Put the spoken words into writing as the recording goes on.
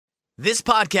This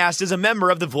podcast is a member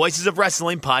of the Voices of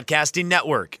Wrestling Podcasting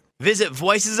Network. Visit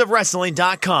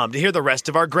voicesofwrestling.com to hear the rest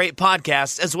of our great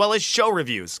podcasts, as well as show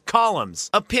reviews, columns,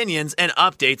 opinions, and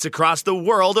updates across the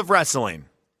world of wrestling.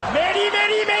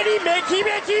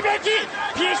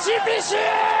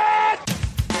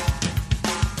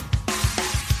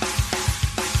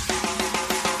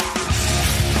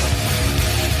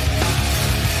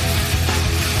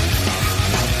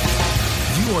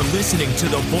 You are listening to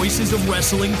the Voices of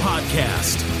Wrestling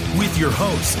podcast with your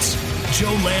hosts,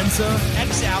 Joe Lanza.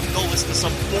 X out and go listen to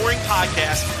some boring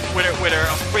podcast where they're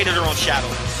afraid of their own shadow.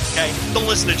 Okay? Don't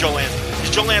listen to Joe Lanza, because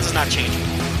Joe Lanza's not changing.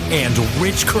 And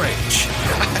Rich Craich.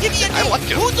 Give me a name. Like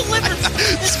who delivers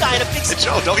this guy in a big spot?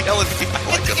 Joe, don't yell at me.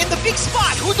 I like in the big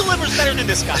spot, who delivers better than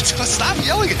this guy? Stop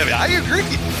yelling at me. I agree.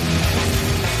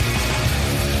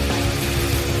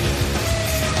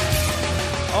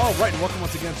 All right, and welcome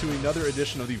once again to another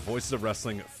edition of the Voices of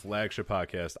Wrestling Flagship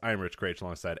podcast. I am Rich Craich,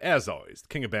 alongside, as always, the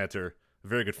king of banter, a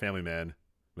very good family man,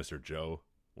 Mr. Joe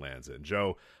Lanza. And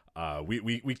Joe,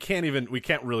 we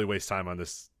can't really waste time on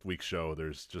this week's show.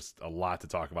 There's just a lot to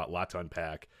talk about, a lot to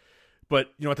unpack.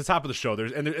 But you know, at the top of the show,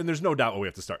 there's no doubt what we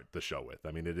have to start the show with.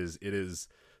 I mean, it is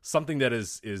something that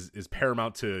is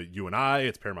paramount to you and I.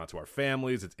 It's paramount to our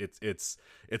families. It's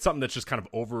something that's just kind of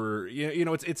over. You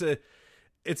know,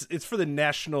 it's for the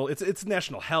national. It's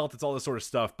national health. It's all this sort of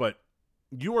stuff. But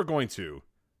you are going to,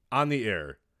 on the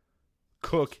air,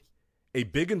 cook a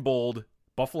big and bold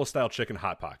Buffalo style chicken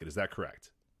hot pocket. Is that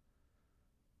correct?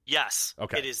 Yes.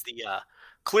 Okay. It is the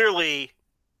clearly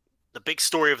the big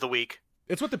story of the week.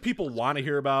 It's what the people want to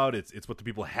hear about. It's what the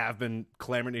people have been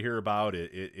clamoring to hear about.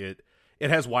 It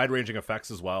has wide ranging effects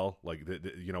as well. Like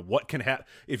you know what can happen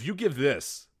if you give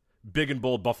this big and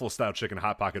bold Buffalo style chicken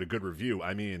hot pocket a good review.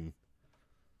 I mean,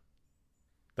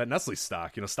 that Nestle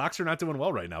stock, you know, stocks are not doing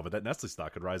well right now, but that Nestle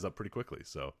stock could rise up pretty quickly.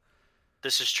 So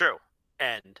this is true,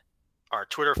 and our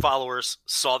Twitter followers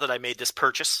saw that I made this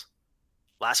purchase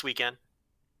last weekend.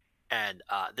 And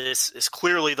this is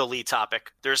clearly the lead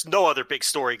topic. There's no other big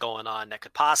story going on that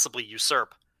could possibly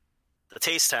usurp the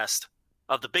taste test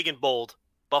of the big and bold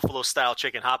Buffalo-style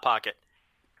chicken Hot Pocket.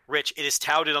 Rich, it is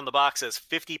touted on the box as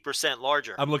 50%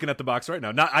 larger. I'm looking at the box right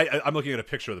now. I'm looking at a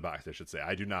picture of the box, I should say.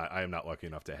 I am not lucky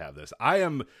enough to have this.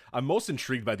 I'm most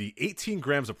intrigued by the 18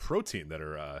 grams of protein that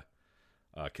are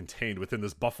contained within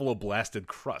this Buffalo blasted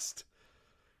crust.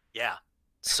 Yeah.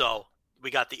 So we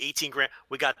got the 18 gram.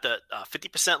 We got the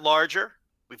 50% larger.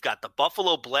 We've got the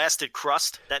Buffalo blasted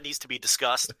crust that needs to be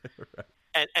discussed.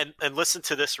 Right. And listen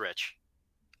to this, Rich.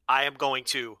 I am going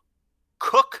to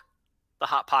cook the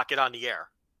Hot Pocket on the air.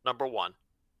 Number one,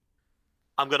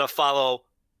 I'm going to follow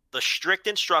the strict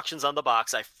instructions on the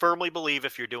box. I firmly believe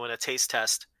if you're doing a taste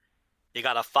test, you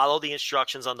got to follow the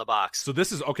instructions on the box. So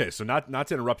this is okay. So not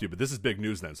to interrupt you, but this is big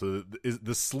news then. So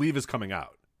the sleeve is coming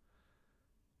out.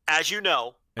 As you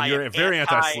know, and you're very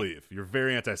anti-sleeve. You're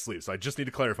very anti-sleeve. So I just need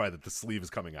to clarify that the sleeve is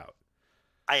coming out.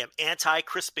 I am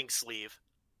anti-crisping sleeve,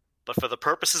 but for the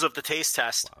purposes of the taste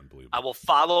test, I will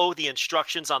follow the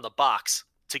instructions on the box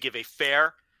to give a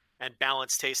fair and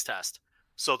balanced taste test.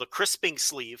 So the crisping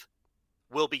sleeve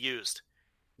will be used.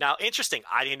 Now, interesting.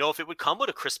 I didn't know if it would come with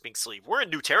a crisping sleeve. We're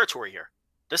in new territory here.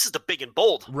 This is the big and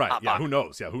bold. Right. Yeah. Who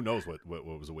knows? Yeah. Who knows what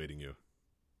was awaiting you?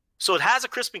 So it has a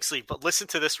crisping sleeve, but listen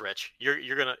to this, Rich.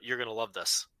 You're gonna love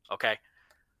this. Okay,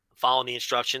 following the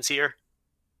instructions here.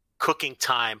 Cooking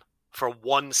time for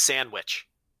one sandwich,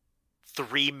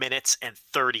 3 minutes and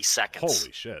 30 seconds.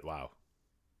 Holy shit! Wow.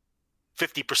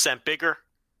 50% bigger,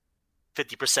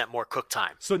 50% more cook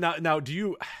time. So now, do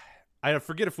you? I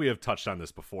forget if we have touched on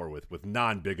this before with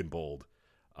non big and bold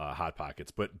hot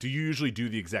pockets, but do you usually do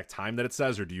the exact time that it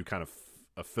says, or do you kind of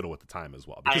fiddle with the time as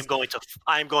well? Because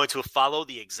I am going to follow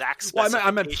the exact specification.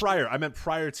 Well, I meant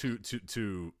prior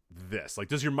to this. Like,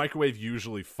 does your microwave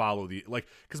usually follow the, like,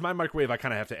 because my microwave, I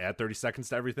kind of have to add 30 seconds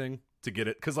to everything to get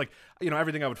it, because, like, you know,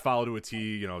 everything I would follow to a T,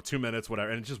 you know, 2 minutes, whatever,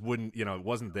 and it just wouldn't, you know, it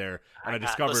wasn't there, and I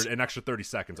discovered an extra 30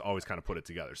 seconds always kind of put it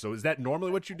together. So is that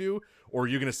normally what you do, or are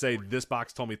you going to say, this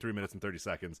box told me 3 minutes and 30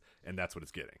 seconds, and that's what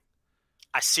it's getting?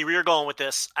 I see where you're going with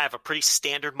this. I have a pretty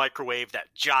standard microwave that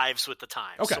jives with the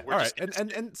time. Okay, so all right.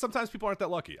 And sometimes people aren't that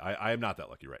lucky. I am not that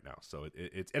lucky right now. So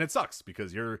it sucks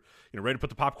because you're ready to put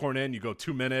the popcorn in. You go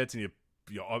 2 minutes and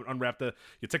you unwrap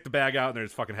you take the bag out and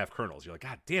there's fucking half kernels. You're like,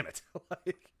 God damn it!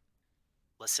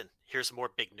 Listen, here's more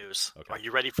big news. Okay. Are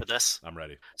you ready for this? I'm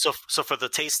ready. So for the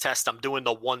taste test, I'm doing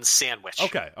the one sandwich.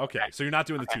 Okay. So you're not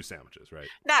doing the two sandwiches, right?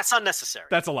 Nah, it's unnecessary.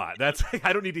 That's a lot.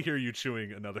 I don't need to hear you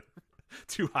chewing another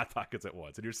 2 Hot Pockets at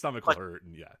once, and your stomach will hurt.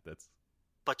 And yeah, that's.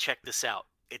 But check this out.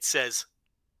 It says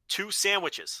 2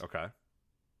 sandwiches. Okay.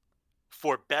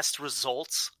 For best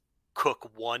results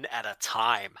cook one at a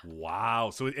time.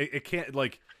 Wow. So it can't,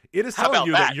 like, it is How telling about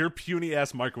you that that? your puny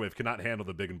ass microwave cannot handle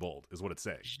the big and bold, is what it's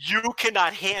saying. You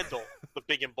cannot handle the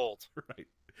big and bold. Right.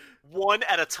 One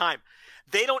at a time.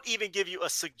 They don't even give you a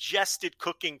suggested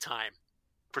cooking time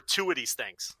for two of these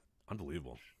things.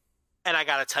 Unbelievable. And I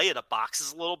got to tell you, the box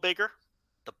is a little bigger.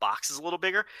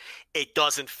 It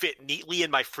doesn't fit neatly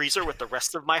in my freezer with the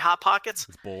rest of my Hot Pockets.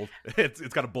 It's bold.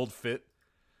 It's got a bold fit.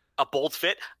 A bold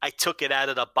fit. I took it out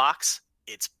of the box.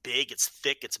 It's big. It's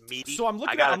thick. It's meaty. So I'm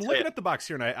looking at the box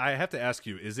here, and I have to ask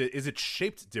you: is it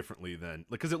shaped differently than,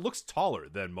 like, because it looks taller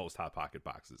than most Hot Pocket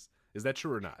boxes? Is that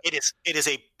true or not? It is. It is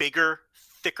a bigger,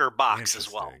 thicker box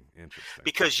as well. Interesting.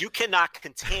 Because you cannot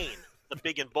contain the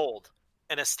big and bold,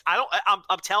 and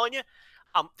I'm telling you,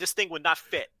 this thing would not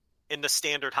fit in the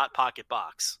standard Hot Pocket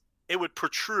box. It would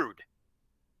protrude.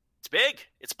 It's big.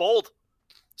 It's bold.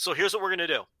 So here's what we're gonna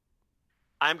do.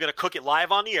 I'm gonna cook it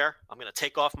live on the air. I'm gonna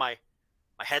take off my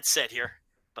headset here,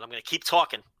 but I'm going to keep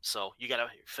talking. So you got to.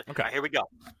 Okay. All right, here we go.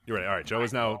 You're right. All right. Joe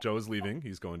is leaving.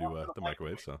 He's going to the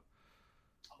microwave. So I'm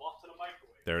off to the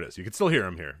microwave. There it is. You can still hear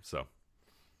him here. So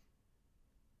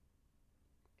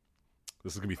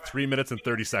this is going to be 3 minutes and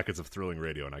 30 seconds of thrilling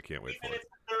radio, and I can't wait for it. 3 minutes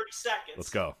and 30 seconds.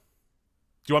 Let's go.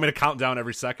 Do you want me to count down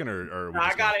every second, or No,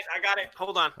 I got it.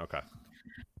 Hold on. Okay.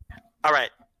 All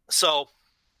right. So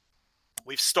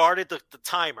we've started the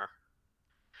timer.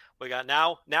 We got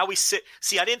now we sit.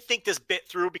 See, I didn't think this bit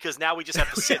through because now we just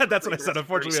have to sit. Yeah, that's what I said.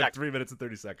 Unfortunately, we have 3 seconds. minutes and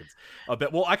 30 seconds.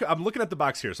 Well, I'm looking at the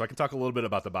box here, so I can talk a little bit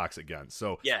about the box again.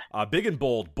 So, yeah, big and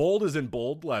bold. Bold is in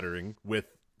bold lettering with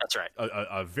that's right.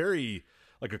 A very,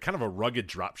 like, a kind of a rugged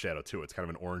drop shadow too. It's kind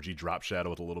of an orangey drop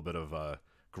shadow with a little bit of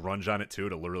grunge on it too,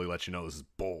 to literally let you know this is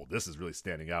bold. This is really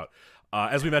standing out.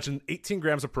 As we mentioned, 18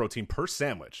 grams of protein per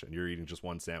sandwich, and you're eating just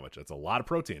one sandwich. That's a lot of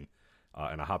protein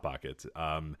in a Hot Pocket.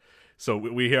 So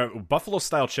we have buffalo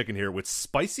style chicken here with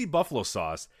spicy buffalo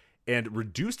sauce and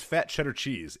reduced fat cheddar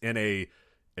cheese and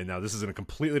now this is in a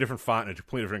completely different font and a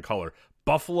completely different color.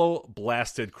 Buffalo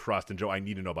blasted crust. And Joe, I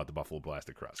need to know about the buffalo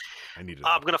blasted crust. I need to know.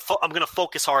 I'm gonna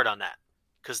focus hard on that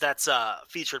because that's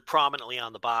featured prominently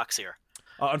on the box here.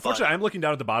 Unfortunately, I'm looking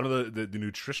down at the bottom of the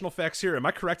nutritional facts here. Am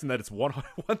I correct in that it's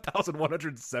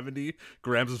 1,170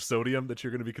 grams of sodium that you're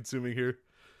going to be consuming here?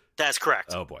 That's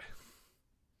correct. Oh boy,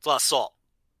 it's a lot of salt.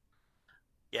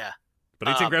 Yeah. But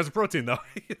 18 grams of protein, though.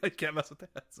 I can't mess with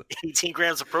that. So. 18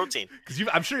 grams of protein. Because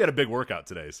I'm sure you had a big workout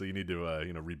today, so you need to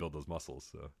rebuild those muscles.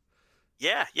 So.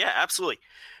 Yeah, absolutely.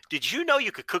 Did you know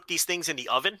you could cook these things in the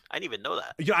oven? I didn't even know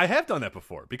that. Yeah, I have done that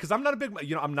before because I'm not a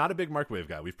big microwave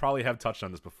guy. We've probably have touched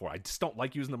on this before. I just don't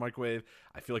like using the microwave.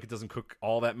 I feel like it doesn't cook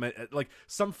all that. Like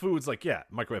some foods, like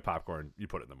microwave popcorn, you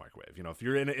put it in the microwave. You know, if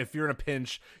you're in a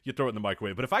pinch, you throw it in the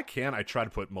microwave. But if I can, I try to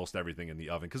put most everything in the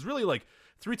oven because really, like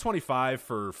 325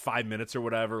 for 5 minutes or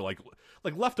whatever, like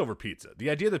leftover pizza. The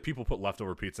idea that people put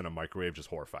leftover pizza in a microwave just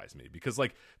horrifies me because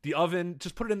like the oven,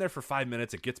 just put it in there for 5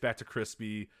 minutes. It gets back to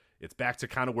crispy. It's back to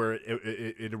kind of where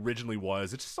it originally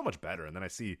was. It's just so much better. And then I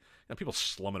see people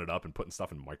slumming it up and putting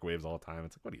stuff in microwaves all the time.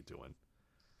 It's like, what are you doing?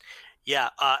 Yeah,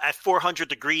 at 400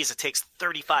 degrees, it takes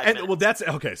 35 minutes. Well, that's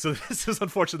okay. So this is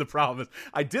unfortunately the problem. Is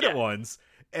I did it once,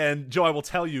 and Joe, I will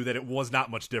tell you that it was not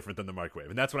much different than the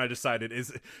microwave. And that's when I decided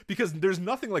is because there's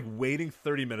nothing like waiting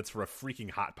 30 minutes for a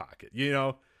freaking Hot Pocket, you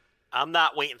know? I'm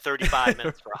not waiting 35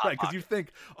 minutes for a Hot Right, because you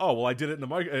think, oh, well, I did it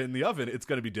in the oven. It's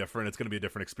going to be different. It's going to be a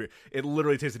different experience. It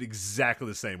literally tasted exactly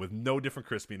the same with no different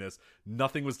crispiness.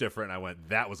 Nothing was different. I went,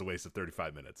 that was a waste of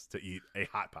 35 minutes to eat a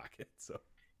Hot Pocket. So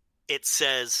it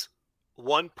says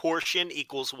 1 portion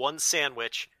equals 1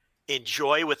 sandwich.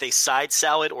 Enjoy with a side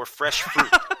salad or fresh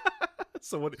fruit.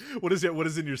 So what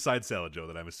is in your side salad, Joe,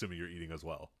 that I'm assuming you're eating as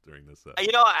well during this? I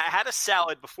had a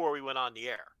salad before we went on the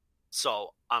air, so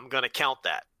I'm going to count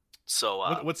that. So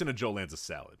what's in a Joe Lanza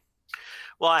salad?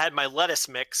 Well, I had my lettuce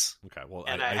mix. Okay, well,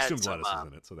 I assumed lettuce is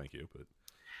in it, so thank you. But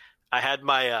I had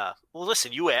my well,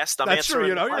 listen, you asked. I'm That's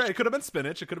answering. True. You're right. It could have been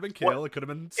spinach. It could have been kale. It could have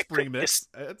been spring mix.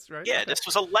 That's right. Yeah, This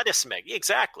was a lettuce mix.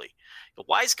 Exactly. The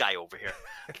wise guy over here.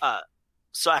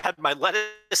 So I had my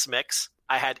lettuce mix.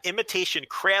 I had imitation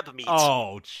crab meat.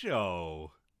 Oh,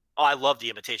 Joe. Oh, I love the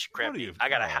imitation crab meat. I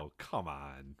gotta have. Oh, come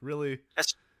on, really?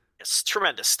 It's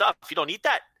tremendous stuff. You don't eat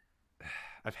that.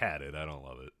 I've had it. I don't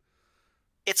love it.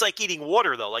 It's like eating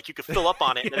water, though. Like you can fill up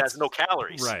on it and it has no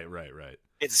calories. Right.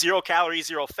 It's 0 calories,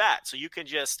 0 fat. So you can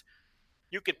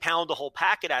pound a whole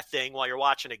pack of that thing while you're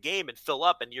watching a game and fill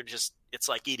up, and it's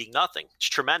like eating nothing. It's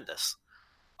tremendous.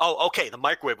 Oh, okay. The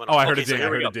microwave went off. I heard a ding. So I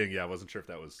heard a ding. Yeah, I wasn't sure if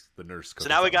that was the nurse. So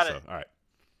now we got it. All right.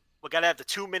 We got to have the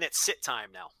 2-minute sit time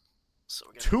now. So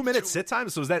 2-minute sit time.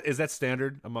 So is that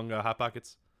standard among Hot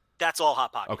Pockets? That's all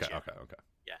Hot Pockets. Okay.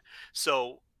 Yeah.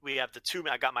 So We have the 2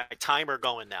 minutes. I got my timer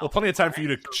going now. Well, plenty of time for you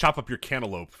to chop up your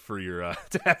cantaloupe for your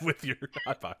to have with your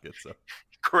Hot Pocket. So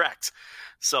correct.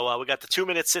 So we got the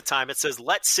 2-minute sit time. It says,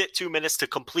 let's sit 2 minutes to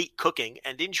complete cooking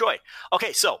and enjoy.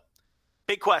 Okay, so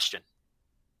big question.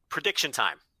 Prediction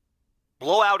time.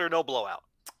 Blowout or no blowout?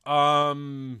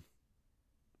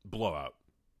 Blowout.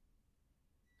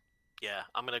 Yeah,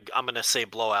 I'm gonna say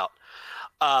blowout.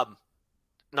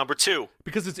 Number 2.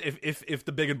 Because it's if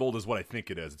the big and bold is what I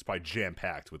think it is, it's probably jam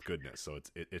packed with goodness. So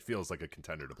it feels like a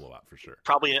contender to blow out for sure.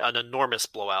 Probably an enormous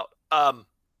blowout.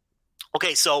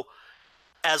 Okay, so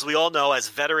as we all know, as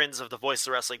veterans of the Voice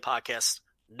of Wrestling podcast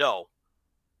know,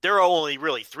 there are only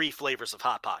really 3 flavors of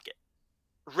Hot Pocket: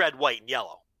 red, white, and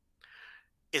yellow.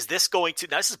 Is this going to?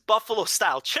 Now, this is buffalo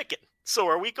style chicken. So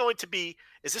are we going to be?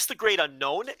 Is this the great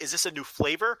unknown? Is this a new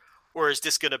flavor? Or is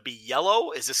this going to be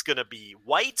yellow? Is this going to be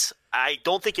white? I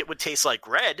don't think it would taste like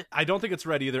red. I don't think it's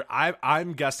red either.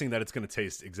 I'm guessing that it's going to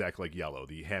taste exactly like yellow,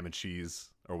 the ham and cheese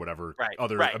or whatever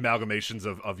other amalgamations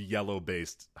of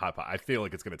yellow-based Hot Pot. I feel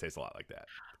like it's going to taste a lot like that.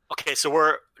 Okay, so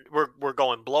we're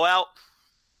going blowout,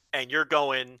 and you're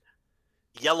going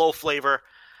yellow flavor.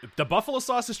 The buffalo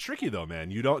sauce is tricky though, man.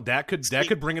 That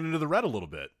could bring it into the red a little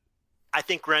bit. I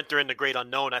think we're entering the great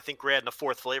unknown. I think we're adding a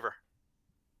 4th flavor.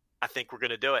 I think we're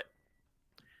going to do it.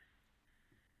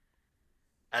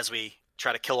 As we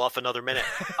try to kill off another minute.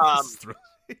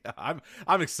 Yeah,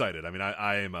 I'm excited. I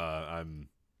mean,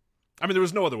 there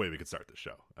was no other way we could start this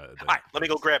show. All right, let me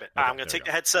go grab it. Okay, I'm going to take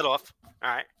the headset off. All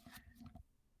right.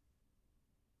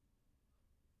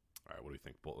 All right, what do you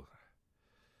think?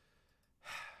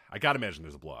 I got to imagine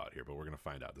there's a blowout here, but we're going to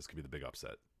find out. This could be the big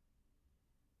upset.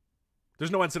 There's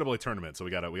no NCAA tournament, so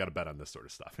we got to bet on this sort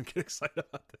of stuff and get excited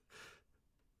about it.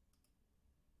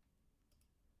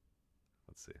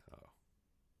 Let's see. Oh.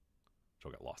 Joe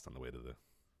got lost on the way to the...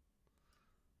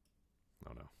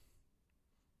 Oh, no.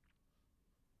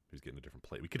 He's getting a different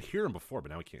plate. We could hear him before,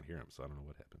 but now we can't hear him, so I don't know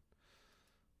what happened.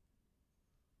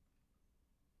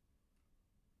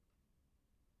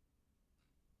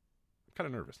 I'm kind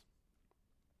of nervous.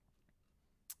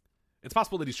 It's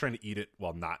possible that he's trying to eat it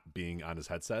while not being on his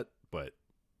headset, but,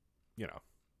 you know.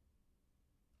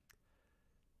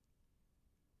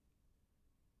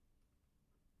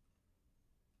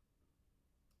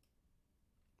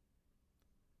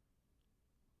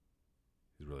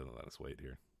 He's really going to let us wait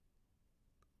here.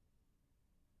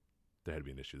 There had to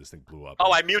be an issue. This thing blew up.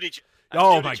 Oh, I muted you.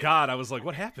 Oh my God! I was like,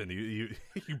 "What happened? You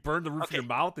burned the roof of your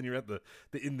mouth, and you're at the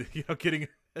getting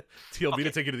TLB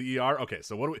to take you to the ER." Okay,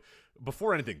 so what do we?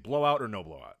 Before anything, blowout or no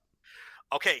blowout?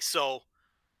 Okay, so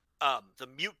the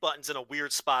mute button's in a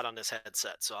weird spot on this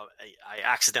headset, so I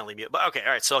accidentally mute. But okay,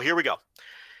 all right. So here we go.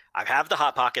 I have the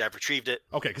Hot Pocket. I've retrieved it.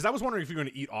 Okay, because I was wondering if you're going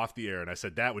to eat off the air, and I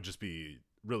said that would just be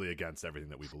really against everything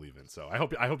that we believe in. So I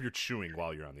hope you're chewing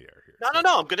while you're on the air here. No.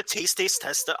 I'm going to taste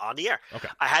test it on the air. Okay.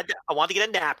 I wanted to get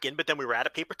a napkin, but then we were out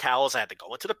of paper towels. I had to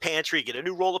go into the pantry, get a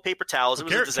new roll of paper towels. It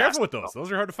was a disaster. Careful with those.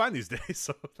 Those are hard to find these days.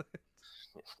 So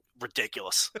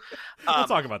ridiculous. We'll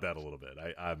talk about that a little bit.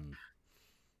 I'm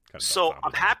kind of so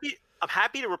I'm happy. I'm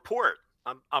happy to report.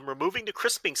 I'm removing the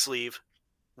crisping sleeve.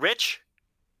 Rich,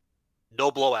 no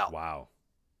blowout. Wow.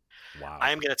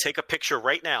 I am going to take a picture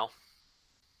right now.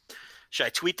 Should I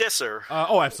tweet this or?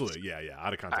 Oh, absolutely. Yeah.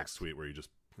 Out of context tweet where you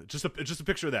just a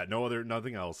picture of that.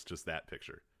 Nothing else. Just that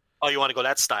picture. Oh, you want to go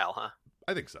that style, huh?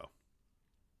 I think so.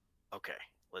 Okay.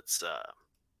 Let's.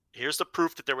 Here's the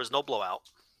proof that there was no blowout.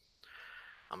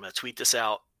 I'm going to tweet this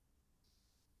out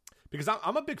because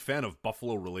I'm a big fan of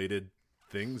buffalo related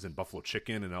things and buffalo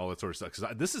chicken and all that sort of stuff.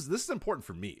 Because this is important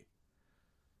for me,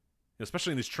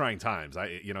 especially in these trying times.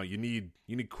 You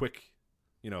need quick,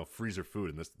 freezer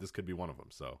food, and this could be one of them.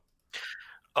 So.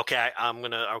 Okay,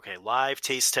 live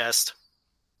taste test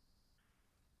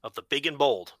of the big and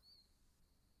bold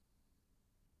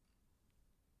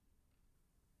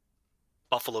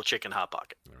buffalo chicken Hot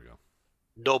Pocket. There we go.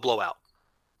 No blowout.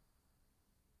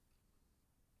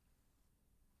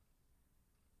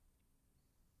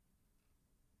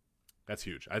 That's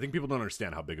huge. I think people don't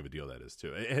understand how big of a deal that is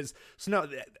too.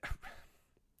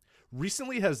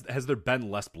 Recently has there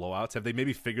been less blowouts? Have they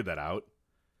maybe figured that out?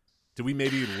 Do we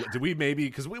maybe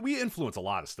because we influence a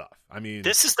lot of stuff. I mean,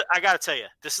 I got to tell you,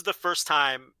 this is the first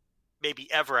time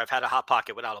maybe ever I've had a Hot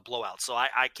Pocket without a blowout. So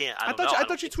I can't. I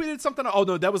thought you tweeted something. Oh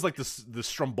no, that was like the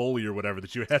Stromboli or whatever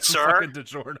that you had. Sir,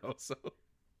 DiGiorno. So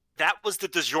that was the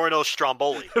DiGiorno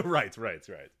Stromboli. Right.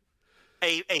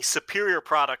 A superior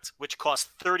product which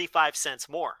costs 35 cents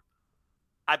more.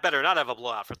 I better not have a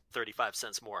blowout for 35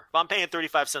 cents more. If I'm paying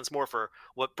 35 cents more for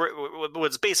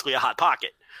what's basically a Hot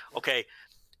Pocket, okay.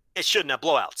 It shouldn't have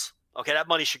blowouts. Okay, that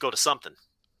money should go to something.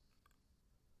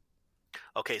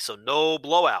 Okay, so no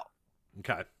blowout.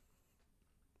 Okay.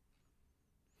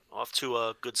 Off to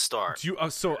a good start. Do you?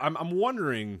 So I'm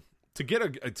wondering to get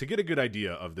a good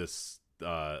idea of this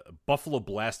buffalo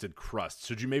blasted crust.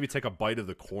 Should you maybe take a bite of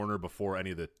the corner before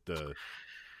any of the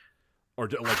or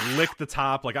like lick the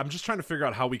top? Like I'm just trying to figure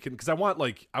out how we can, because I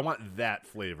want that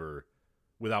flavor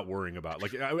without worrying about,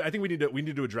 like, I think we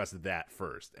need to address that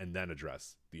first and then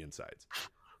address the insides.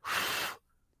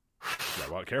 Yeah,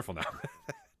 well, careful now.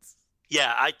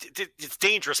 Yeah, it's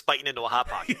dangerous biting into a hot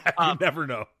pocket. Yeah, you never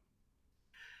know.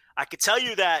 I could tell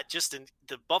you that just in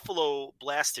the buffalo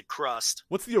blasted crust.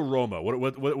 What's the aroma?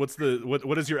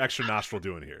 What is your extra nostril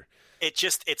doing here?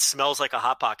 It smells like a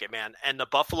hot pocket, man. And the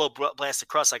buffalo blasted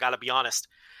crust, I got to be honest,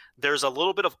 there's a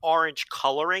little bit of orange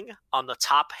coloring on the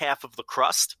top half of the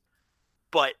crust,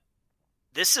 but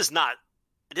this is not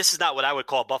what I would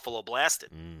call buffalo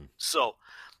blasted. So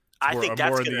I think that's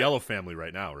more in the yellow family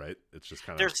right now, right? It's just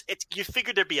kind of you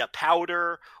figured there'd be a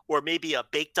powder or maybe a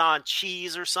baked on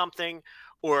cheese or something,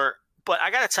 but I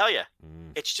got to tell you,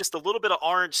 it's just a little bit of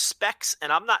orange specks,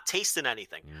 and I'm not tasting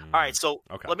anything. All right, so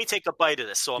Let me take a bite of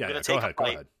this. So I'm going to take a bite. Go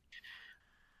ahead.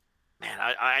 Man,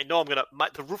 I know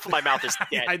the roof of my mouth is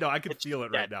dead. I know, I can feel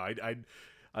it right now.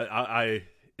 I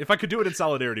if I could do it in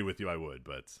solidarity with you, I would,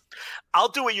 but I'll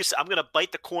do what you said. I'm going to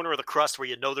bite the corner of the crust where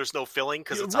there's no filling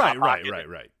because it's right.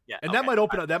 Yeah, and that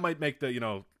might that might make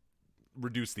the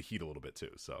reduce the heat a little bit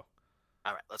too. So,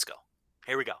 all right, let's go.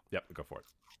 Here we go. Yep, go for it.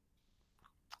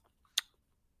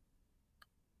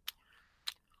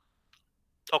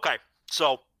 Okay,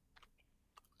 so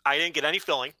I didn't get any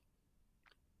filling.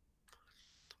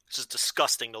 This is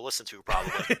disgusting to listen to,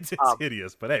 probably. It's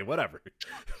hideous, but hey, whatever.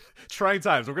 Trying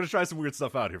times. We're going to try some weird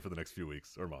stuff out here for the next few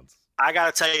weeks or months. I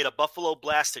got to tell you, the buffalo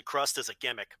blasted crust is a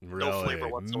gimmick. Really? No flavor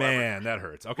whatsoever. Man, that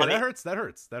hurts. Okay, that hurts. It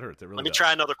really Let me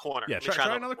try another corner. Yeah,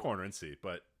 try another corner and see.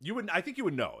 But I think you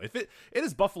would know. If it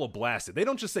is buffalo blasted. They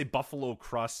don't just say buffalo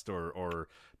crust or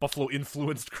buffalo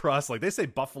influenced crust. Like, they say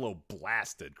buffalo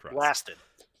blasted crust. Blasted.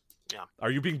 Yeah.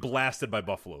 Are you being blasted by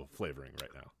buffalo flavoring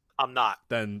right now? I'm not.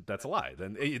 Then that's a lie.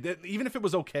 Then even if it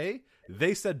was okay,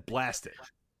 they said blasted. Right?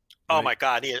 Oh my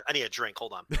God, I need a drink.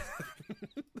 Hold on.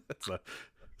 That's a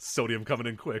sodium coming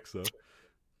in quick. So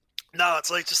no,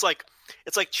 it's like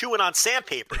chewing on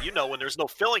sandpaper. When there's no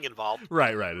filling involved.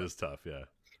 Right. It is tough. Yeah.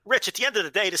 Rich, at the end of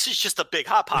the day, this is just a big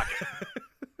hot pocket.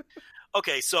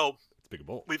 Okay, so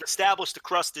we've established the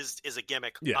crust is a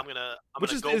gimmick. Yeah.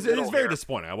 Which is very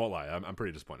disappointing. I won't lie. I'm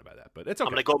pretty disappointed by that, but it's okay.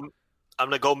 I'm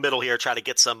gonna go middle here, try to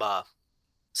get some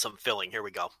filling. Here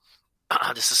we go.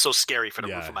 This is so scary for the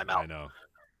roof of my mouth. I know.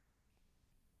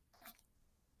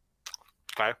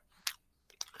 Okay.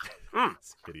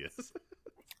 It's hideous.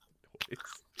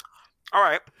 All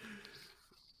right.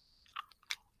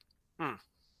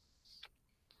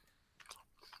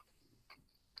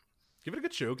 Give it a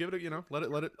good chew. Give it let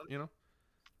it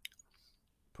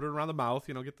put it around the mouth.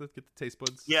 Get the taste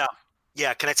buds. Yeah.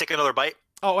 Can I take another bite?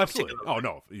 Oh, absolutely. Oh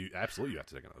no, you absolutely have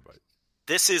to take another bite.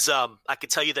 This is I can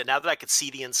tell you that now that I can see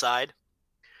the inside,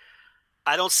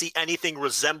 I don't see anything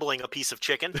resembling a piece of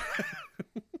chicken.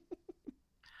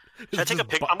 Should I take a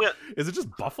picture? Is it just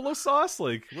buffalo sauce?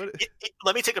 Like what?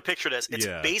 Let me take a picture of this. It's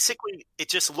basically, it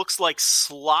just looks like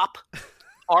slop,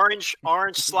 orange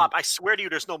slop. I swear to you,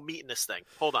 there's no meat in this thing.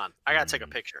 Hold on, I gotta take a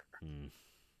picture.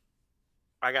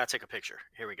 I gotta take a picture.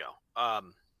 Here we go.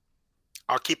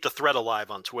 I'll keep the thread alive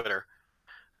on Twitter.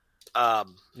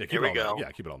 Here we go.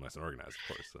 Yeah, keep it all nice and organized,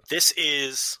 of course. So. This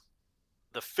is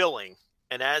the filling,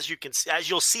 and as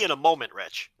you'll see in a moment,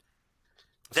 Rich.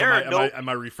 Am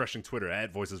I refreshing Twitter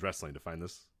at Voices Wrestling to find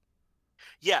this?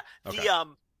 Yeah, okay.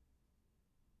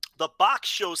 The box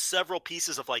shows several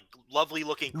pieces of like lovely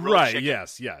looking grilled chicken.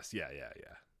 Yes, yeah.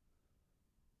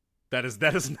 That is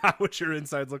not what your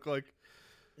insides look like.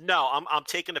 No, I'm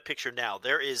taking a picture now.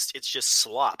 It's just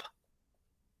slop.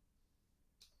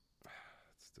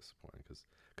 Disappointing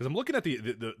because I'm looking at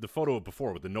the photo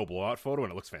before with the no blowout photo,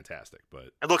 and it looks fantastic.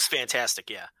 But it looks fantastic,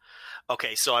 yeah.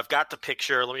 Okay, so I've got the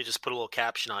picture. Let me just put a little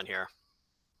caption on here.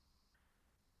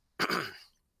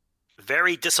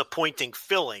 Very disappointing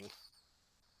filling.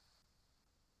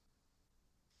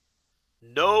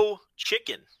 No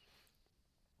chicken.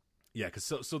 Yeah, because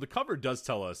so the cover does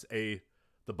tell us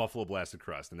the buffalo blasted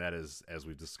crust, and that is, as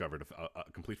we've discovered,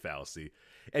 a complete fallacy.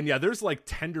 And yeah, there's like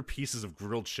tender pieces of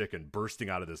grilled chicken bursting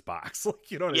out of this box.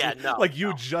 Like, you know what I mean? Like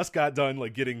you just got done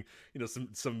like getting,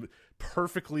 some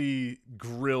perfectly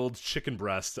grilled chicken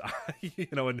breast,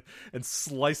 and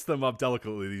slice them up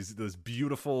delicately. Those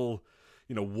beautiful,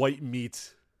 white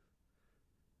meat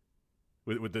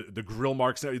with the grill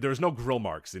marks. There's no grill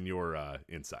marks in your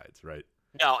insides, right?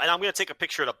 No, and I'm going to take a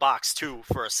picture of the box too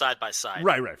for a side by side.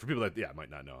 Right. For people that might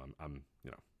not know, I'm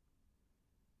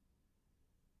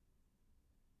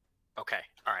Okay.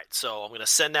 All right. So I'm going to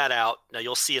send that out. Now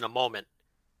you'll see in a moment.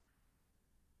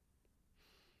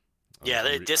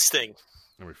 This thing.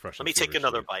 I'm refreshing. Let me take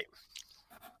another bite.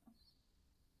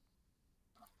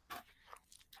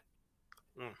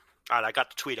 All right, I got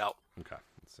the tweet out. Okay,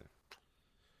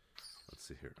 let's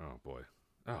see here. Oh boy,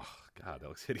 oh god, that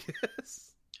looks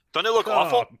hideous. Doesn't it look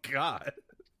awful? Oh god.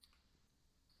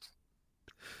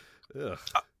 Ugh.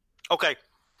 Okay,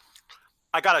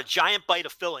 I got a giant bite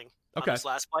of filling on this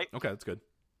last bite. Okay, that's good.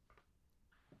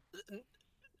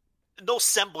 No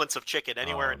semblance of chicken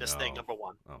anywhere in this thing, number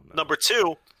one. Oh, no. Number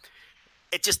two,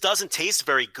 it just doesn't taste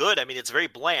very good. I mean, it's very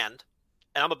bland,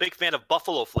 and I'm a big fan of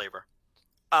buffalo flavor.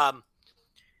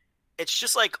 It's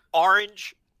just like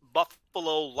orange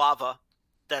buffalo lava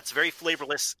that's very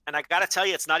flavorless, and I gotta tell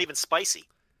you, it's not even spicy.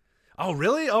 Oh,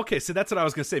 really? Okay, so that's what I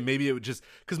was gonna say. Maybe it would just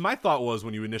because my thought was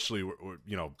when you initially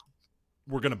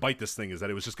we're gonna bite this thing is that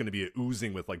it was just gonna be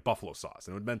oozing with like buffalo sauce,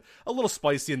 and it would have been a little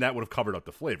spicy, and that would have covered up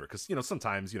the flavor. Because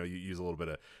sometimes you use a little bit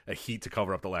of heat to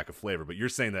cover up the lack of flavor, but you're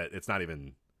saying that it's not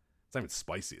even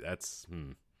spicy. That's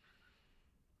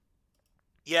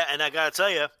Yeah, and I gotta tell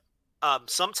you,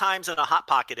 sometimes in a Hot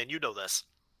Pocket, and you know this,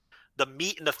 the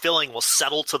meat and the filling will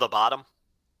settle to the bottom.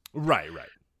 Right.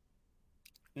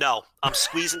 No, I'm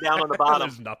squeezing down on the bottom.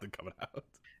 There's nothing coming out.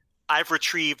 I've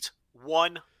retrieved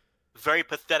one very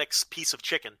pathetic piece of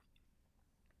chicken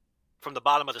from the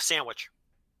bottom of the sandwich.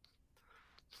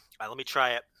 All right, let me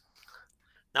try it.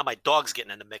 Now my dog's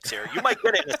getting in the mix here. You might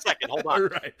get it in a second. Hold on.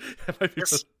 Right.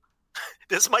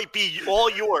 This might be all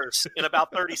yours in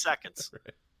about 30 seconds.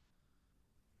 Right.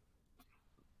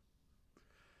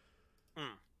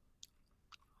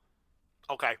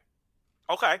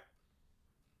 Okay.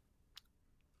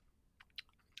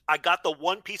 I got the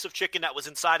one piece of chicken that was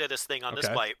inside of this thing on this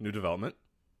bite. New development.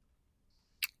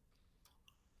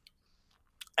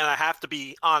 And I have to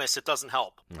be honest, it doesn't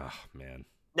help. Oh, man.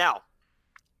 Now,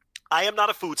 I am not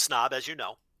a food snob, as you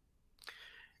know.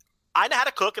 I know how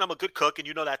to cook, and I'm a good cook, and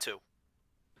you know that too.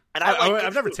 And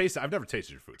I've never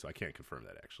tasted your food, so I can't confirm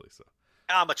that actually. So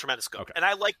I'm a tremendous cook, okay. And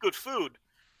I like good food.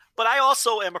 But I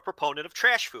also am a proponent of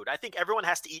trash food. I think everyone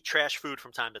has to eat trash food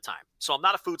from time to time. So I'm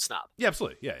not a food snob. Yeah,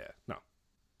 absolutely. Yeah. No.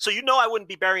 So I wouldn't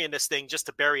be burying this thing just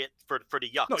to bury it for the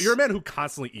yucks. No, you're a man who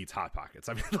constantly eats Hot Pockets.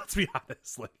 I mean, let's be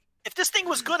honest. Like, if this thing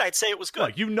was good, I'd say it was good.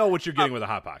 Like, you know what you're getting with a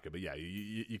Hot Pocket, but yeah,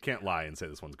 you can't lie and say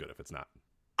this one's good if it's not.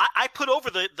 I put over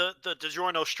the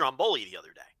DiGiorno Stromboli the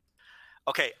other day.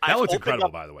 Okay, that looks incredible,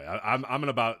 by the way. I'm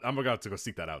about to go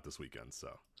seek that out this weekend.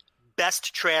 So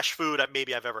best trash food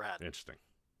maybe I've ever had. Interesting.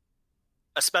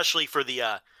 Especially for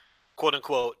the quote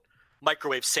unquote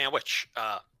microwave sandwich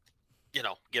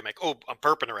gimmick. Oh, I'm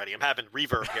burping already. I'm having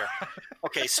reverb here.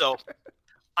 Okay, so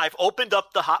I've opened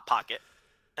up the Hot Pocket,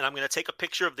 and I'm going to take a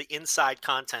picture of the inside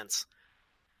contents.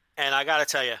 And I got to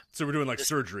tell you. So we're doing like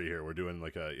surgery here. We're doing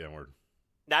like we're.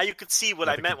 Now you can see what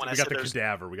I meant when I said there's...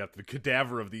 We got the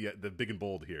cadaver of the big and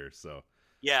bold here. So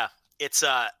yeah, it's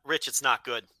Rich. It's not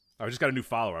good. I just got a new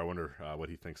follower. I wonder what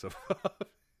he thinks of.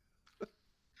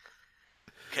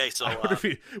 Okay, so I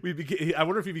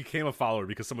wonder if he became a follower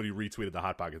because somebody retweeted the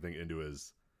Hot Pocket thing into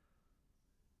his.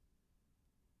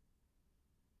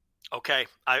 Okay,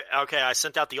 I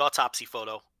sent out the autopsy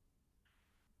photo.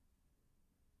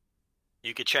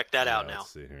 You can check that out now.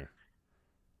 Let's see here.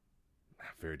 I'm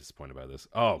very disappointed by this.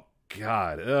 Oh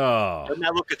God! Oh, doesn't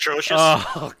that look atrocious?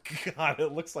 Oh God!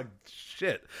 It looks like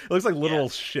shit. It looks like literal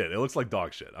shit. It looks like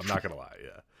dog shit. I'm not gonna lie.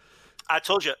 Yeah. I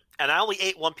told you, and I only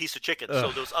ate one piece of chicken.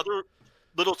 So those other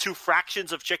little 2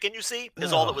 fractions of chicken you see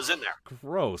is all that was in there.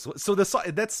 Gross. So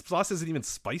that sauce isn't even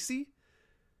spicy?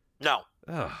 No.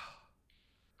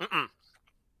 Mm-mm.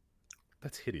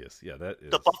 That's hideous. Yeah, that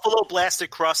is. The buffalo blasted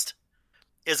crust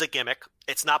is a gimmick.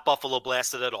 It's not buffalo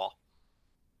blasted at all.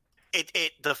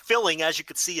 The filling, as you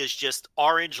can see, is just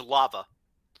orange lava.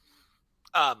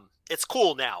 It's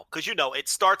cool now because it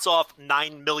starts off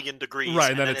 9 million degrees,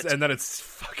 right? And then it's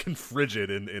fucking frigid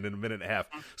in a minute and a half.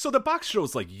 So the box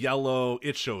shows like yellow,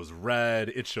 it shows red,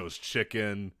 it shows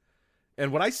chicken,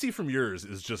 and what I see from yours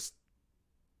is just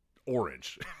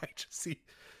orange. I just see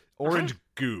orange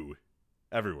goo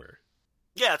everywhere.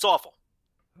 Yeah, it's awful.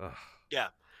 Ugh. Yeah.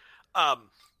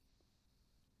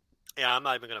 Yeah, I'm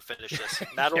not even going to finish this.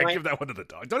 Can't give that one to the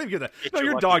dog. Don't even give that. No,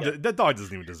 your dog. That dog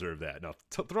doesn't even deserve that. No,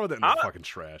 throw that in the fucking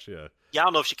trash. Yeah. Yeah, I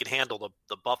don't know if she can handle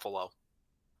the buffalo.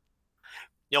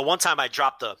 One time I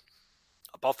dropped a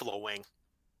buffalo wing,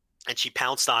 and she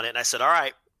pounced on it, and I said, "All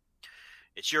right,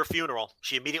 it's your funeral."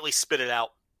 She immediately spit it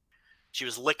out. She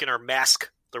was licking her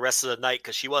mask the rest of the night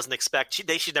because she wasn't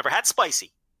she never had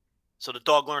spicy. So the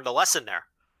dog learned a lesson there.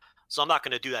 So I'm not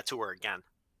going to do that to her again.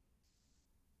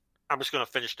 I'm just going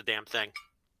to finish the damn thing.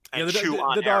 And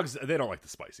the dogs, they don't like the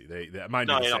spicy. They mind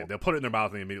you, they'll put it in their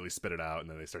mouth and they immediately spit it out, and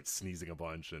then they start sneezing a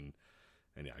bunch. And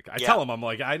I tell them, I'm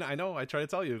like, I know, I try to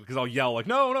tell you, because I'll yell like,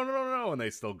 no, and they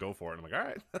still go for it. And I'm like, all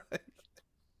right.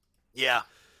 Yeah.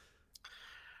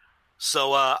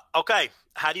 So, okay.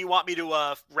 How do you want me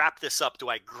to wrap this up? Do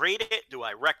I grade it? Do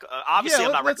I obviously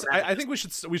I'm not recommending I think we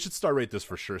should star rate this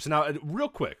for sure. So now, real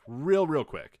quick.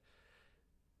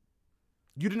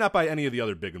 You did not buy any of the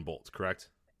other Big and Bolds, correct?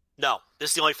 No,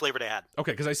 this is the only flavor they had.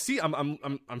 Okay, because I see I'm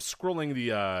scrolling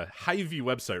the Hy-Vee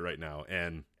website right now,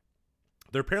 and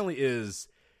there apparently is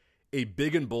a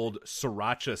Big and Bold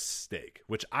sriracha steak,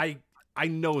 which I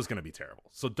know is going to be terrible.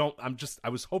 So I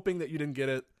was hoping that you didn't get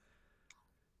it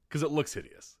because it looks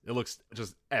hideous. It looks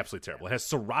just absolutely terrible. It has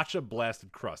sriracha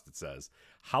blasted crust. It says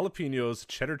jalapenos,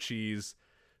 cheddar cheese,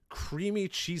 creamy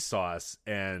cheese sauce,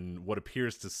 and what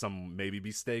appears to some maybe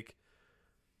be steak.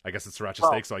 I guess it's sriracha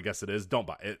steak, so I guess it is. Don't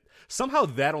buy it. Somehow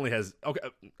that only has...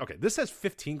 Okay, this has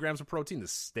 15 grams of protein,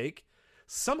 this steak.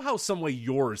 Somehow, some way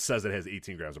yours says it has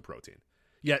 18 grams of protein.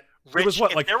 Yet, there was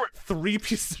 3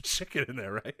 pieces of chicken in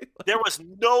there, right? There was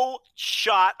no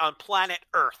shot on planet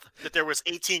Earth that there was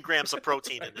 18 grams of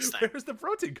protein in this thing. Where's the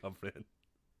protein come in?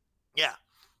 Yeah.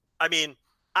 I mean,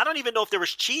 I don't even know if there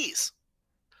was cheese.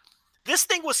 This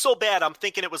thing was so bad, I'm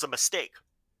thinking it was a mistake.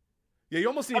 Yeah, you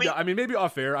almost need to. I mean, maybe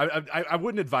off air. I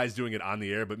wouldn't advise doing it on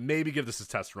the air, but maybe give this a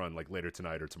test run like later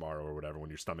tonight or tomorrow or whatever when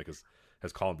your stomach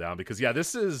has calmed down. Because yeah,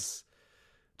 this is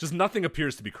just nothing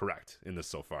appears to be correct in this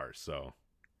so far. So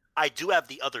I do have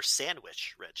the other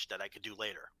sandwich, Rich, that I could do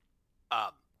later.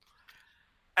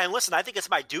 And listen, I think it's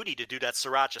my duty to do that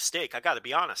sriracha steak. I got to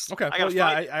be honest. Okay, well,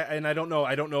 yeah, I don't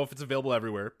know if it's available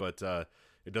everywhere, but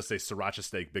it does say sriracha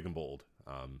steak, Big and Bold,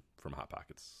 from Hot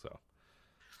Pockets. So.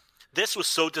 This was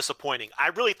so disappointing. I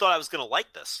really thought I was going to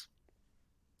like this.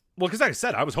 Well, because like I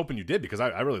said, I was hoping you did because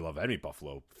I really love any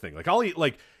buffalo thing. Like I'll eat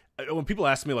when people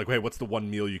ask me like, hey, what's the one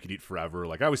meal you could eat forever?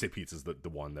 Like I always say pizza's the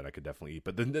one that I could definitely eat.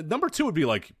 But the number 2 would be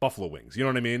like buffalo wings. You know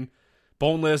what I mean?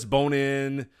 Boneless,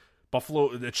 bone-in,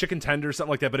 buffalo, chicken tender,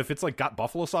 something like that. But if it's like got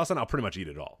buffalo sauce on, I'll pretty much eat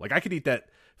it all. Like I could eat that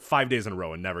 5 days in a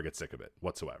row and never get sick of it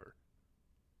whatsoever.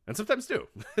 And sometimes do.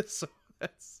 So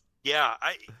that's... Yeah,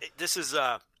 this is...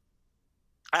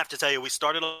 I have to tell you, we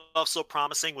started off so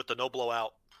promising with the no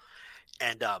blowout.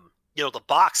 And, the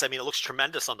box, I mean, it looks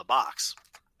tremendous on the box.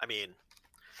 I mean,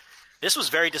 this was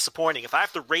very disappointing. If I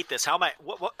have to rate this, how am I?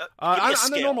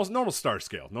 On the normal star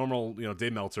scale. Normal,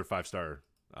 Dave Meltzer 5-star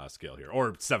scale here.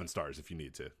 Or 7 stars if you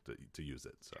need to use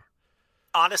it. So,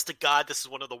 honest to God, this is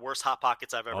one of the worst Hot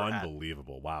Pockets I've ever had.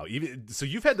 Unbelievable. Wow. So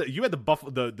you had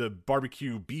the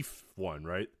barbecue beef one,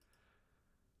 right?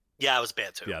 Yeah, it was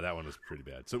bad too. Yeah, that one was pretty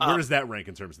bad. So where does that rank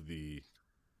in terms of the...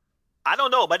 I don't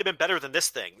know. It might have been better than this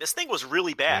thing. This thing was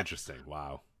really bad. Interesting.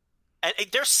 Wow. And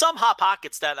there's some Hot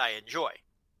Pockets that I enjoy.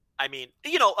 I mean,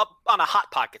 on a Hot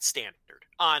Pocket standard.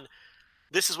 On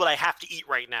this is what I have to eat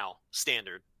right now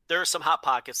standard. There are some Hot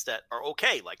Pockets that are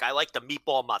okay. Like I like the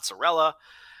meatball mozzarella.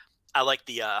 I like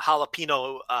the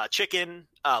jalapeno chicken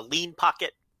lean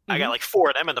pocket. Mm-hmm. I got like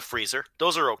 4 of them in the freezer.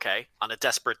 Those are okay on a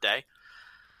desperate day.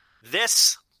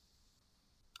 This...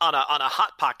 On a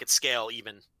Hot Pocket scale,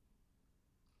 even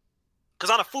because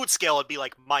on a food scale it'd be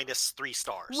like -3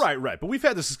 stars. Right. But we've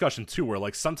had this discussion too, where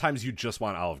like sometimes you just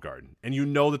want Olive Garden, and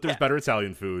that there's better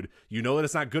Italian food. You know that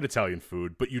it's not good Italian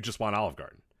food, but you just want Olive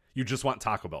Garden. You just want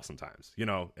Taco Bell sometimes,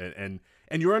 and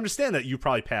you understand that you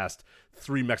probably passed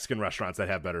 3 Mexican restaurants that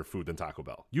have better food than Taco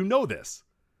Bell. You know this,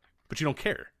 but you don't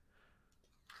care.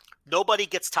 Nobody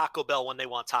gets Taco Bell when they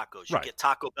want tacos. You get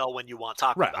Taco Bell when you want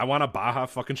Taco Bell. I want a Baja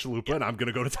fucking chalupa, and I'm going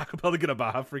to go to Taco Bell to get a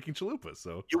Baja freaking chalupa.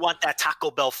 So you want that Taco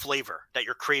Bell flavor that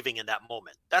you're craving in that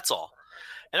moment. That's all.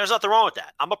 And there's nothing wrong with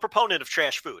that. I'm a proponent of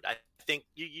trash food. I think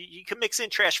you can mix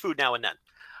in trash food now and then.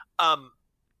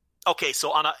 Okay,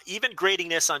 so even grading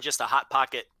this on just a Hot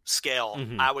Pocket scale,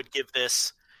 I would give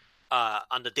this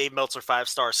on the Dave Meltzer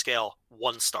 5-star scale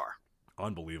 1 star.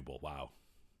 Unbelievable! Wow.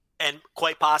 And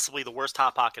quite possibly the worst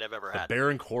Hot Pocket I've ever had. The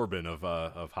Baron Corbin of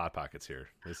Hot Pockets here.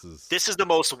 This is the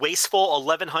most wasteful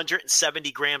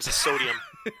 1,170 grams of sodium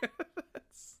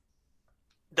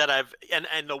that I've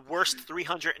and the worst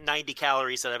 390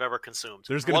 calories that I've ever consumed.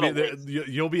 There's going to be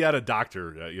you'll be at a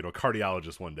doctor,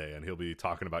 cardiologist one day, and he'll be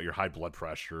talking about your high blood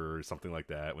pressure or something like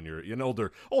that when you're an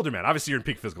older man. Obviously, you're in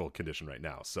peak physical condition right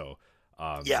now, so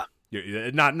yeah.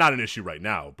 Not an issue right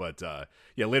now, but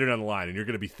later down the line, and you're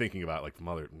going to be thinking about like,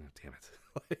 damn it,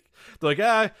 they're like,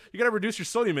 you got to reduce your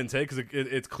sodium intake because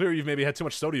it's clear you've maybe had too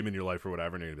much sodium in your life or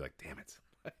whatever, and you're going to be like, damn it,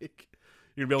 Like,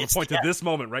 you're gonna be able to point to this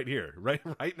moment right here,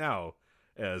 right now.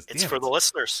 It's for the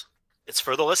listeners. It's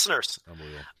for the listeners.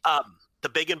 Unbelievable. The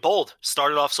big and bold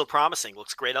started off so promising.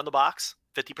 Looks great on the box.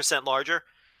 50% larger.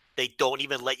 They don't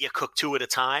even let you cook 2 at a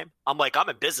time. I'm like, I'm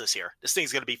in business here. This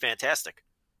thing's going to be fantastic.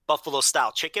 Buffalo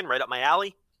style chicken right up my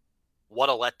alley. What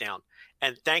a letdown.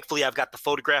 And thankfully, I've got the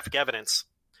photographic evidence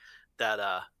that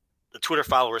the Twitter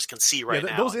followers can see right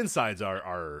now. Those insides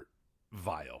are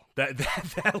vile.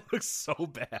 That looks so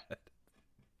bad.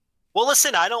 Well,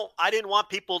 listen, I didn't want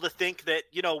people to think that,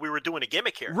 we were doing a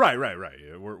gimmick here. Right.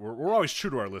 Yeah, we're always true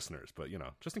to our listeners, but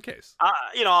just in case.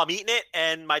 I'm eating it,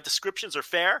 and my descriptions are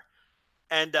fair,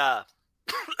 and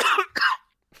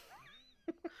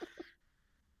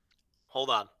hold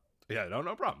on. Yeah,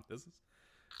 no problem.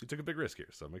 You took a big risk here,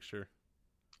 so make sure.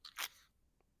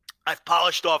 I've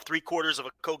polished off 3/4 of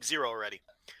a Coke Zero already.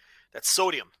 That's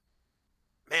sodium,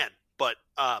 man. But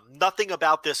nothing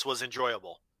about this was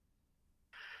enjoyable.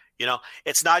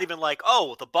 It's not even like,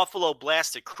 oh, the Buffalo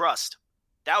blasted crust.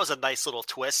 That was a nice little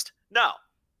twist. No,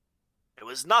 it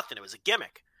was nothing. It was a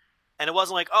gimmick. And it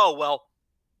wasn't like, oh, well,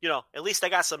 at least I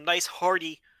got some nice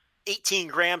hearty 18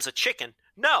 grams of chicken.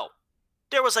 No,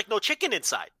 there was like no chicken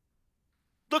inside.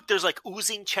 Look, there's like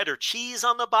oozing cheddar cheese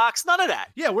on the box. None of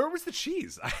that. Yeah, where was the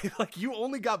cheese? You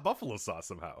only got buffalo sauce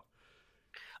somehow.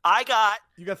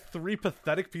 You got 3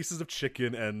 pathetic pieces of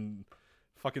chicken and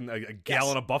fucking a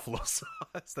gallon of buffalo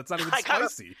sauce. That's not even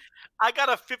spicy. I got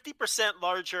a 50%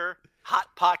 larger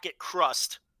Hot Pocket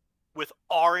crust with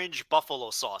orange buffalo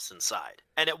sauce inside.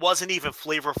 And it wasn't even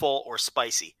flavorful or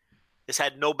spicy. This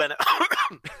had no benefit.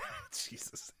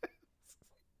 Jesus.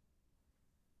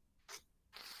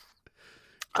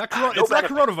 It's not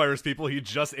coronavirus, people. He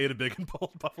just ate a big and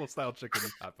bold buffalo-style chicken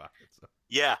in Hot Pocket. So.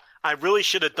 Yeah, I really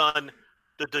should have done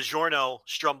the DiGiorno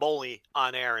Stromboli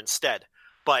on air instead.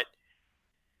 But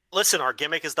listen, our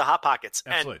gimmick is the Hot Pockets.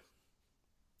 Absolutely. And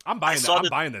I'm buying that. I'm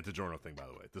buying that DiGiorno thing, by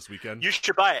the way, this weekend. You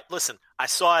should buy it. Listen, I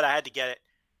saw it. I had to get it.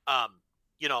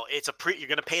 It's you're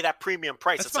going to pay that premium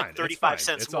price. That's it's fine. like 35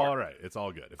 cents it's more. It's all right. It's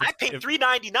all good. I paid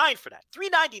 $3.99 for that.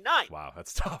 $3.99. Wow,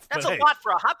 that's tough. That's a lot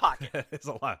for a Hot Pocket. It's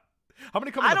a lot. How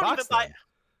many come in the box then?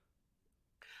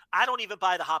 I don't even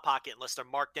buy the Hot Pocket unless they're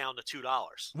marked down to $2.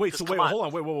 Hold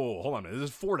on. Hold on. This is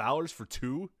 $4 for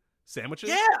 2 sandwiches?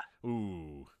 Yeah.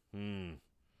 Ooh.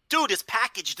 Dude, it's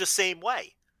packaged the same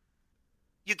way.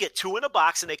 You get 2 in a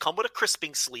box, and they come with a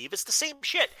crisping sleeve. It's the same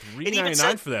shit.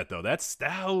 $3.99 for that, though. That's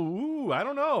I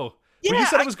don't know. Yeah, but you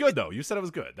said it was good, though. You said it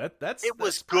was good. That's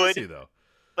good, spicy, though.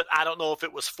 But I don't know if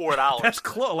it was $4. That's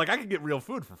close. Like, I could get real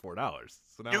food for $4.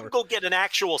 So now you can go get an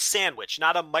actual sandwich,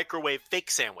 not a microwave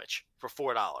fake sandwich for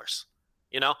 $4.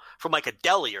 From like a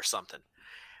deli or something.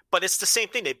 But it's the same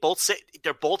thing.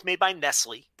 They're both made by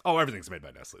Nestle. Oh, everything's made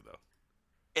by Nestle, though.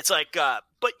 It's like,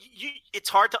 but it's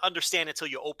hard to understand until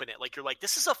you open it. Like, you're like,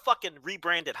 this is a fucking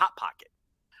rebranded Hot Pocket.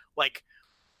 Like,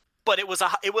 but it was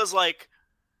like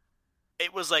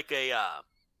a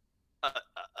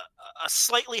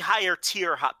slightly higher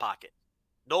tier Hot Pocket.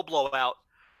 No blowout.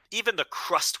 Even the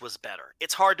crust was better.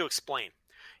 It's hard to explain.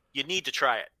 You need to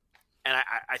try it, and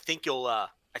I think you'll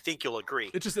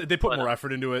agree. It's just they put more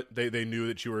effort into it. They knew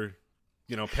that you were,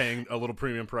 paying a little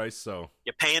premium price. So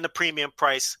you're paying the premium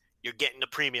price. You're getting the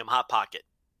premium Hot Pocket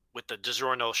with the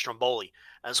DiGiorno Stromboli,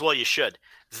 as well. You should.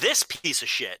 This piece of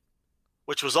shit,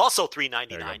 which was also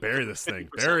 $3.99. Bury this thing.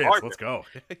 Bury it. Let's go.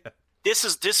 This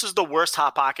is the worst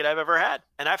Hot Pocket I've ever had,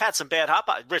 and I've had some bad Hot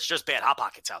Pockets. Rich, there's bad Hot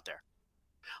Pockets out there,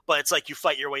 but it's like you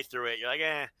fight your way through it. You're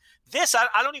like, This,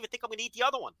 I don't even think I'm going to eat the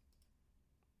other one.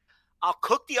 I'll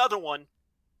cook the other one,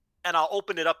 and I'll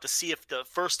open it up to see if the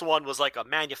first one was like a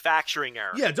manufacturing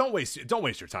error. Yeah, don't waste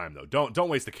your time though. Don't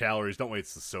waste the calories. Don't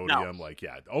waste the sodium. No.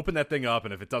 Open that thing up,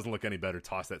 and if it doesn't look any better,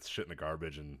 toss that shit in the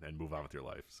garbage and move on with your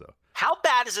life. So how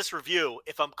bad is this review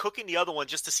if I'm cooking the other one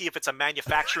just to see if it's a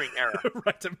manufacturing error?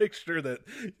 Right, to make sure that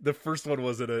the first one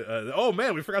wasn't oh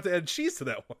man, we forgot to add cheese to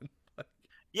that one.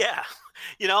 Yeah,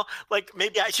 like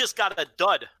maybe I just got a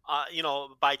dud,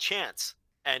 by chance.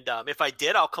 And if I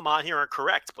did, I'll come on here and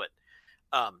correct. But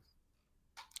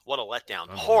what a letdown!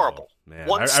 Horrible. Man,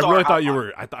 I really thought you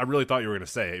were. I really thought you were going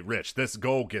to say, "Hey, Rich,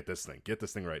 go get this thing. Get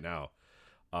this thing right now."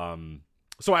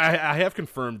 So I have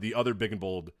confirmed the other big and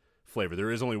bold flavor.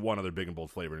 There is only one other big and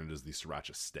bold flavor, and it is the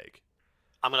sriracha steak.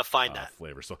 I'm going to find that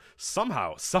flavor. So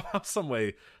somehow, some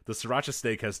way, the sriracha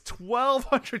steak has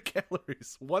 1,200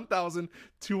 calories,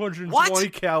 1,220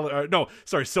 calories. No,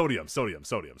 sorry, sodium.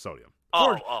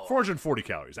 440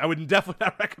 calories. I would definitely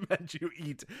not recommend you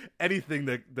eat anything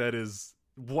that is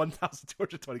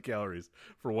 1,220 calories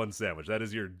for one sandwich. That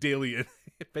is your daily,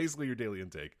 basically your daily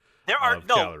intake.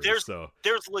 calories.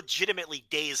 There's legitimately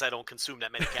days I don't consume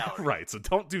that many calories. Right, so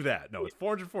don't do that. No, it's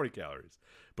 440 calories.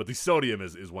 But the sodium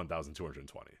is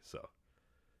 1,220. So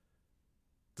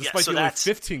despite the only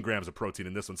 15 grams of protein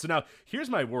in this one. So now here's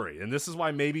my worry, and this is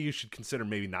why maybe you should consider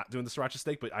maybe not doing the sriracha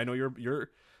steak. But I know you're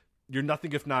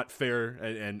nothing if not fair,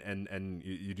 and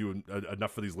you do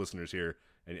enough for these listeners here,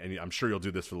 and I'm sure you'll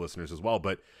do this for the listeners as well.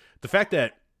 But the fact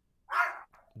that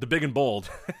the big and bold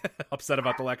upset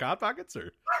about the lack of Hot Pockets,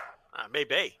 or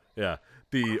maybe, yeah,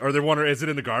 or they're wondering, is it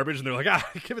in the garbage? And they're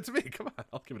like, give it to me, come on,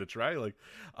 I'll give it a try. Like,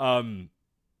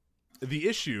 the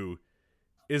issue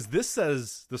is this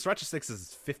says the sriracha steak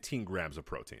says 15 grams of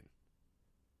protein.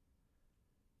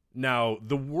 Now,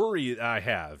 the worry I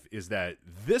have is that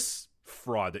this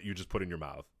fraud that you just put in your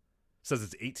mouth says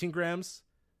it's 18 grams.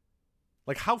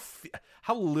 Like, how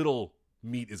little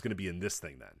meat is going to be in this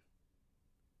thing then?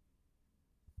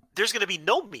 There's going to be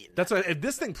no meat. That's why if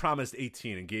this thing promised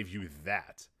 18 and gave you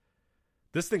that,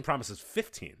 this thing promises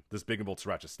 15. This big and bold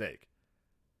sriracha steak.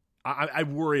 I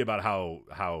worry about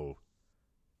how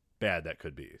bad that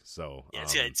could be. So yeah,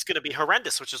 it's going to be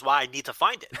horrendous, which is why I need to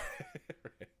find it.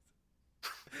 Right.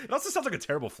 It also sounds like a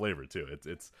terrible flavor too.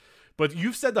 It's but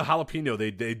you've said the jalapeno,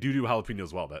 they do jalapeno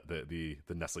as well. That the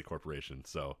Nestle Corporation.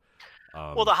 So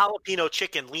well, the jalapeno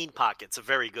chicken lean pocket's a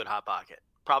very good Hot Pocket.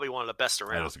 Probably one of the best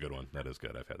around. That is a good one. That is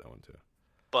good. I've had that one too.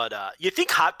 But you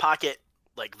think Hot Pocket,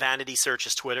 like, vanity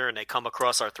searches Twitter and they come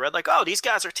across our thread like, oh, these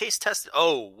guys are taste tested.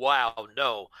 Oh, wow,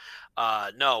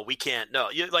 no, we can't. No,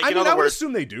 I would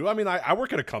assume they do. I mean, I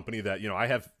work at a company that I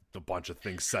have a bunch of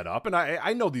things set up, and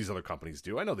I know these other companies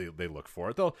do. I know they look for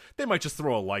it. They might just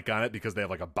throw a like on it because they have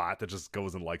like a bot that just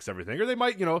goes and likes everything, or they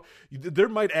might, there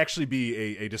might actually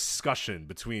be a discussion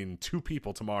between two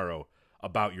people tomorrow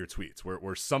about your tweets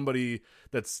where somebody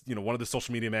that's one of the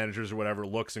social media managers or whatever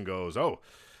looks and goes, oh,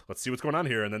 let's see what's going on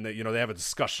here, and then they have a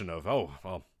discussion of, oh,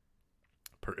 well,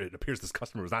 it appears this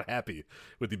customer was not happy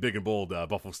with the big and bold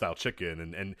buffalo style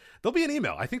chicken, and there'll be an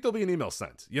email. I think there'll be an email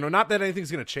sent. Not that anything's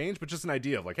going to change, but just an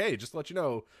idea of like, hey, just to let you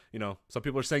know, some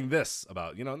people are saying this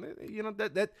about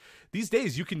that these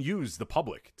days you can use the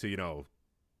public to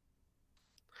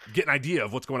get an idea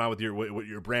of what's going on with what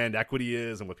your brand equity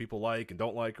is and what people like and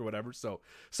don't like or whatever. So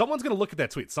someone's going to look at that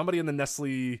tweet. Somebody in the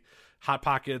Nestle, Hot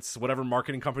Pockets, whatever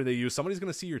marketing company they use, somebody's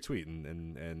going to see your tweet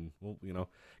and well,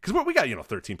 because we got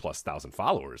 13,000+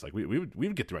 followers. Like we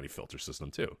would get through any filter system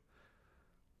too.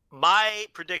 My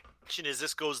prediction is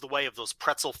this goes the way of those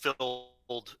pretzel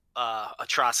filled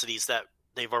atrocities that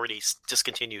they've already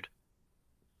discontinued.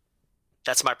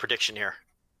 That's my prediction here.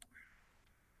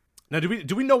 Now, do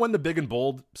we know when the big and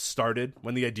bold started?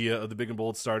 When the idea of the big and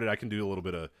bold started? I can do a little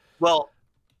bit of. Well,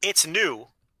 it's new.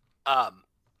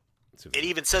 It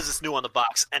even says it's new on the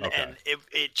box, and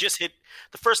it just hit.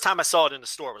 The first time I saw it in the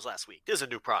store was last week. This is a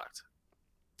new product.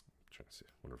 I'm trying to see.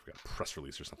 I wonder if we got a press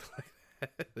release or something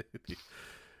like that.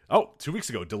 Oh, 2 weeks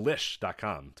ago,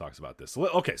 Delish.com talks about this.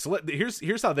 So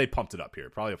here's how they pumped it up here.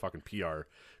 Probably a fucking PR.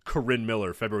 Corinne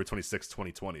Miller, February 26,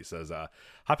 2020, says,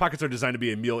 Hot Pockets are designed to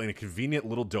be a meal in a convenient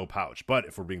little dough pouch. But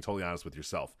if we're being totally honest with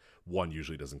yourself, one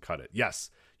usually doesn't cut it. Yes,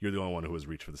 you're the only one who has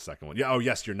reached for the second one. Yeah, oh,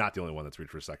 yes, you're not the only one that's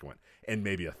reached for a second one. And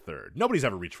maybe a third. Nobody's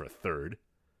ever reached for a third.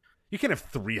 You can't have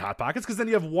 3 Hot Pockets because then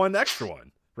you have one extra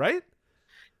one, right?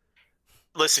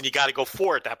 Listen, you got to go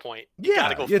 4 at that point.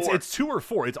 It's 2 or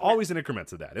 4. It's always in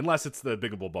increments of that, unless it's the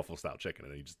Big and Bold Buffalo style chicken,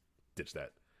 and then you just ditch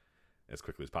that as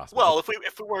quickly as possible. Well, if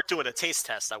we weren't doing a taste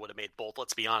test, I would have made both.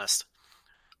 Let's be honest.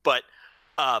 But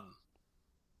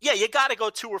you got to go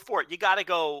 2 or 4. You got to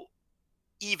go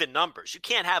even numbers. You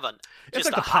can't have it's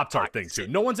like the Pop-Tart thing too.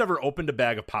 No one's ever opened a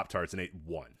bag of Pop-Tarts and ate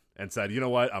one and said, you know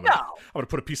what, I'm gonna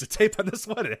put a piece of tape on this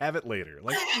one and have it later.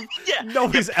 Like,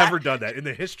 nobody's ever done that in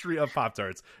the history of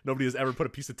Pop-Tarts. Nobody has ever put a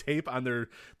piece of tape on their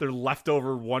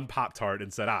leftover one Pop-Tart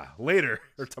and said, later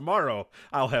or tomorrow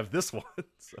I'll have this one.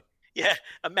 So. Yeah,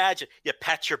 imagine you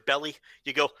pat your belly,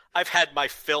 you go, I've had my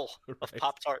fill of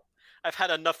Pop-Tart. I've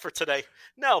had enough for today.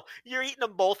 No, you're eating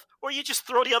them both, or you just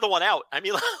throw the other one out. I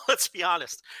mean, let's be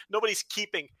honest. Nobody's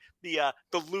keeping the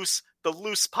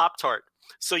loose Pop-Tart.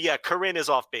 So yeah, Corinne is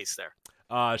off base there.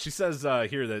 She says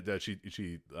here that she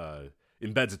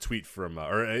embeds a tweet from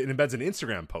or embeds an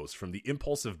Instagram post from the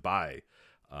Impulsive Buy,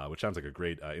 which sounds like a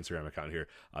great Instagram account here.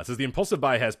 It says the Impulsive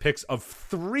Buy has pics of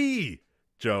 3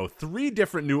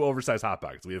 different new oversized Hot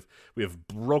Pockets. We have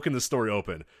broken the story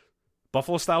open: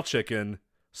 buffalo style chicken,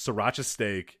 sriracha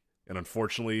steak, and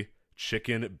unfortunately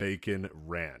chicken bacon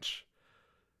ranch.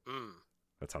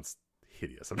 That sounds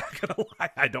hideous. I'm not gonna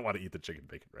lie. I don't want to eat the chicken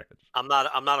bacon ranch. I'm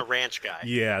not a ranch guy.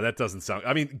 Yeah, that doesn't sound.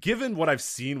 I mean, given what I've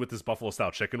seen with this buffalo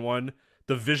style chicken one,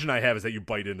 the vision I have is that you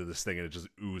bite into this thing and it just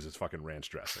oozes fucking ranch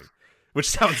dressing, which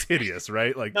sounds hideous,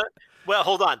 right? Like, well,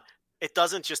 hold on. It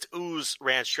doesn't just ooze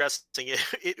ranch dressing.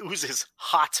 It oozes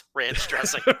hot ranch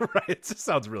dressing. right? It just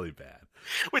sounds really bad.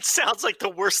 Which sounds like the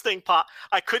worst thing.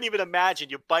 I couldn't even imagine.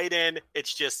 You bite in,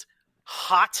 it's just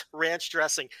hot ranch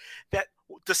dressing. That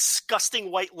disgusting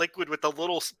white liquid with the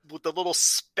little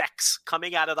specks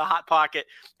coming out of the hot pocket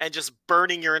and just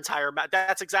burning your entire mouth.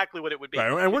 That's exactly what it would be.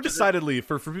 Right, and we're decidedly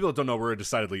for people that don't know, we're a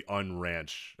decidedly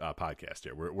un-ranch podcast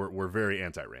here. We're very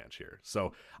anti-ranch here.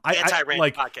 So anti-ranch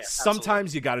like podcast. Sometimes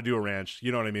absolutely. you got to do a ranch.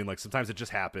 You know what I mean? Like sometimes it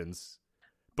just happens,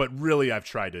 but really I've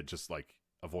tried to just like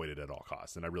avoid it at all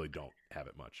costs, and I really don't have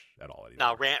it much at all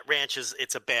anymore. No, ranch is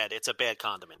it's a bad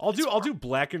condiment. I'll do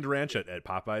blackened ranch at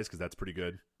Popeyes because that's pretty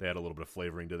good. They add a little bit of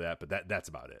flavoring to that, but that's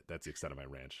about it. That's the extent of my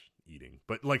ranch eating.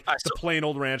 But like the plain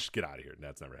old ranch, get out of here.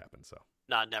 That's never happened. So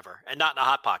no, never, and not in a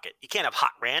hot pocket. You can't have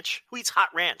hot ranch. Who eats hot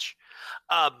ranch?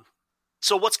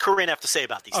 So what's Corinne have to say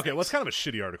about these? Okay, well, it's kind of a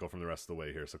shitty article from the rest of the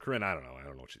way here. So Corinne, I don't know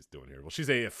what she's doing here. Well,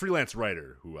 she's a freelance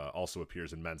writer who also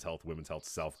appears in Men's Health, Women's Health,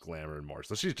 Self, Glamour, and more.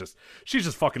 So she's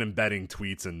just fucking embedding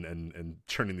tweets and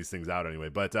churning these things out anyway.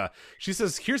 But she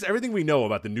says, here's everything we know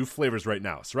about the new flavors right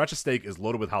now. Sriracha steak is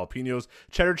loaded with jalapenos,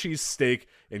 cheddar cheese steak,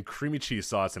 and creamy cheese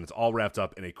sauce, and it's all wrapped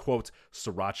up in a, quote,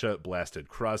 sriracha blasted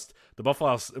crust. The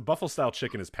buffalo-style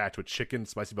chicken is packed with chicken,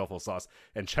 spicy buffalo sauce,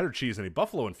 and cheddar cheese in a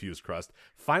buffalo-infused crust.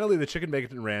 Finally, the chicken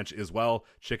bacon ranch is, well,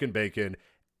 chicken bacon,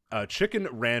 chicken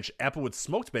ranch, applewood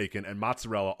smoked bacon, and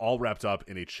mozzarella all wrapped up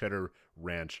in a cheddar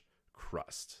ranch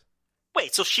crust.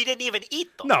 Wait, so she didn't even eat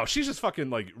them? No, she's just fucking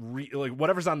like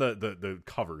whatever's on the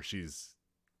cover. She's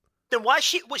then why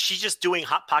was she just doing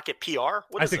Hot Pocket PR?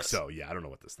 I think so. Yeah, I don't know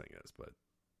what this thing is, but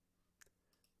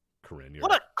Corinne,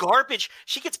 what a garbage!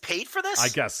 She gets paid for this? I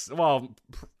guess. Well,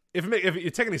 if you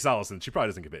take any solace in, she probably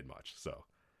doesn't get paid much. So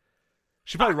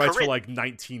she probably writes Corinne. for like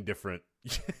 19 different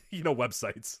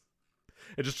websites.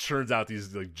 It just churns out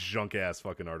these like junk ass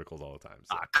fucking articles all the time.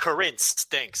 So. Corinne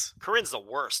stinks. Corinne's the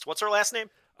worst. What's her last name?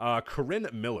 Corinne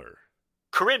Miller.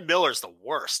 Corinne Miller's the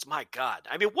worst. My God.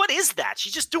 I mean, what is that?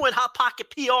 She's just doing Hot Pocket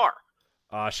PR.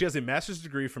 She has a master's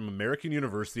degree from American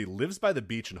University, lives by the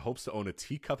beach, and hopes to own a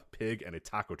teacup pig and a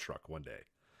taco truck one day.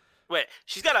 Wait,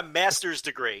 she's got a master's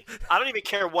degree. I don't even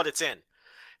care what it's in.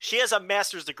 She has a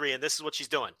master's degree, and this is what she's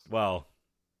doing. Well,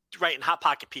 writing Hot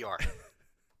Pocket PR.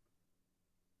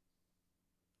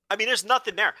 I mean, there's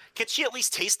nothing there. Can she at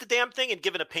least taste the damn thing and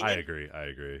give an opinion? I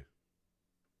agree.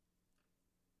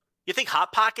 You think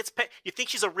Hot Pocket's you think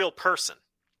she's a real person?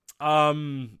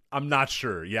 I'm not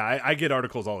sure. Yeah, I get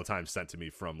articles all the time sent to me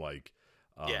from like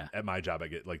at my job. I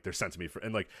get like they're sent to me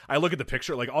and like I look at the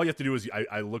picture. Like all you have to do is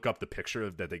I look up the picture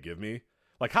that they give me.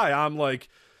 Like, hi, I'm like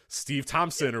Steve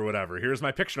Thompson or whatever. Here's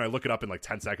my picture. And I look it up in like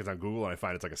 10 seconds on Google and I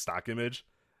find it's like a stock image.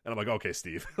 And I'm like, okay,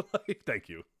 Steve, like, thank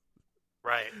you.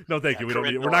 Right. No, thank you.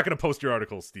 We're not going to post your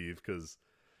article, Steve, because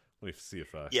let me see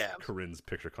if Corinne's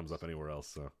picture comes up anywhere else.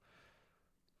 So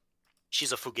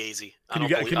she's a fugazi. Can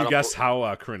you guess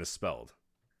how Corinne is spelled?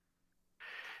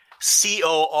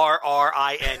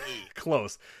 Corrine.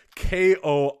 Close.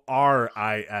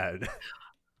 Korin.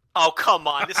 Oh, come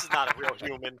on. This is not a real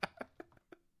human.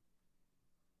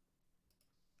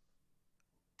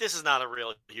 This is not a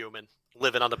real human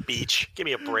living on the beach. Give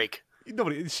me a break.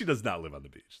 She does not live on the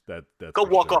beach. That's go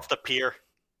walk off the pier.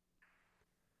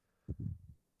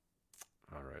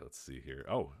 All right, let's see here.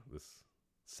 Oh, this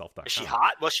self.com. Is she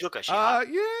hot? What's she look like? She hot?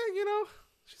 Yeah,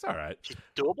 she's all right. She's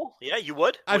doable? Yeah, you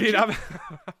would? I'm not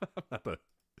the...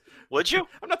 Would you?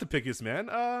 I'm not the pickiest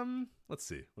man. Let's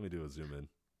see. Let me do a zoom in.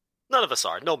 None of us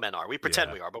are. No men are. We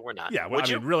pretend we are, but we're not. Yeah, well,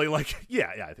 mean, really, like, yeah,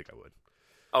 I think I would.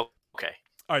 Oh, okay.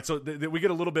 All right, so we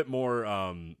get a little bit more.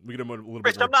 We get a little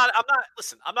Rich, bit more.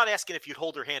 Listen, I'm not asking if you'd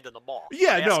hold her hand in the mall.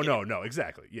 Yeah, no,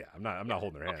 exactly. Yeah, I'm not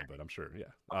holding her hand, but I'm sure. Yeah.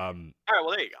 All right,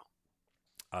 well, there you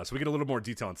go. So we get a little more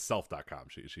detail on self.com.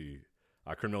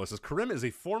 Corinne Miller says Corinne is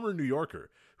a former New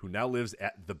Yorker who now lives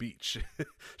at the beach.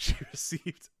 She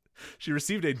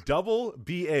received a double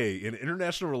BA in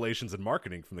International Relations and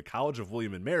Marketing from the College of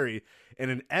William and Mary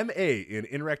and an MA in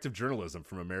Interactive Journalism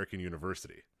from American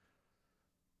University.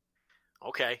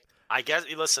 Okay. I guess,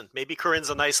 listen, maybe Corinne's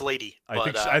a nice lady.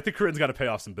 I think Corinne's got to pay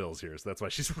off some bills here, so that's why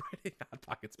she's writing Hot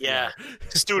Pockets. Yeah,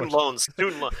 student loans.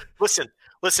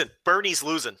 Listen, Bernie's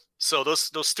losing, so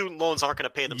those student loans aren't going to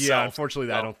pay themselves. Yeah,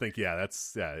 unfortunately, I don't think.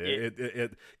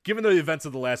 Given the events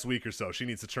of the last week or so, she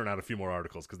needs to churn out a few more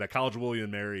articles because that College of William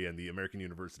and Mary and the American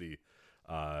University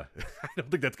I don't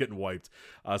think that's getting wiped.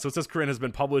 So it says Corinne has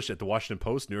been published at the Washington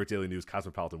Post, New York Daily News,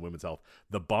 Cosmopolitan, Women's Health,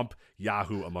 The Bump,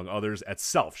 Yahoo, among others. At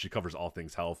Self, she covers all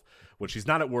things health. When she's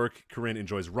not at work, Corinne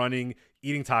enjoys running,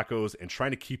 eating tacos, and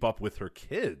trying to keep up with her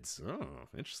kids. Oh,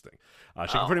 interesting.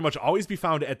 She can pretty much always be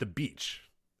found at the beach.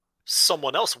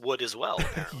 Someone else would as well.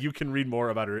 You can read more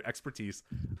about her expertise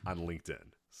on LinkedIn.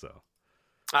 So,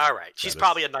 all right, she's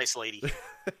probably a nice lady.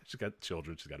 She's got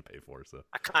children she's got to pay for. So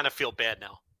I kind of feel bad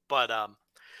now, but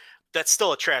that's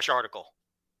still a trash article.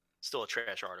 Still a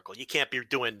trash article. You can't be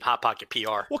doing Hot Pocket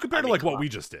PR. Well, compared to like what we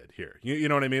just did here, you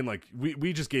know what I mean? Like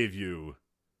we just gave you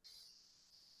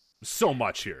so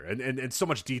much here and so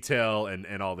much detail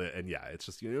and all that. And yeah, it's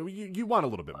just you want a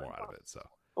little bit more out of it. So.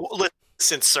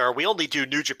 Listen, sir, we only do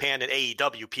New Japan and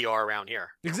AEW PR around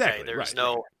here. Exactly. Okay? There's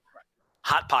no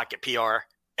Hot Pocket PR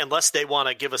unless they want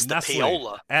to give us the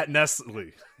payola. At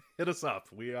Nestle. Hit us up.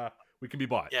 We can be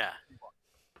bought. Yeah.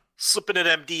 Slipping at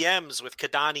MDMs with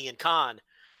Kadani and Khan,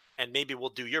 and maybe we'll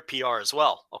do your PR as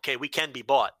well. Okay, we can be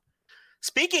bought.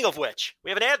 Speaking of which, we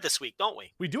have an ad this week, don't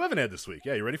we? We do have an ad this week.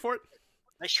 Yeah, you ready for it?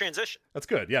 Nice transition. That's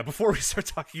good. Yeah, before we start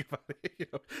talking about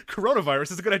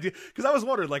coronavirus is a good idea because I was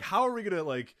wondering, like, how are we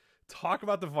gonna talk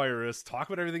about the virus, talk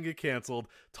about everything get canceled,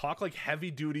 talk like heavy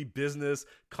duty business,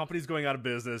 companies going out of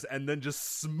business, and then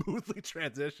just smoothly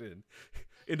transition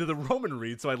into the Roman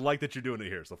read. So I like that you're doing it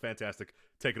here. So fantastic.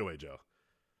 Take it away, Joe.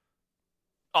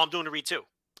 Oh, I'm doing the read too.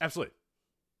 Absolutely.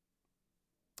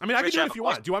 I mean, I can do it if you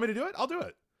want. Do you want me to do it? I'll do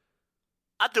it.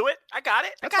 I'll do it. I got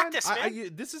it. That's I got fine. this,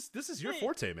 man. This is your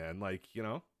forte, man. Like,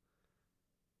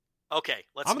 Okay,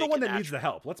 let's. I'm the one that needs the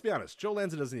help. Let's be honest. Joe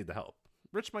Lanza doesn't need the help.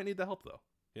 Rich might need the help, though.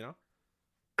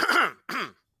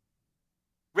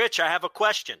 Rich, I have a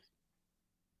question.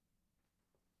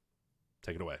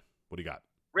 Take it away. What do you got?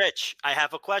 Rich, I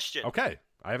have a question. Okay.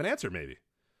 I have an answer, maybe.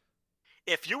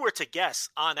 If you were to guess,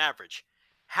 on average,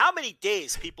 how many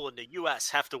days people in the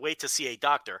U.S. have to wait to see a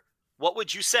doctor, what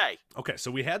would you say? Okay,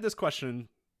 so we had this question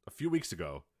a few weeks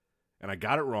ago, and I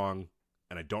got it wrong,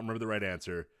 and I don't remember the right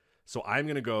answer. So I'm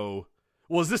going to go,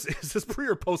 well, is this pre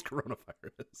or post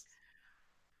coronavirus?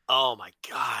 Oh, my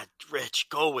God, Rich,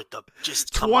 go with the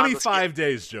just 25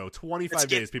 days, Joe. 25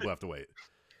 days people have to wait.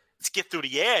 Let's get through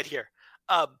the ad here.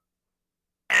 Damn.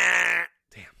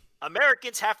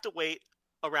 Americans have to wait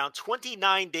around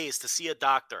 29 days to see a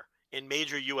doctor in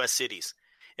major U.S. cities.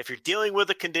 If you're dealing with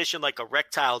a condition like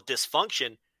erectile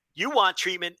dysfunction, you want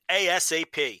treatment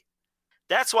ASAP.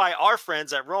 That's why our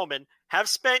friends at Roman have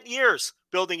spent years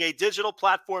building a digital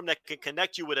platform that can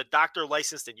connect you with a doctor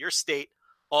licensed in your state,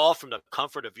 all from the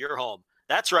comfort of your home.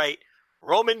 That's right.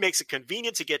 Roman makes it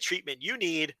convenient to get treatment you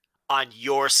need on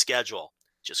your schedule.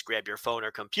 Just grab your phone or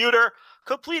computer,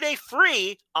 complete a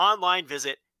free online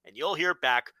visit, and you'll hear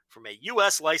back from a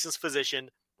U.S. licensed physician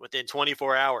within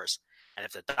 24 hours. And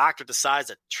if the doctor decides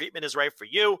that treatment is right for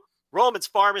you, Roman's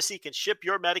Pharmacy can ship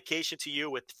your medication to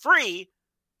you with free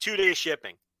 2-day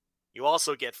shipping. You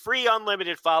also get free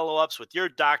unlimited follow-ups with your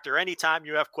doctor anytime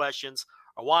you have questions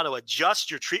or want to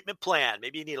adjust your treatment plan.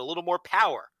 Maybe you need a little more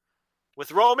power.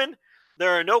 With Roman,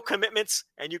 there are no commitments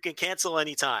and you can cancel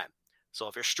anytime. So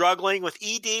if you're struggling with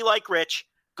ED like Rich,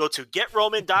 go to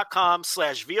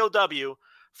getroman.com/VOW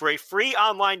for a free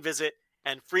online visit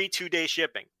and free 2-day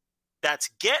shipping. That's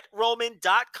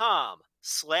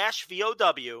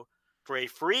getroman.com/VOW for a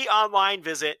free online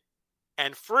visit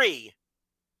and free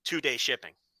 2-day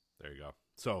shipping. There you go.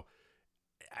 So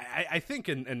I think,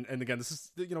 and again, this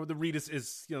is, the read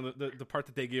is the part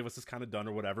that they gave us is kind of done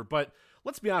or whatever. But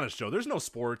let's be honest, Joe, there's no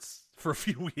sports for a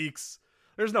few weeks.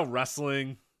 There's no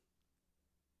wrestling.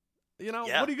 What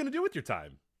are you going to do with your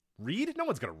time? Read? No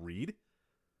one's going to read.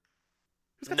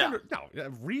 Who's got time to,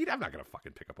 read? I'm not going to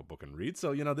fucking pick up a book and read.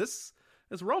 So, this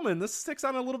Roman, this takes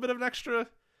on a little bit of an extra,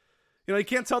 you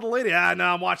can't tell the lady, no,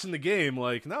 I'm watching the game.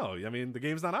 Like, no, I mean, the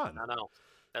game's not on. No.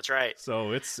 That's right.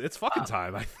 So it's fucking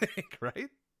time, I think,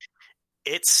 right?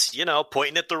 It's,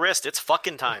 pointing at the wrist. It's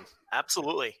fucking time.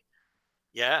 Absolutely.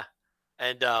 Yeah.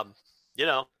 And, Yeah,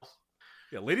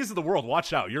 ladies of the world,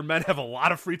 watch out. Your men have a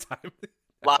lot of free time.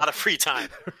 A lot of free time.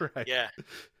 Right. Yeah.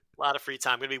 A lot of free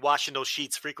time. I'm going to be washing those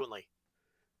sheets frequently.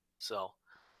 So,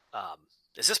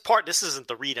 this isn't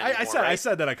the read anymore, I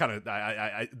said that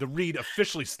I the read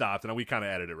officially stopped, and we kind of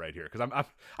added it right here because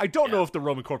I don't know if the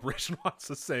Roman Corporation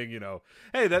wants us saying,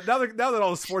 hey, now that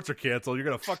all the sports are canceled, you're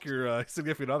gonna fuck your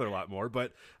significant other a lot more.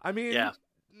 But I mean,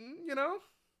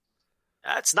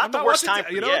 it's not the worst time.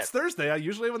 It's Thursday.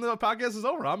 Usually when the podcast is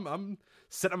over, I'm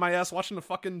sitting on my ass watching the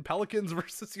fucking Pelicans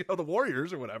versus the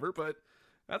Warriors or whatever. But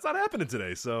that's not happening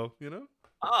today. So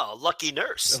Oh, lucky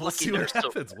nurse. We'll see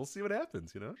what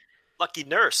happens. Lucky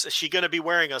nurse, Is she going to be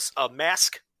wearing a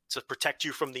mask to protect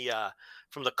you from the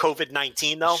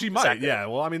COVID-19 though? She might, yeah.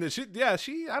 Well, I mean, she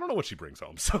I don't know what she brings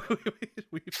home, so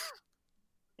we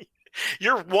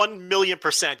You're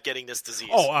 1,000,000% getting this disease.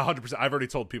 Oh, 100%. I've already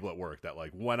told people at work that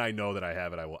like when I know that I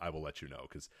have it, I will let you know,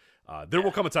 because there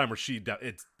will come a time where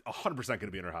it's 100% going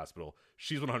to be in her hospital.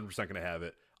 She's 100% going to have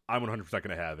it. I'm 100% going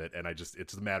to have it, and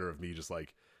it's a matter of me just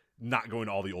like not going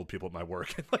to all the old people at my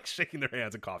work and like shaking their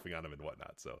hands and coughing on them and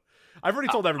whatnot. So I've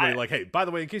already told everybody like, hey, by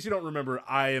the way, in case you don't remember,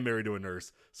 I am married to a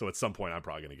nurse, so at some point I'm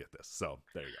probably going to get this. So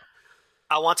there you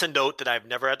go. I want to note that I've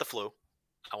never had the flu.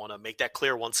 I want to make that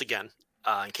clear once again,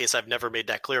 in case I've never made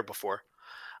that clear before.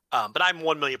 But I'm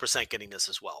 1,000,000% getting this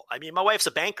as well. I mean, my wife's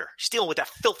a banker. She's dealing with that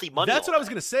filthy money. That's what I was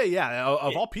going to say. Yeah.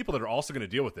 Of all people that are also going to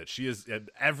deal with it, she is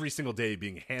every single day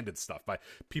being handed stuff by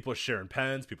people are sharing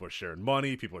pens, people are sharing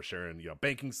money, people are sharing,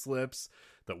 banking slips,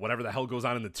 that whatever the hell goes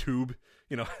on in the tube,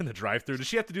 in the drive-through. Does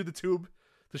she have to do the tube?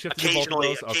 Does she have to do both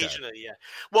of those? Occasionally, yeah.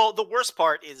 Well, the worst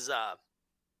part is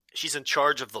she's in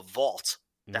charge of the vault.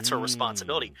 That's her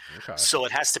responsibility. Okay. So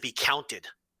it has to be counted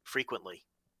frequently.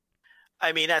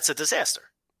 I mean, that's a disaster.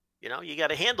 You got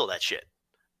to handle that shit.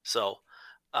 So,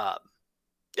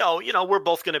 we're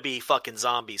both going to be fucking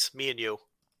zombies, me and you,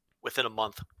 within a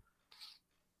month.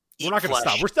 We're not going to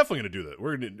stop. We're definitely going to do that.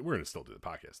 We're going to still do the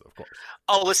podcast, though, of course.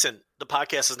 Oh, listen, the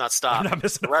podcast has not stopped. I'm not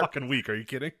missing a fucking week. Are you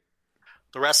kidding?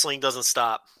 The wrestling doesn't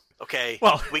stop. Okay.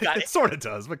 Well, it sort of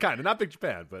does, but kind of. Not Big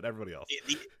Japan, but everybody else.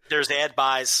 There's ad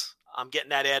buys. I'm getting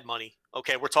that ad money.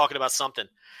 Okay, we're talking about something.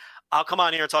 I'll come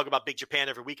on here and talk about Big Japan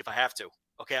every week if I have to.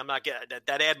 Okay, I'm not getting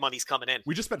that ad money's coming in.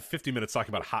 We just spent 50 minutes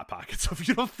talking about Hot Pockets. So if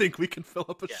you don't think we can fill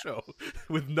up a show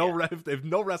with if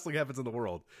no wrestling happens in the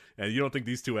world, and you don't think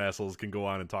these two assholes can go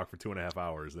on and talk for 2.5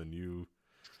 hours, then you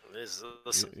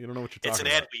don't know what you're talking about. It's an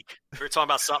ad week. We're talking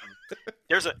about something.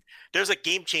 There's a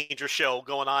Game Changer show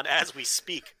going on as we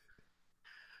speak.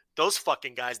 Those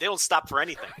fucking guys, they don't stop for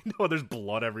anything. I know, there's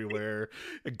blood everywhere.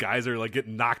 Guys are like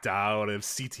getting knocked out of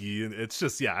CT, and it's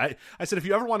just, I said, if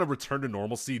you ever want to return to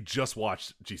normalcy, just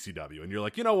watch GCW. And you're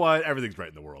like, you know what? Everything's right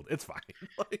in the world. It's fine.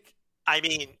 I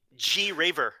mean, G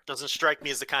Raver doesn't strike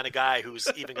me as the kind of guy who's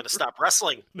even going to stop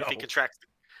wrestling if he contracts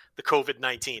the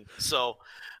COVID-19. So,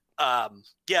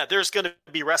 there's going to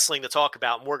be wrestling to talk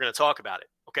about, and we're going to talk about it.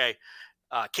 Okay.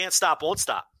 Can't stop, won't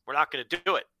stop. We're not going to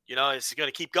do it. It's going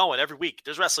to keep going every week.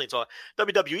 There's wrestling talk.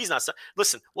 WWE's not.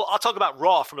 Listen, well, I'll talk about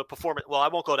Raw from the performance. Well, I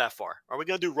won't go that far. Are we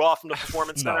going to do Raw from the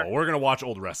performance center? No, we're going to watch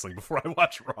old wrestling before I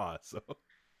watch Raw. So,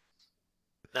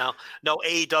 no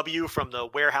AEW from the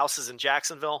warehouses in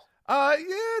Jacksonville.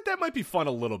 That might be fun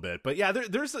a little bit, but yeah,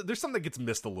 there's something that gets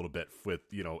missed a little bit with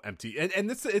empty, and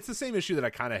it's the same issue that I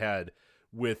kind of had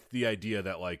with the idea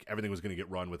that like everything was going to get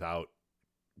run without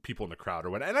people in the crowd or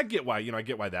what. And I get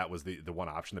why that was the one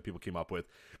option that people came up with.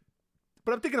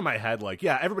 But I'm thinking in my head, like,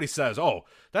 yeah, everybody says, oh,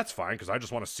 that's fine because I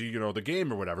just want to see, the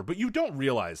game or whatever. But you don't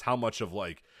realize how much of,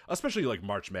 like, especially, like,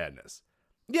 March Madness.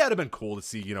 Yeah, it'd have been cool to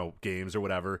see, games or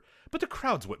whatever. But the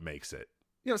crowd's what makes it.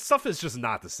 Stuff is just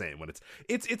not the same when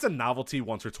it's a novelty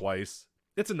once or twice.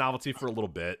 It's a novelty for a little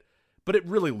bit. But it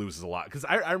really loses a lot. Because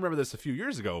I remember this a few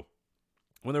years ago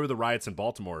when there were the riots in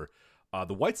Baltimore.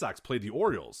 The White Sox played the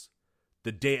Orioles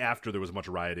the day after there was a bunch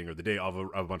of rioting, or the day of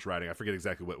a bunch of rioting. I forget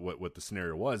exactly what the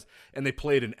scenario was. And they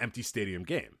played an empty stadium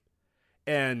game.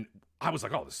 And I was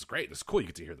like, oh, this is great. This is cool. You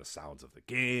get to hear the sounds of the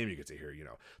game. You get to hear,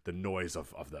 the noise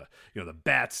of the, the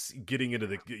bats getting into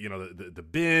the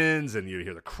bins, and you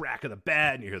hear the crack of the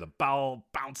bat, and you hear the ball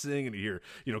bouncing, and you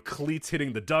hear, cleats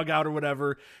hitting the dugout or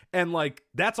whatever. And like,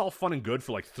 that's all fun and good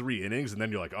for like 3 innings. And then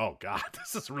you're like, oh God,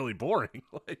 this is really boring.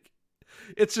 Like,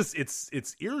 it's just,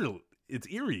 it's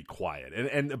eerie quiet,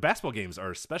 and basketball games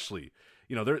are especially.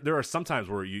 There are some times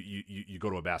where you go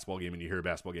to a basketball game and you hear a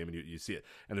basketball game and you see it,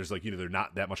 and there's like there's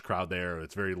not that much crowd there. Or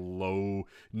it's very low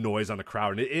noise on the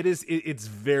crowd, and it's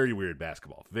very weird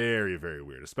basketball, very very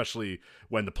weird, especially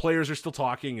when the players are still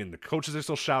talking and the coaches are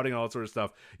still shouting, all that sort of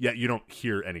stuff. Yet you don't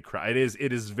hear any crowd.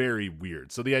 It is very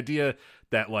weird. So the idea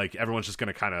that like everyone's just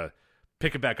going to kind of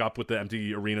pick it back up with the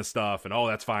empty arena stuff and, oh,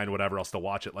 that's fine, whatever, I'll still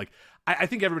watch it. Like, I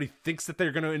think everybody thinks that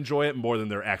they're going to enjoy it more than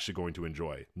they're actually going to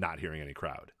enjoy not hearing any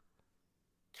crowd.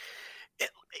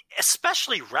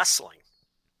 Especially wrestling.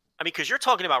 I mean, because you're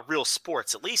talking about real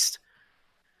sports. At least,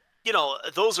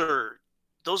 those are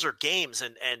games,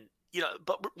 and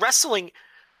but wrestling,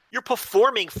 you're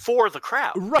performing for the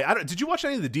crowd. Right. Did you watch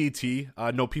any of the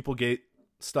DT, No People Gate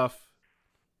stuff?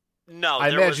 No, I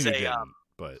imagine you didn't,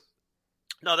 but...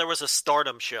 No, there was a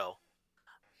Stardom show.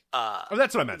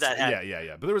 That's what I meant.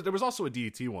 Yeah. But there was also a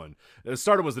DET one.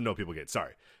 Stardom was the No People Gate.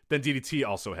 Sorry, then DDT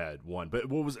also had one. But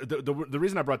what was the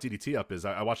reason I brought DDT up is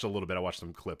I watched a little bit. I watched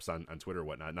some clips on Twitter or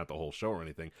whatnot, not the whole show or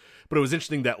anything. But it was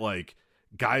interesting that like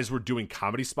guys were doing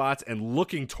comedy spots and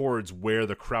looking towards where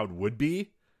the crowd would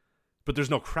be, but there's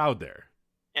no crowd there.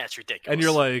 Yeah, it's ridiculous. And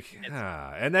you're like,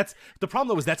 and that's the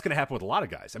problem. Though is that's going to happen with a lot of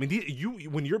guys. I mean,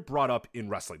 when you're brought up in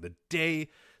wrestling, the day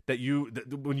that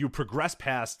when you progress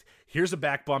past, here's a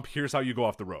back bump, here's how you go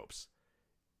off the ropes.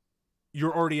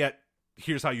 You're already at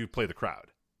here's how you play the crowd.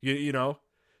 You know,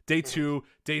 day 2,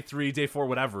 day 3, day 4,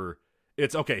 whatever.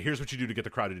 It's okay. Here's what you do to get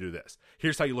the crowd to do this.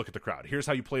 Here's how you look at the crowd. Here's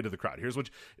how you play to the crowd. Here's what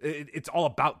it's all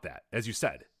about that, as you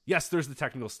said. Yes, there's the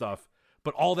technical stuff,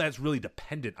 but all that's really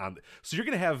dependent on. So you're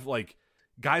going to have like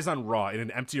guys on Raw in an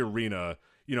empty arena,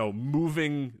 you know,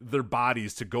 moving their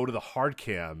bodies to go to the hard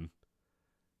cam,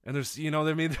 and there's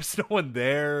there's no one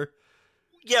there.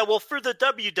 Yeah, well, for the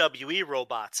WWE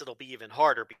robots, it'll be even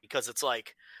harder because it's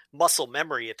like muscle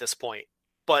memory at this point.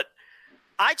 But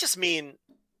I just mean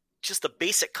just the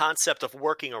basic concept of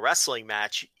working a wrestling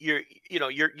match. You're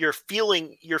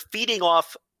feeding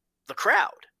off the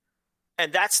crowd,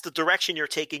 and that's the direction you're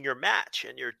taking your match,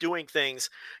 and you're doing things.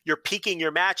 You're peaking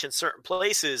your match in certain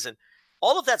places, and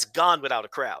all of that's gone without a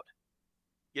crowd.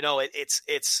 You know, it's.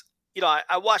 You know,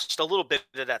 I watched a little bit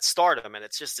of that Stardom, and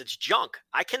it's junk.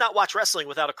 I cannot watch wrestling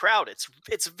without a crowd.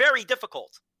 It's very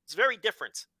difficult. It's very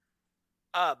different.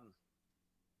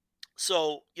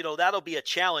 So, you know, that'll be a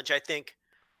challenge. I think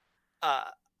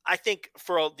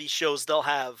for all these shows, they'll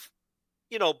have,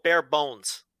 you know, bare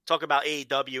bones. Talk about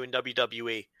AEW and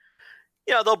WWE.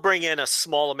 You know, they'll bring in a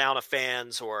small amount of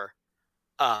fans, or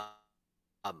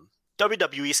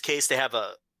WWE's case, they have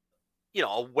a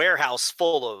warehouse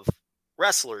full of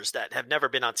wrestlers that have never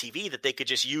been on TV that they could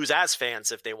just use as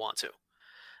fans if they want to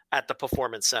at the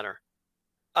Performance Center.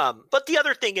 But the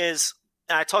other thing is,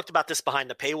 and I talked about this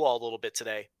behind the paywall a little bit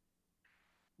today,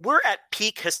 we're at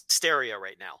peak hysteria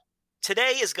right now.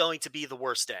 Today is going to be the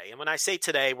worst day. And when I say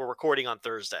today, we're recording on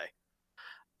Thursday.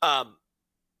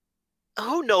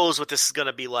 Who knows what this is going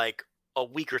to be like a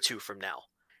week or two from now?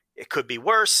 It could be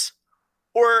worse,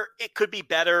 or it could be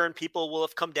better, and people will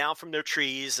have come down from their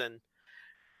trees and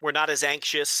we're not as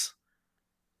anxious.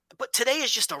 But today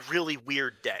is just a really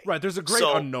weird day. Right, there's a great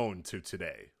unknown to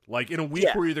today. Like, in a week,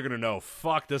 we're either going to know,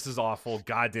 fuck, this is awful,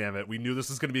 god damn it, we knew this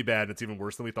was going to be bad, and it's even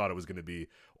worse than we thought it was going to be.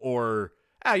 Or,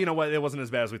 you know what, it wasn't as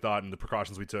bad as we thought, and the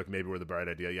precautions we took maybe were the right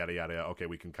idea, yada, yada, yada. Okay,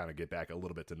 we can kind of get back a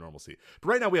little bit to normalcy. But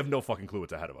right now, we have no fucking clue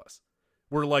what's ahead of us.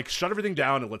 We're like, shut everything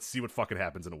down, and let's see what fucking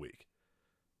happens in a week.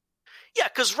 Yeah,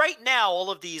 because right now, all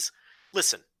of these...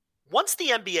 Listen, once the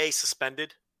NBA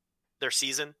suspended their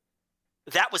season,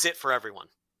 that was it for everyone.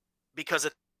 Because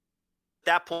at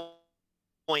that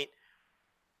point,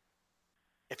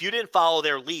 if you didn't follow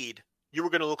their lead, you were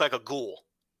going to look like a ghoul.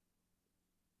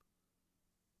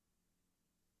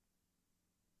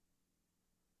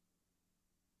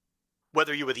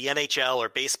 Whether you were the NHL or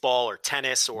baseball or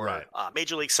tennis or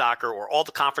Major League Soccer or all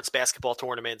the conference basketball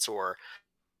tournaments or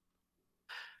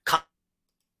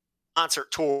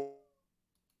concert tours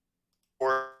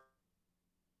or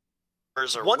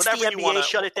once the NBA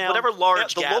shut it down, whatever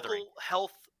large the local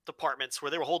health departments where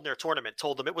they were holding their tournament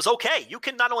told them it was okay. You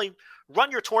can not only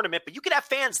run your tournament, but you can have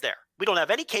fans there. We don't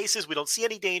have any cases. We don't see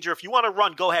any danger. If you want to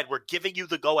run, go ahead. We're giving you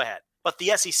the go-ahead. But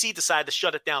the SEC decided to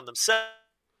shut it down themselves.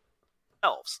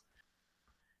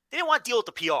 They didn't want to deal with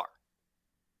the PR.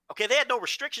 Okay, they had no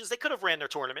restrictions. They could have ran their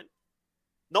tournament.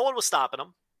 No one was stopping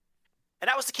them. And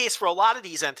that was the case for a lot of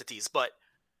these entities, but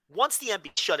once the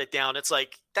NBA shut it down, it's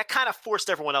like that kind of forced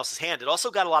everyone else's hand. It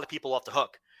also got a lot of people off the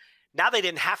hook. Now they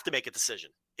didn't have to make a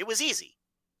decision. It was easy.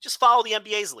 Just follow the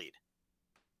NBA's lead.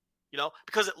 You know,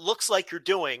 because it looks like you're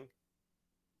doing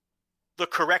the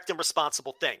correct and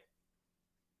responsible thing.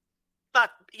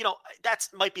 Not, you know, that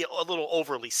might be a little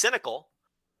overly cynical.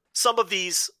 Some of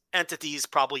these entities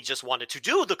probably just wanted to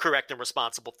do the correct and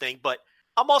responsible thing, but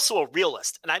I'm also a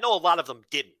realist, and I know a lot of them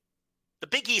didn't. The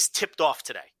Big East tipped off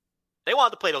today. They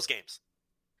wanted to play those games.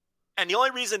 And the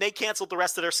only reason they canceled the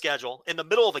rest of their schedule in the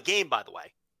middle of a game, by the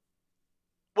way,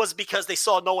 was because they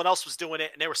saw no one else was doing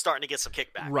it and they were starting to get some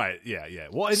kickback. Right, yeah.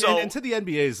 Well, and to the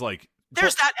NBA's, like...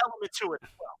 There's that element to it as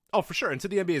well. Oh, for sure. And to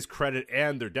the NBA's credit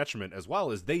and their detriment as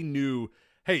well, is they knew,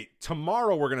 hey,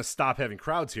 tomorrow we're going to stop having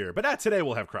crowds here, but today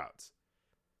we'll have crowds.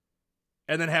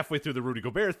 And then halfway through the Rudy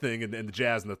Gobert thing and the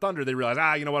Jazz and the Thunder, they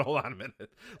realized, you know what, hold on a minute.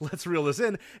 Let's reel this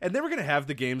in. And they were going to have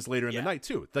the games later in the night,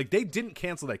 too. Like, they didn't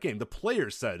cancel that game. The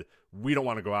players said, we don't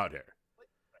want to go out here.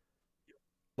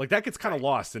 Like, that gets kind of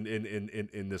lost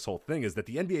in this whole thing, is that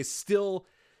the NBA is still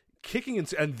kicking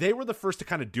into, and they were the first to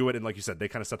kind of do it. And like you said, they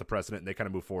kind of set the precedent and they kind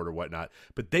of move forward or whatnot.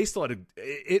 But they still had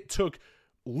it took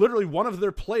literally one of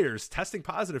their players testing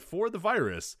positive for the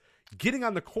virus, getting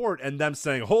on the court and them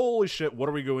saying, holy shit, what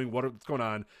are we doing? What's going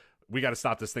on? We got to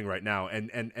stop this thing right now.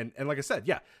 And like I said,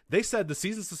 yeah, they said the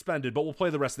season's suspended, but we'll play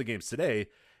the rest of the games today.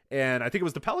 And I think it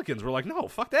was the Pelicans were like, no,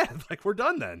 fuck that. Like, we're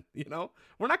done then.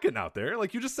 We're not getting out there.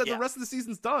 Like, you just said the rest of the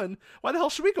season's done. Why the hell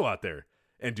should we go out there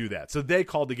and do that? So they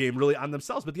called the game really on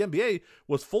themselves. But the NBA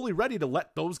was fully ready to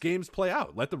let those games play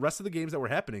out, let the rest of the games that were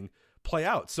happening play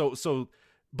out. So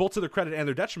both to their credit and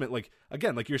their detriment, like,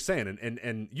 again, like you're saying,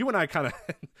 and you and I kind of,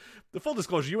 the full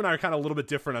disclosure, you and I are kind of a little bit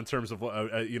different in terms of,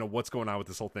 what's going on with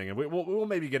this whole thing. And we'll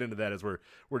maybe get into that as we're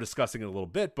discussing it a little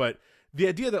bit. But the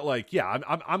idea that, like, yeah,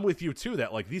 I'm with you too,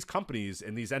 that like these companies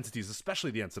and these entities,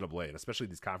 especially the NCAA and especially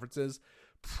these conferences,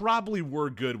 probably were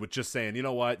good with just saying, you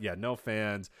know what? Yeah, no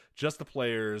fans, just the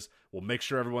players. We'll make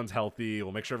sure everyone's healthy.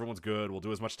 We'll make sure everyone's good. We'll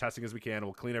do as much testing as we can.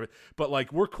 We'll clean everything. But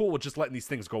like, we're cool with just letting these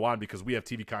things go on because we have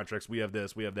TV contracts. We have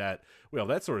this, we have that, we have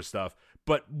that sort of stuff.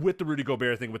 But with the Rudy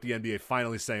Gobert thing, with the NBA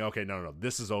finally saying, okay, no,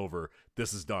 this is over.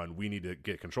 This is done. We need to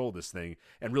get control of this thing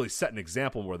and really set an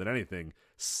example more than anything,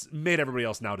 made everybody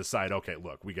else now decide, okay,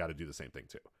 look, we got to do the same thing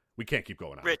too. We can't keep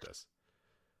going on with this.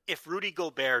 If Rudy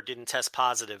Gobert didn't test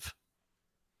positive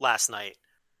last night,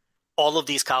 all of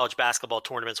these college basketball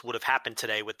tournaments would have happened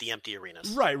today with the empty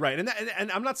arenas. Right.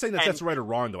 And I'm not saying that that's right or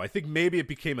wrong, though. I think maybe it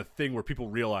became a thing where people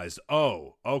realized,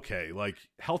 oh, okay, like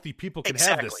healthy people can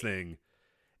have this thing.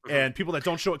 Mm-hmm. And people that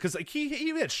don't show it, because like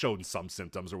he had shown some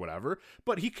symptoms or whatever,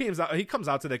 but he comes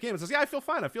out to that game and says, yeah, I feel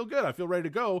fine, I feel good, I feel ready to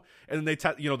go. And then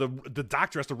the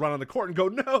doctor has to run on the court and go,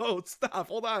 no, stop,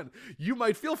 hold on, you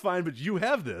might feel fine, but you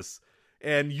have this.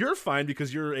 And you're fine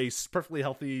because you're a perfectly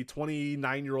healthy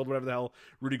 29-year-old, whatever the hell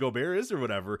Rudy Gobert is or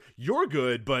whatever. You're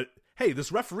good, but hey,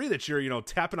 this referee that you're,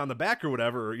 tapping on the back or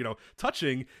whatever, or,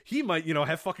 touching, he might,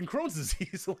 have fucking Crohn's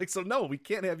disease. Like, so no, we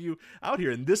can't have you out here.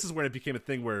 And this is where it became a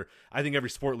thing where I think every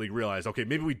sport league realized, okay,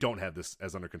 maybe we don't have this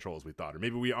as under control as we thought, or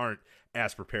maybe we aren't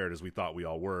as prepared as we thought we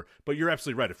all were. But you're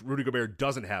absolutely right. If Rudy Gobert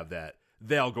doesn't have that,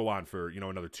 they'll go on for,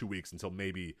 another 2 weeks until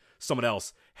maybe someone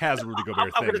else has a Rudy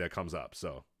Gobert thing that comes up.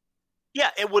 So. Yeah,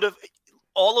 it would have.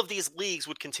 All of these leagues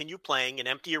would continue playing in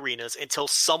empty arenas until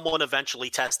someone eventually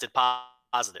tested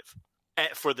positive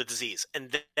for the disease,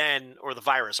 and then, or the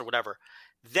virus or whatever.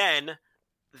 Then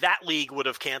that league would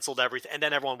have canceled everything, and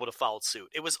then everyone would have followed suit.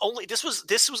 It was only this was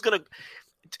going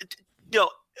to.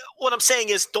 What I'm saying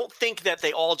is, don't think that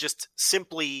they all just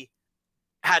simply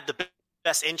had the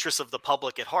best interests of the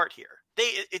public at heart here.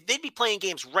 They'd be playing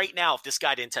games right now if this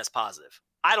guy didn't test positive.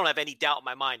 I don't have any doubt in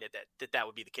my mind that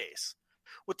would be the case.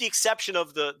 With the exception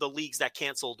of the leagues that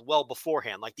canceled well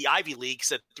beforehand, like the Ivy League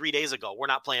said 3 days ago, we're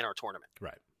not playing our tournament.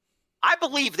 Right. I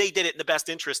believe they did it in the best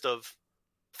interest of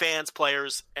fans,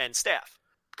 players, and staff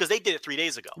because they did it 3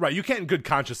 days ago. Right. You can't in good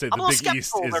conscience say the Big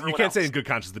East is. You can't say in good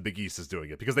conscience the Big East is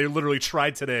doing it because they literally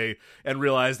tried today and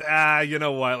realized, you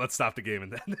know what? Let's stop the game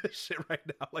and then this shit right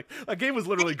now. Like a game was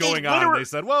literally going on. And they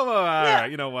said, whoa, all right,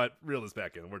 you know what? Reel this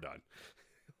back in. We're done.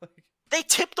 They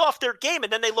tipped off their game,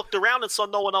 and then they looked around and saw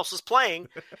no one else was playing,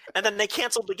 and then they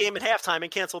canceled the game at halftime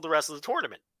and canceled the rest of the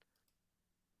tournament.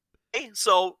 Okay?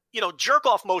 So,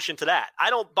 jerk-off motion to that. I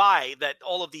don't buy that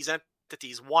all of these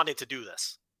entities wanted to do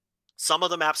this. Some of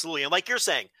them absolutely. And like you're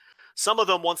saying, some of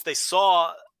them, once it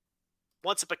sort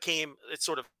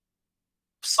of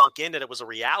sunk in that it was a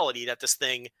reality that this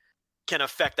thing can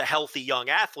affect a healthy young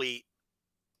athlete,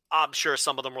 I'm sure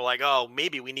some of them were like, oh,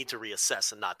 maybe we need to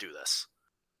reassess and not do this.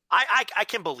 I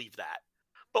can believe that.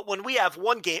 But when we have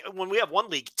one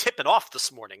league tipping off this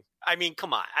morning, I mean,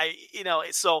 come on.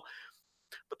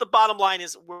 But the bottom line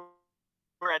is we're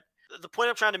at the point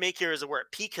I'm trying to make here is that we're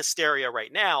at peak hysteria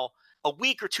right now. A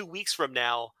week or 2 weeks from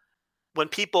now, when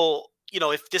people,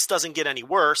 if this doesn't get any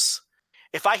worse,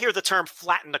 if I hear the term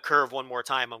flatten the curve one more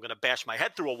time, I'm going to bash my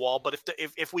head through a wall. But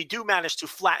if we do manage to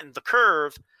flatten the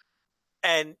curve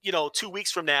and, 2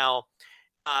 weeks from now,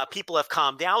 people have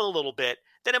calmed down a little bit,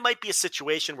 then it might be a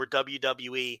situation where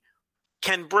WWE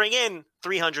can bring in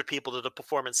 300 people to the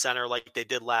Performance Center like they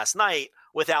did last night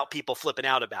without people flipping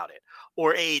out about it.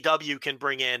 Or AEW can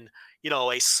bring in,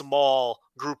 a small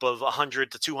group of 100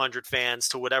 to 200 fans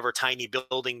to whatever tiny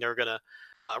building they're going to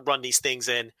run these things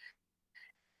in.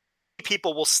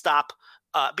 People will stop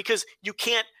because you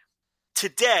can't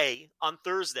today on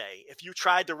Thursday, if you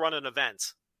tried to run an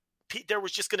event, there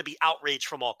was just going to be outrage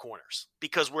from all corners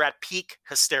because we're at peak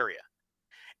hysteria.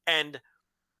 And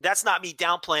that's not me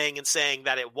downplaying and saying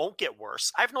that it won't get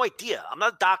worse. I have no idea. I'm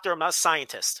not a doctor. I'm not a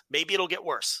scientist. Maybe it'll get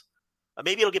worse.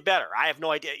 Maybe it'll get better. I have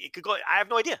no idea. It could go. I have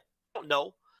no idea. I don't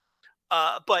know.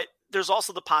 But there's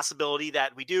also the possibility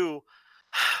that we do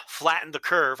flatten the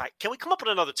curve. Can we come up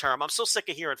with another term? I'm so sick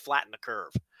of hearing flatten the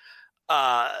curve.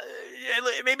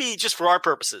 maybe just for our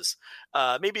purposes,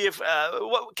 maybe if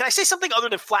can I say something other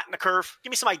than flatten the curve?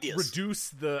 Give me some ideas. Reduce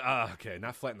the okay,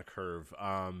 not flatten the curve.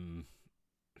 I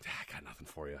got nothing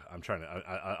for you. I'm trying to.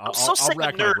 I'm so sick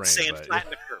of nerds saying flatten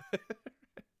the curve.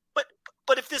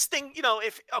 But if this thing,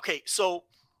 so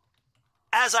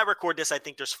as I record this, I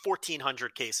think there's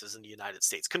 1,400 cases in the United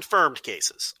States, confirmed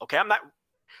cases. Okay,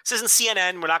 this isn't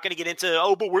CNN. We're not going to get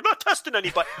into, but we're not testing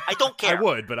anybody. I don't care. I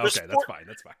would, but okay, that's fine.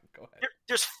 That's fine. Go ahead.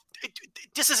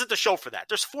 This isn't the show for that.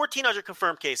 There's 1,400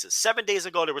 confirmed cases. 7 days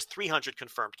ago, there was 300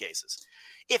 confirmed cases.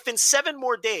 If in 7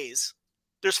 more days,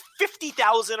 there's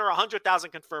 50,000 or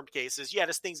 100,000 confirmed cases,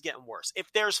 this thing's getting worse.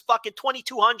 If there's fucking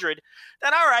 2,200,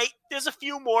 then all right, there's a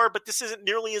few more, but this isn't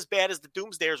nearly as bad as the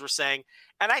doomsdayers were saying.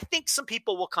 And I think some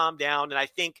people will calm down, and I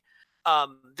think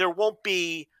there won't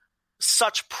be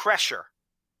such pressure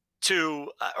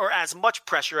or as much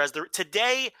pressure as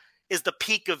today is the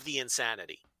peak of the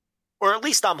insanity, or at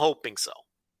least I'm hoping so.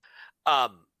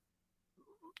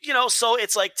 So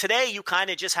it's like today you kind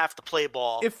of just have to play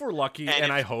ball. If we're lucky,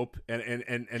 and I hope,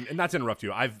 and not to interrupt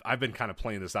you, I've been kind of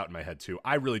playing this out in my head too.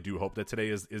 I really do hope that today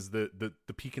is the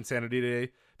peak insanity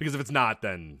today, because if it's not,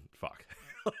 then fuck,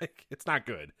 like it's not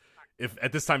good. If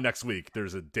at this time next week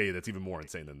there's a day that's even more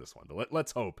insane than this one, but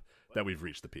let's hope that we've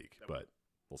reached the peak. But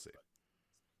we'll see.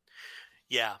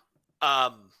 Yeah.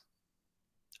 I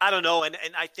don't know. And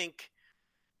I think,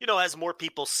 as more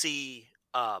people see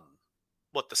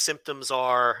what the symptoms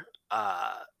are,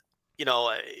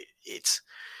 it's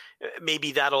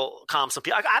maybe that'll calm some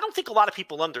people. I don't think a lot of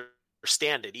people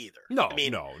understand it either. No.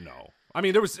 I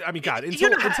mean, God,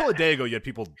 until a day ago, you had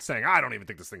people saying, I don't even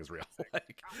think this thing is real.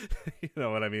 Like, you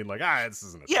know what I mean? Like, this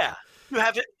isn't a thing. You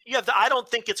have the, I don't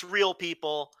think it's real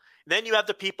people. Then you have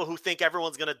the people who think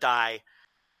everyone's going to die.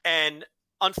 And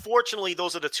unfortunately,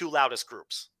 those are the two loudest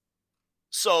groups.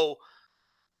 So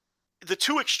the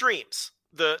two extremes,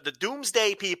 the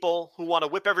doomsday people who want to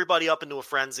whip everybody up into a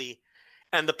frenzy,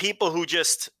 and the people who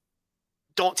just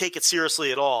don't take it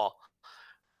seriously at all,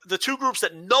 the two groups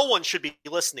that no one should be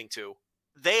listening to,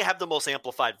 they have the most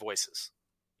amplified voices,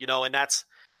 and that's,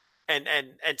 and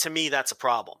to me, that's a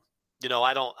problem.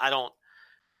 I don't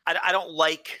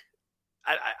like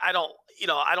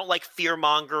fear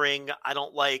mongering. I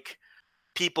don't like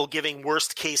people giving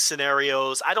worst case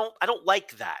scenarios. I don't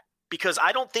like that, because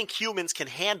I don't think humans can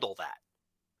handle that.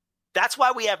 That's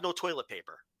why we have no toilet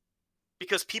paper,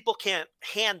 because people can't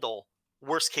handle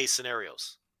worst case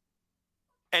scenarios.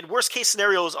 And worst case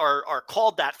scenarios are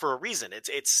called that for a reason.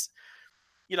 It's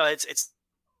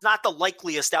not the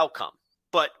likeliest outcome,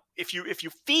 but if you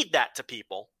feed that to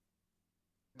people,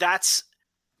 that's,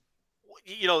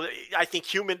 I think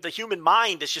the human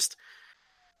mind is just,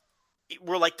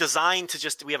 we're like designed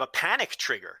to we have a panic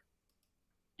trigger,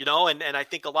 and I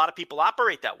think a lot of people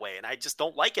operate that way, and I just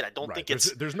don't like it. I don't think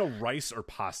there's no rice or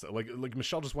pasta. Like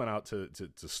Michelle just went out to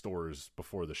stores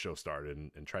before the show started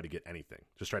and tried to get anything.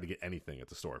 Just tried to get anything at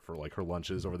the store for like her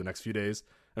lunches over the next few days.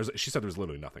 She said there was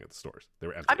literally nothing at the stores. They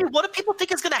were empty. I mean, what do people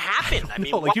think is going to happen?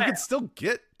 You can still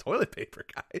get toilet paper,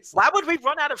 guys. Why would we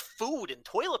run out of food and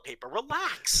toilet paper?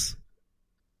 Relax.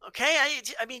 Okay,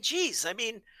 geez.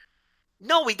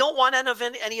 No, we don't want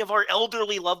any of our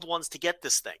elderly loved ones to get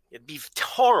this thing. It'd be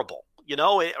horrible,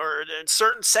 or in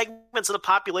certain segments of the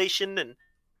population and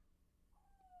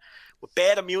with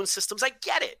bad immune systems. I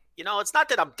get it. It's not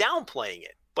that I'm downplaying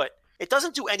it, but it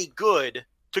doesn't do any good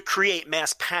to create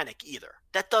mass panic either.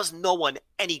 That does no one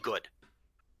any good.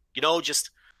 Just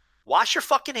wash your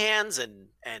fucking hands and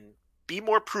be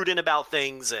more prudent about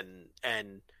things.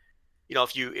 And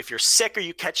if you're sick or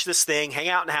you catch this thing, hang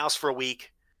out in the house for a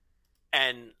week.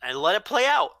 And let it play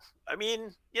out.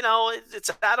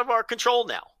 It's out of our control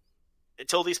now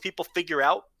until these people figure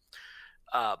out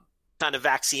kind of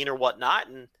vaccine or whatnot.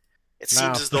 And it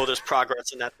seems as though there's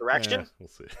progress in that direction. Yeah, we'll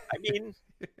see.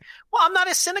 Well, I'm not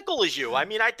as cynical as you. I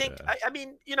think,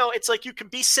 it's like you can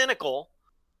be cynical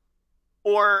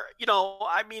or,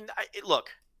 look,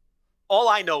 all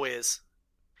I know is,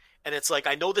 and it's like,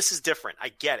 I know this is different. I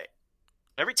get it.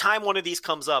 Every time one of these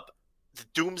comes up, the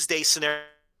doomsday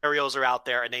scenarios are out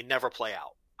there and they never play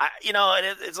out.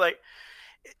 It's like,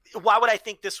 why would I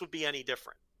think this would be any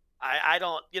different? I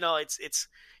don't, it's,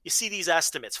 you see these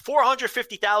estimates,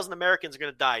 450,000 Americans are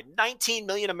going to die. 19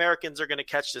 million Americans are going to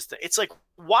catch this thing. It's like,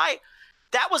 why?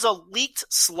 That was a leaked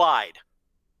slide,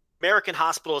 American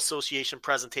Hospital Association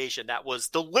presentation that was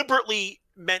deliberately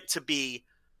meant to be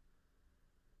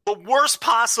the worst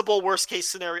case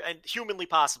scenario and humanly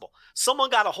possible.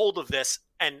 Someone got a hold of this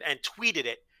and tweeted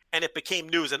it, and it became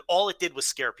news, and all it did was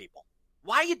scare people.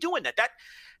 Why are you doing that?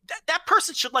 That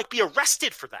person should be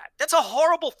arrested for that. That's a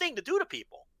horrible thing to do to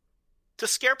people. to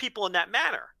scare people in that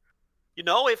manner. You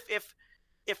know,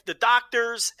 if the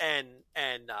doctors and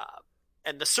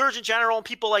the Surgeon General and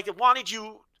people like that wanted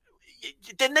you,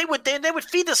 then they would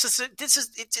feed this.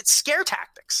 It's scare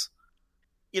tactics.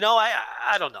 You know,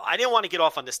 I don't know. I didn't want to get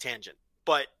off on this tangent,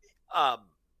 but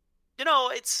you know,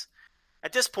 it's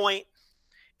at this point,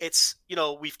 it's, you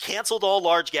know, we've canceled all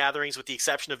large gatherings with the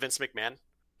exception of Vince McMahon.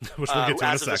 Which we'll get to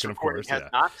in a second, of course. Has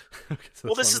not.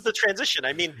 Well, this is the transition.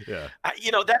 I mean,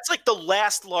 you know, that's like the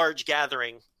last large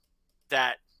gathering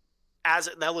that,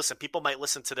 now listen, people might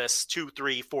listen to this 2,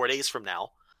 3, 4 days from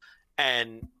now,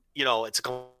 and you know, it's a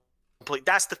complete.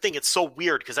 That's the thing. It's so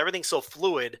weird because everything's so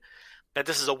fluid that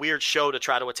this is a weird show to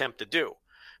try to attempt to do,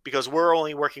 because we're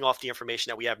only working off the information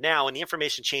that we have now, and the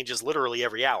information changes literally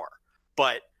every hour.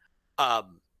 But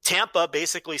Tampa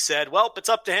basically said, "Well, it's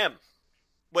up to him,"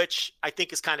 which I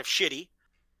think is kind of shitty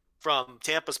from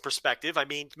Tampa's perspective. I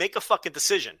mean, make a fucking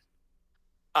decision.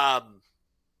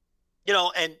 You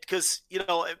know, and because, you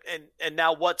know, and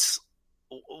now what's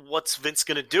Vince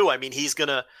going to do? I mean,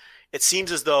 it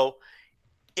seems as though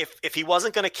if he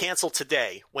wasn't going to cancel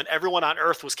today when everyone on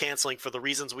earth was canceling for the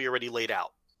reasons we already laid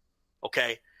out,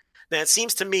 okay, then it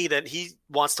seems to me that he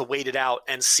wants to wait it out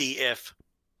and see if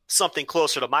something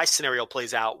closer to my scenario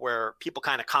plays out where people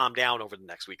kind of calm down over the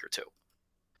next week or two.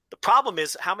 The problem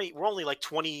is we're only like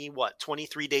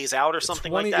 23 days out or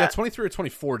something like that. Yeah, 23 or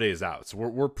 24 days out. So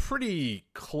we're pretty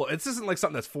close. This isn't like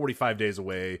something that's 45 days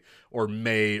away or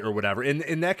May or whatever.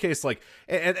 In that case, like,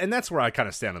 and that's where I kind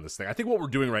of stand on this thing. I think what we're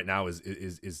doing right now is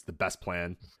the best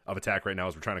plan of attack right now,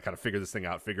 is we're trying to kind of figure this thing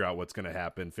out, figure out what's going to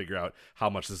happen, figure out how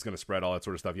much this is going to spread, all that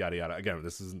sort of stuff, yada, yada. Again,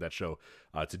 this isn't that show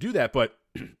to do that, but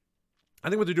I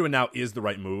think what they're doing now is the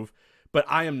right move. But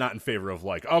I am not in favor of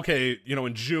like, okay, you know,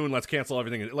 in June, let's cancel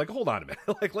everything. Like, hold on a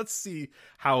minute. Like, let's see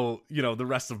how, you know, the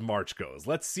rest of March goes.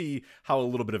 Let's see how a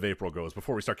little bit of April goes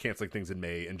before we start canceling things in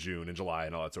May and June and July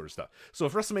and all that sort of stuff. So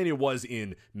if WrestleMania was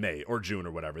in May or June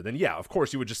or whatever, then yeah, of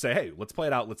course you would just say, hey, let's play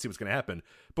it out. Let's see what's going to happen.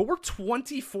 But we're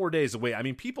 24 days away. I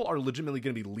mean, people are legitimately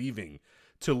going to be leaving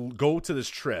to go to this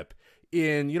trip.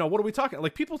 In, you know, what are we talking?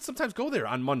 Like, people sometimes go there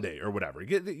on Monday or whatever.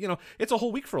 You know, it's a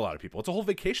whole week for a lot of people. It's a whole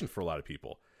vacation for a lot of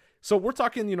people. So we're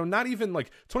talking, you know, not even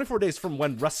like 24 days from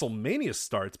when WrestleMania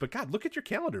starts, but God, look at your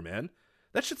calendar, man.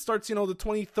 That shit starts, you know, the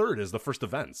 23rd is the first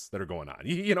events that are going on.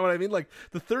 You know what I mean? Like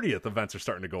the 30th events are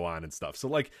starting to go on and stuff. So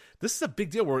like, this is a big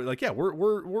deal. We're like, yeah,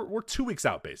 we're 2 weeks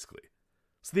out basically.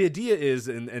 So the idea is,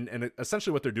 and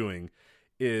essentially what they're doing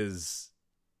is,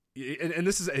 and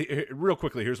this is real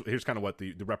quickly. Here's kind of what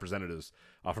the representatives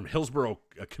from Hillsborough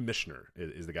commissioner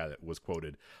is the guy that was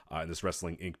quoted in this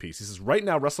Wrestling Inc. piece. He says, right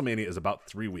now WrestleMania is about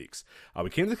 3 weeks. We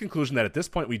came to the conclusion that at this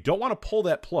point we don't want to pull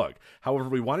that plug. However,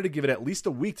 we wanted to give it at least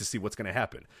a week to see what's going to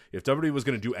happen, if WWE was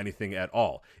going to do anything at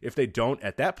all. If they don't,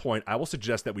 at that point, I will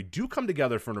suggest that we do come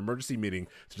together for an emergency meeting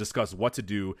to discuss what to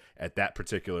do at that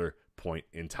particular point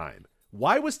in time.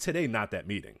 Why was today not that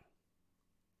meeting?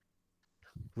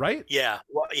 Right? Yeah.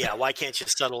 Well, yeah. Why can't you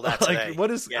settle that today? Like,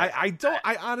 what is? Yeah.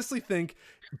 I honestly think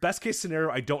best case scenario.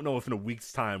 I don't know if in a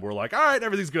week's time we're like, all right,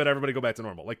 everything's good, everybody go back to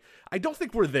normal. Like, I don't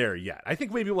think we're there yet. I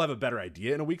think maybe we'll have a better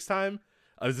idea in a week's time.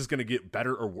 Is this going to get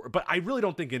better or worse? But I really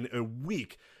don't think in a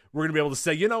week we're going to be able to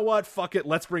say, you know what, fuck it,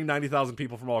 let's bring 90,000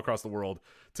 people from all across the world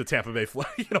to Tampa Bay,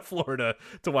 Florida,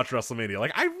 to watch WrestleMania.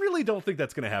 Like, I really don't think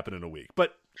that's going to happen in a week.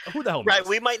 But who the hell knows? Right?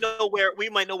 We might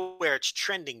know where it's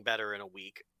trending better in a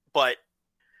week, but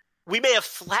we may have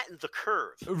flattened the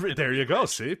curve. There you go.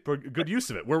 See, good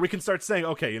use of it. Where we can start saying,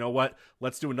 okay, you know what?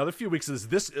 Let's do another few weeks. Is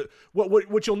this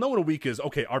what you'll know in a week is,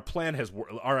 okay, our plan has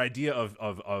our idea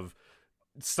of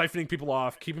siphoning people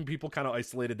off, keeping people kind of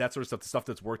isolated, that sort of stuff, the stuff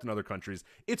that's worked in other countries.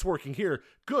 It's working here.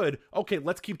 Good. Okay,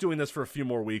 let's keep doing this for a few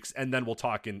more weeks, and then we'll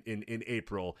talk in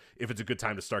April if it's a good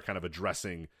time to start kind of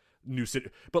addressing new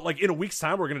city. But like in a week's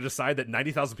time, we're going to decide that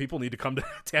 90,000 people need to come to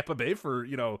Tampa Bay for,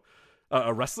 you know,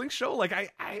 a wrestling show. Like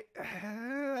I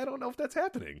don't know if that's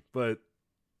happening, but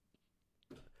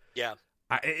yeah,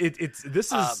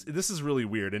 this is really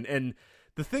weird. And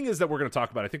the thing is that we're going to talk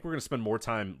about, I think we're going to spend more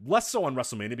time, less so on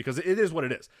WrestleMania, because it is what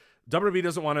it is. WWE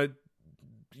doesn't want to,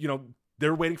 you know,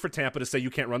 they're waiting for Tampa to say you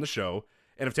can't run the show.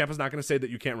 And if Tampa's not going to say that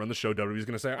you can't run the show, WWE's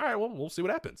going to say, all right, well, we'll see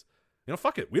what happens. You know,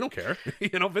 fuck it. We don't care.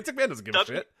 You know, Vince McMahon doesn't give a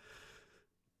shit.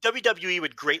 WWE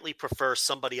would greatly prefer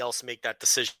somebody else make that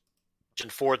decision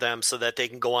for them so that they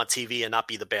can go on TV and not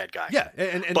be the bad guy. Yeah,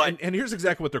 and here's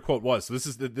exactly what their quote was. So this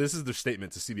is their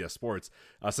statement to CBS Sports.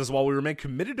 Says, while we remain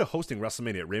committed to hosting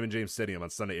WrestleMania at Raymond James Stadium on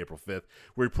Sunday, April 5th,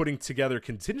 we're putting together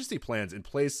contingency plans in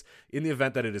place in the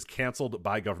event that it is canceled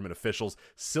by government officials,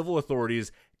 civil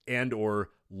authorities, and or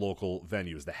local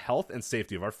venues. The health and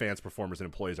safety of our fans, performers, and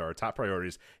employees are our top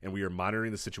priorities, and we are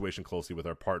monitoring the situation closely with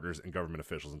our partners and government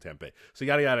officials in Tampa Bay. So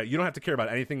yada yada. You don't have to care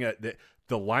about anything.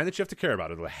 The line that you have to care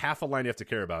about, or the half a line you have to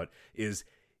care about, is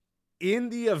in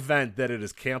the event that it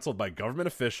is canceled by government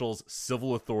officials,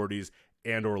 civil authorities,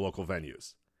 and or local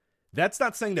venues. That's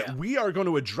not saying that we are going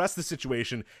to address the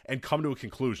situation and come to a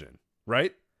conclusion,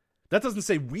 right? That doesn't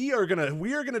say we are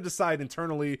gonna decide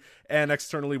internally and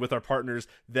externally with our partners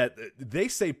that they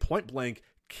say point blank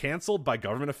canceled by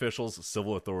government officials,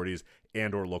 civil authorities,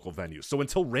 and or local venues. So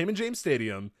until Raymond James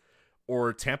Stadium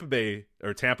or Tampa Bay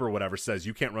or Tampa or whatever says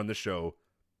you can't run the show,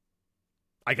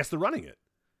 I guess they're running it.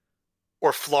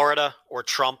 Or Florida or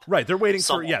Trump. Right. They're waiting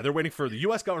they're waiting for the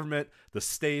US government, the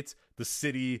state, the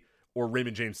city, or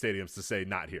Raymond James stadiums to say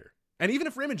not here. And even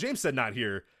if Raymond James said not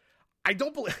here, I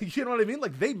don't believe, you know what I mean?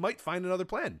 Like, they might find another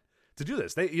plan to do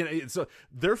this. So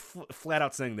they're flat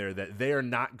out saying there that they are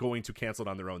not going to cancel it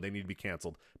on their own. They need to be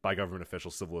canceled by government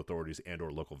officials, civil authorities, and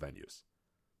or local venues.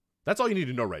 That's all you need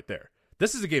to know right there.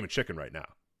 This is a game of chicken right now.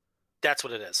 That's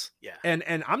what it is. Yeah.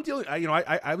 And I'm dealing,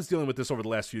 I was dealing with this over the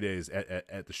last few days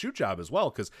at the shoot job as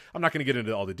well, because I'm not going to get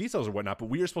into all the details or whatnot, but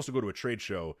we were supposed to go to a trade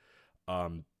show.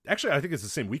 Actually, I think it's the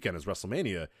same weekend as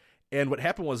WrestleMania. And what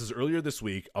happened was earlier this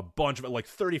week, a bunch of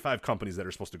 35 companies that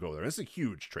are supposed to go there. And it's a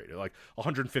huge trade. Like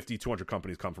 150, 200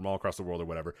 companies come from all across the world or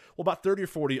whatever. Well, about 30 or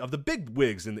 40 of the big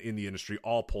wigs in the industry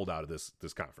all pulled out of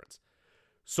this conference.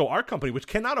 So our company, which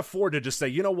cannot afford to just say,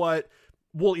 you know what,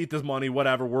 we'll eat this money,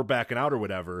 whatever, we're backing out or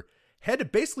whatever, had to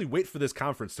basically wait for this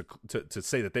conference to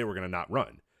say that they were going to not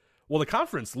run. Well, the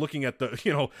conference, looking at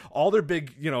the, all their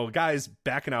big, guys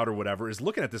backing out or whatever, is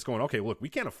looking at this going, okay, look, we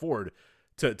can't afford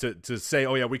to say,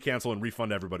 oh yeah, we cancel and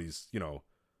refund everybody's,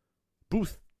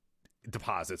 booth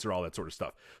deposits or all that sort of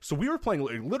stuff. So we were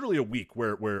playing literally a week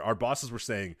where our bosses were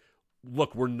saying,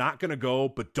 look, we're not going to go,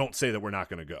 but don't say that we're not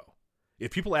going to go. If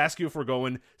people ask you if we're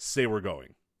going, say we're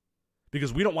going.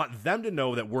 Because we don't want them to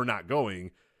know that we're not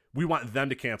going. We want them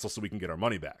to cancel so we can get our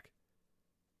money back.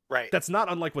 Right. That's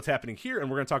not unlike what's happening here, and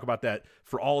we're going to talk about that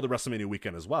for all the WrestleMania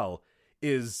weekend as well,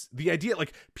 is the idea,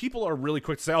 people are really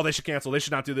quick to say, oh, they should cancel, they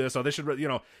should not do this, oh, they should,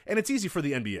 and it's easy for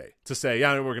the NBA to say,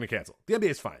 yeah, we're going to cancel. The NBA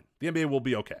is fine. The NBA will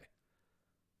be okay.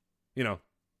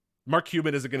 Mark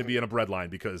Cuban isn't going to be in a breadline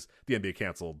because the NBA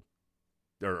canceled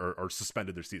or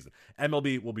suspended their season.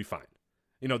 MLB will be fine.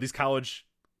 These college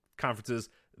conferences,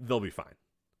 they'll be fine.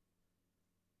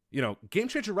 Game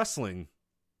Changer Wrestling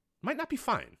might not be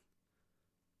fine.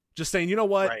 Just saying, you know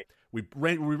what? Right. We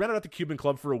rented out the Cuban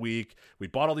Club for a week. We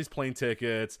bought all these plane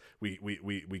tickets. We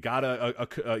got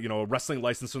a wrestling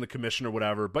license from the commission or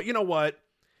whatever. But you know what?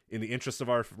 In the interest of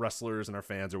our wrestlers and our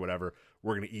fans or whatever,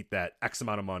 we're going to eat that X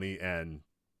amount of money and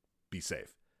be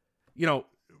safe.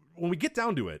 When we get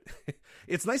down to it,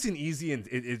 it's nice and easy, and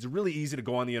it's really easy to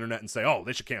go on the internet and say, oh,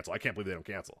 they should cancel. I can't believe they don't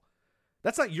cancel.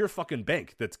 That's not your fucking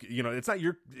bank. That's, it's not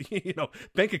your,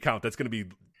 bank account that's going to be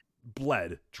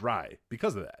bled dry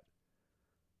because of that.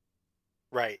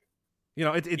 Right.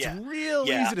 It's real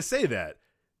easy to say that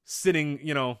sitting,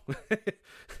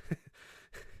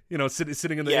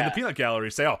 sitting in the peanut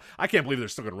gallery, say, oh, I can't believe they're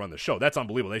still going to run the show. That's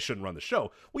unbelievable. They shouldn't run the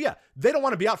show. Well, yeah, they don't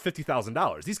want to be out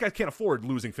 $50,000. These guys can't afford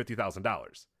losing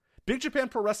 $50,000. Big Japan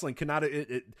Pro Wrestling cannot,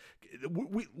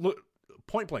 we look,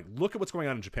 point blank, look at what's going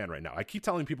on in Japan right now. I keep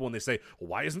telling people when they say, well,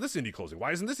 why isn't this indie closing?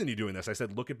 Why isn't this indie doing this? I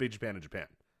said, look at Big Japan in Japan.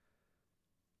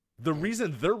 The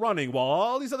reason they're running while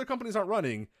all these other companies aren't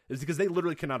running is because they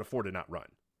literally cannot afford to not run.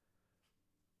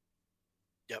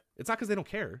 Yep. It's not because they don't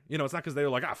care. It's not because they're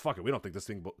like, fuck it, we don't think this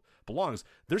thing belongs.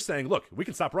 They're saying, look, we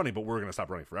can stop running, but we're going to stop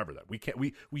running forever. That we can't.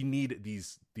 We need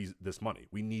this money.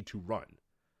 We need to run.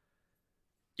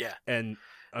 Yeah. And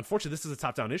unfortunately, this is a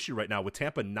top-down issue right now with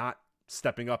Tampa not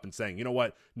stepping up and saying, you know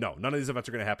what? No, none of these events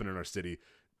are going to happen in our city.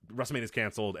 WrestleMania is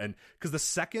canceled. And because the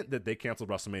second that they canceled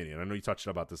WrestleMania, and I know you touched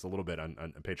about this a little bit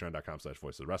on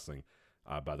patreon.com/voicesofwrestling,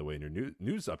 by the way, in your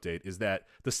news update, is that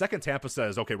the second Tampa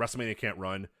says, okay, WrestleMania can't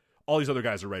run, all these other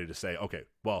guys are ready to say, okay,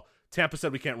 well, Tampa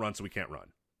said we can't run, so we can't run.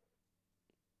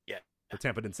 Yeah. But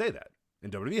Tampa didn't say that,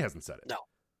 and WWE hasn't said it. No.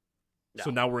 So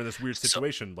now we're in this weird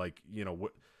situation,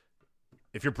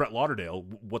 if you're Brett Lauderdale,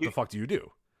 what the fuck do you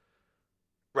do?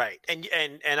 Right.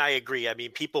 And I agree. I mean,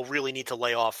 people really need to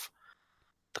lay off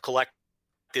the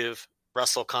collective,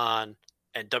 WrestleCon,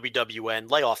 and WWN.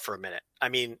 Lay off for a minute. I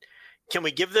mean, can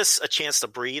we give this a chance to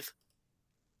breathe?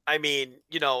 I mean,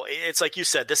 it's like you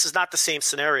said, this is not the same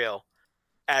scenario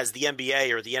as the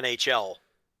NBA or the NHL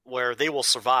where they will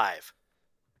survive.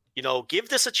 Give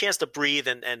this a chance to breathe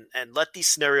and let these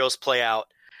scenarios play out.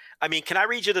 I mean, can I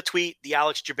read you the tweet, the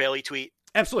Alex Jabali tweet?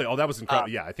 Absolutely. Oh, that was incredible.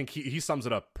 Yeah, I think he sums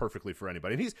it up perfectly for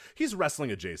anybody. And he's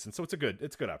wrestling adjacent, so it's a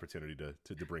good opportunity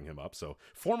to bring him up. So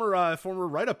former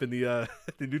write up in the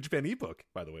the New Japan ebook,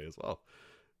 by the way, as well.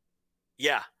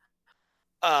 Yeah.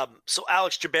 So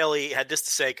Alex Jabali had this to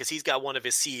say because he's got one of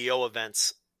his CEO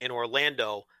events in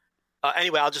Orlando.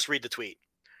 Anyway, I'll just read the tweet.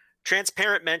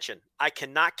 Transparent mention. I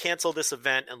cannot cancel this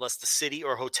event unless the city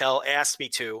or hotel asks me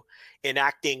to,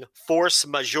 enacting force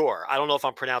majeure. I don't know if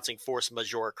I'm pronouncing force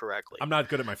majeure correctly. I'm not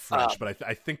good at my French, but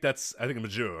I think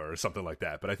majeure or something like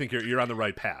that. But I think you're on the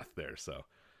right path there. So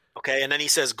okay, and then he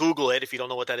says, Google it if you don't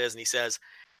know what that is. And he says,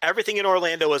 everything in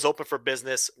Orlando is open for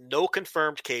business. No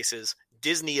confirmed cases.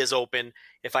 Disney is open.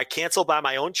 If I cancel by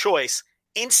my own choice,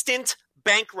 instant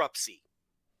bankruptcy.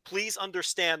 Please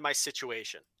understand my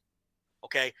situation.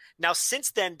 Okay. Now,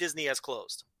 since then, Disney has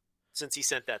closed. Since he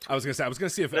sent that tweet. I was gonna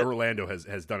see if Orlando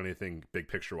has done anything big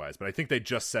picture wise, but I think they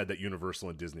just said that Universal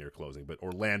and Disney are closing, but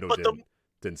Orlando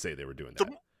didn't say they were doing that.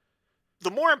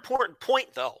 The more important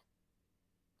point, though,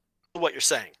 what you're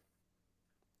saying,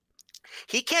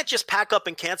 he can't just pack up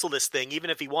and cancel this thing, even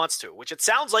if he wants to, which it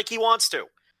sounds like he wants to.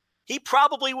 He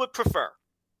probably would prefer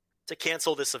to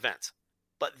cancel this event,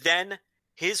 but then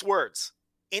his words: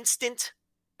 instant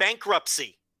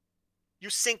bankruptcy. You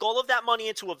sink all of that money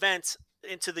into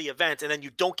the event, and then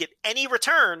you don't get any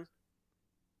return,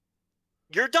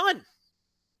 you're done.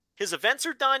 His events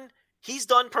are done. He's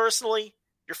done personally.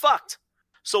 You're fucked.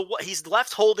 So what? He's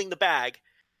left holding the bag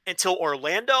until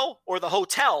Orlando or the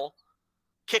hotel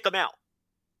kick him out.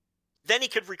 Then he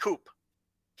could recoup.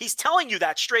 He's telling you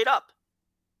that straight up.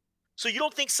 So you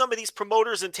don't think some of these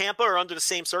promoters in Tampa are under the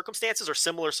same circumstances or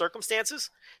similar circumstances?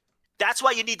 That's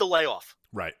why you need to lay off.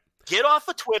 Right. Get off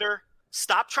of Twitter.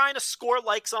 Stop trying to score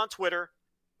likes on Twitter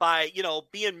by,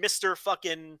 being Mr.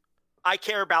 fucking I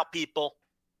care about people.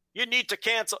 You need to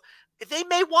cancel. They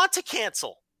may want to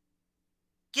cancel.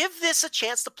 Give this a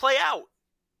chance to play out.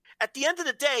 At the end of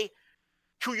the day,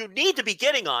 who you need to be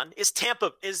getting on is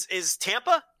Tampa. Is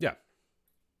Tampa? Yeah.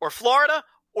 Or Florida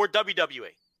or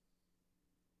WWE.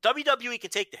 WWE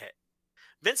can take the hit.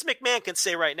 Vince McMahon can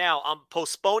say right now, I'm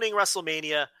postponing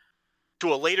WrestleMania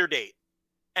to a later date.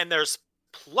 And there's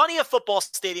plenty of football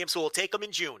stadiums who will take him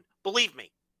in June. Believe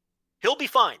me, he'll be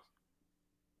fine.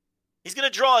 He's going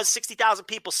to draw his 60,000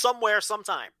 people somewhere,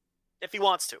 sometime, if he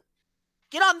wants to.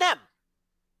 Get on them.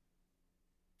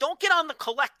 Don't get on the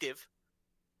collective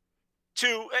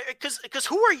because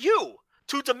who are you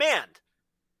to demand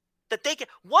that they can?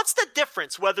 What's the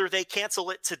difference whether they cancel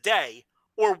it today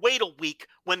or wait a week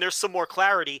when there's some more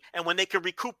clarity and when they can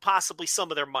recoup possibly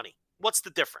some of their money? What's the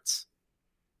difference?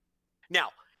 Now,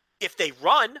 if they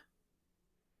run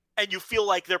and you feel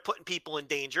like they're putting people in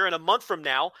danger, and a month from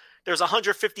now, there's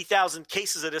 150,000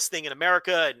 cases of this thing in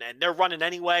America and they're running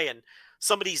anyway, and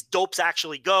some of these dopes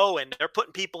actually go and they're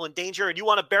putting people in danger, and you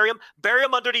want to bury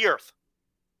them under the earth.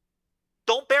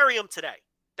 Don't bury them today.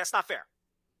 That's not fair.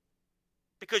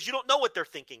 Because you don't know what they're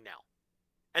thinking now.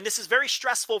 And this is very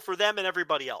stressful for them and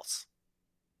everybody else.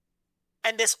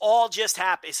 And this all just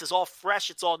happened. This is all fresh.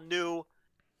 It's all new.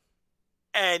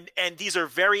 And these are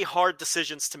very hard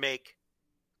decisions to make.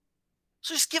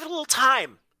 So just give it a little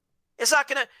time. It's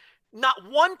not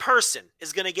one person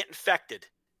is going to get infected.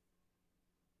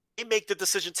 They make the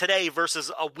decision today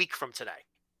versus a week from today.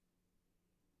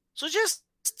 So just,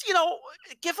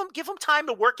 give them time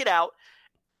to work it out,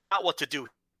 not what to do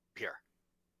here.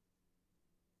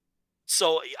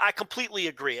 So I completely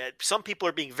agree. Some people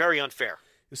are being very unfair.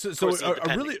 So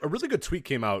a really good tweet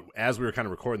came out as we were kind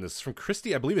of recording this from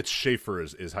Christy. I believe it's Schaefer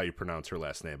is how you pronounce her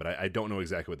last name, but I don't know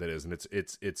exactly what that is. And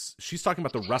it's she's talking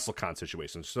about the WrestleCon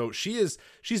situation. So she's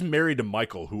married to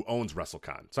Michael, who owns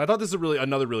WrestleCon. So I thought this is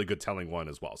another really good telling one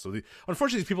as well. So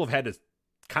unfortunately, these people have had to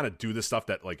kind of do this stuff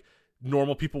that like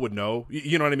normal people would know.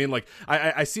 You know what I mean? Like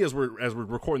I see as we're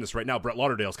recording this right now, Brett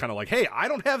Lauderdale's kind of like, hey, I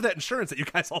don't have that insurance that you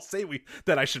guys all say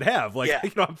that I should have. Like,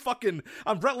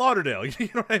 I'm Brett Lauderdale. You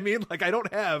know what I mean? Like, I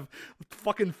don't have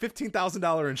fucking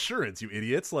 $15,000 insurance, you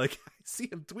idiots. Like, I see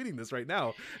him tweeting this right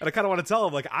now, and I kind of want to tell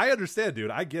him, like, I understand,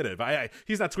 dude. I get it. But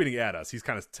he's not tweeting at us. He's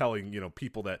kind of telling,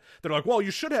 people that they're like, well,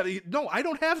 you should have. No, I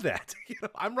don't have that.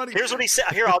 I'm running. Here's what he said.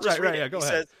 Here, I'll just read it. Yeah, go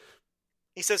ahead.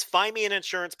 He says, find me an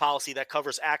insurance policy that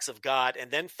covers acts of God, and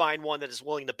then find one that is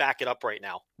willing to back it up right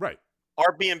now. Right.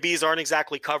 Airbnbs aren't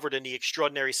exactly covered in the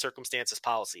extraordinary circumstances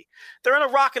policy. They're in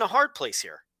a rock and a hard place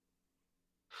here.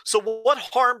 So what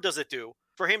harm does it do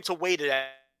for him to wait it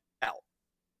out?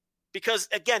 Because,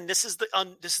 again, this is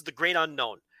the great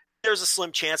unknown. There's a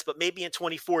slim chance, but maybe in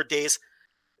 24 days,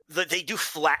 they do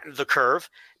flatten the curve.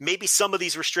 Maybe some of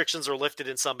these restrictions are lifted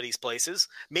in some of these places.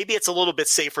 Maybe it's a little bit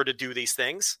safer to do these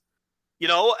things.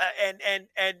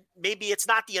 and maybe it's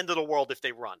not the end of the world if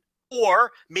they run,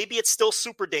 or maybe it's still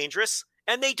super dangerous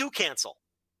and they do cancel.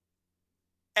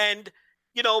 And,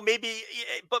 maybe,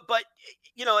 but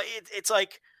it's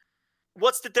like,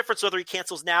 what's the difference whether he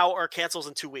cancels now or cancels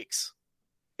in 2 weeks?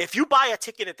 If you buy a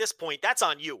ticket at this point, that's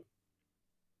on you.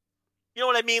 You know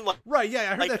what I mean? Like, right, yeah,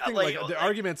 I heard that thing, the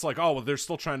argument's like, oh, well, they're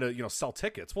still trying to, sell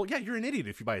tickets. Well, yeah, you're an idiot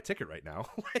if you buy a ticket right now.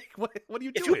 Like, what are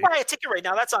you doing? If you buy a ticket right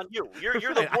now, that's on you.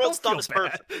 You're the world's dumbest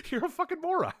person. You're a fucking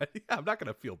moron. Yeah, I'm not going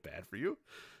to feel bad for you.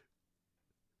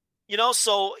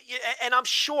 So, and I'm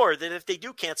sure that if they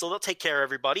do cancel, they'll take care of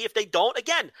everybody. If they don't,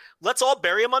 again, let's all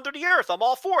bury them under the earth. I'm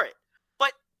all for it.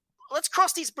 But let's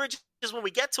cross these bridges when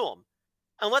we get to them.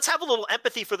 And let's have a little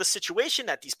empathy for the situation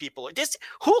that these people are.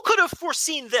 Who could have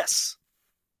foreseen this?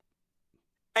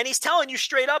 And he's telling you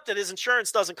straight up that his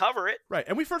insurance doesn't cover it. Right.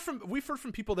 And we've heard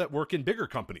from people that work in bigger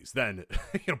companies than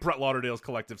Brett Lauderdale's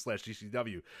Collective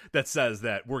 /GCW that says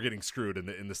that we're getting screwed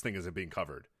and this thing isn't being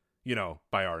covered,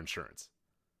 by our insurance.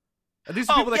 And these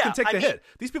are people that can take the hit.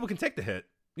 These people can take the hit.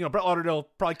 Brett Lauderdale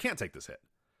probably can't take this hit.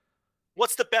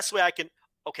 What's the best way I can?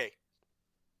 Okay.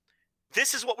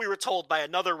 This is what we were told by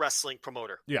another wrestling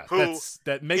promoter. Yeah,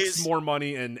 that makes more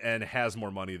money and has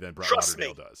more money than Brett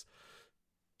Lauderdale does.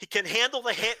 He can handle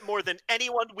the hit more than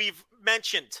anyone we've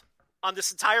mentioned on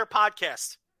this entire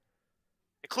podcast,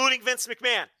 including Vince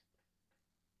McMahon.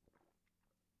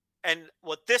 And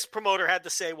what this promoter had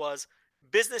to say was,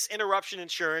 business interruption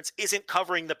insurance isn't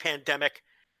covering the pandemic.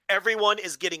 Everyone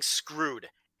is getting screwed.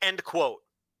 End quote.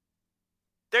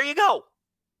 There you go.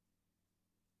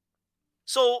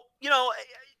 So,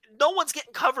 no one's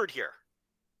getting covered here.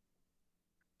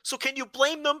 So can you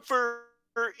blame them for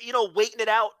waiting it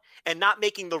out and not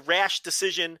making the rash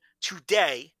decision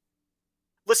today?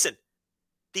 Listen,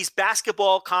 these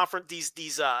basketball conference,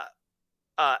 these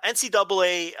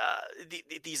NCAA,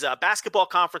 these basketball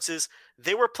conferences,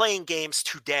 they were playing games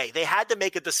today. They had to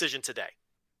make a decision today.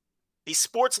 These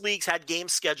sports leagues had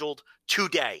games scheduled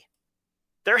today.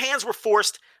 Their hands were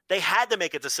forced. They had to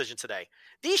make a decision today.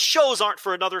 These shows aren't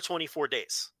for another 24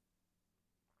 days.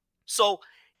 So,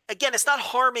 again, it's not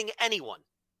harming anyone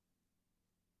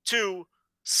to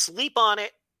sleep on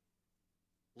it,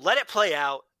 let it play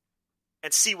out,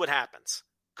 and see what happens.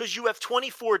 Because you have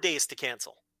 24 days to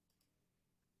cancel.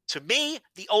 To me,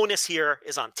 the onus here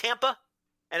is on Tampa,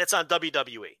 and it's on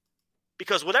WWE.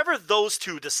 Because whatever those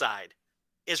two decide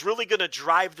is really going to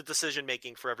drive the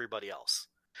decision-making for everybody else.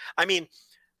 I mean,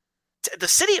 the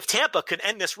city of Tampa could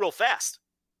end this real fast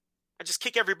and just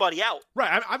kick everybody out.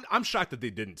 Right. I'm shocked that they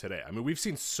didn't today. I mean, we've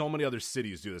seen so many other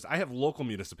cities do this. I have local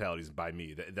municipalities by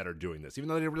me that are doing this, even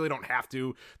though they really don't have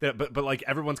to. But like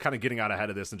everyone's kind of getting out ahead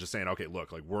of this and just saying, okay,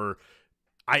 look, like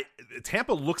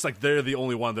Tampa looks like they're the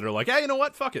only one that are like, hey, you know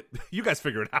what? Fuck it. You guys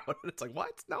figure it out. And it's like,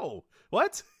 what? No.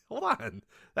 What? Hold on.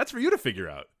 That's for you to figure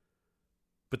out.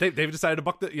 But they've decided to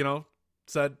buck the,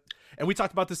 said, and we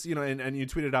talked about this, and you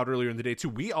tweeted out earlier in the day too.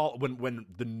 We all, when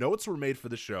the notes were made for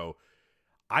the show,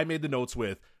 I made the notes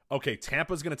with, okay,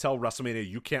 Tampa's going to tell WrestleMania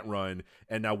you can't run,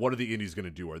 and now what are the indies going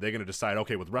to do? Are they going to decide,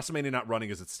 okay, with WrestleMania not running,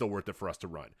 is it still worth it for us to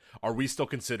run? Are we still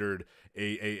considered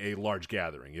a large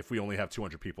gathering if we only have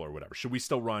 200 people or whatever? Should we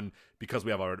still run because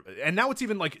we have our... And now it's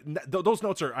even like, those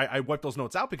notes are... I wiped those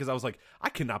notes out because I was like, I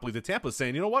cannot believe that Tampa's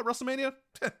saying, you know what, WrestleMania?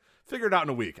 Figure it out in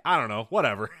a week. I don't know,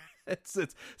 whatever.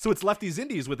 So it's left these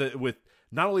indies with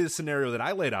not only the scenario that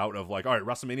I laid out of like, all right,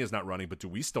 WrestleMania is not running, but do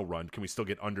we still run? Can we still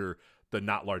get under the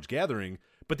not large gathering?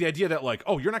 But the idea that like,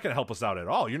 oh, you're not going to help us out at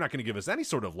all. You're not going to give us any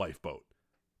sort of lifeboat.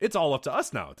 It's all up to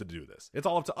us now to do this. It's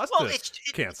all up to us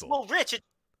to cancel. Well, Rich,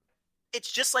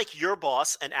 it's just like your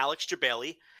boss and Alex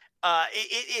Jabali.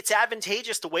 It's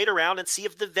advantageous to wait around and see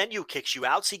if the venue kicks you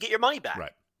out so you get your money back.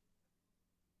 Right.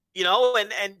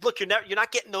 And look, you're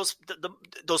not getting those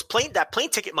plane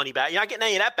ticket money back. You're not getting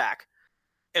any of that back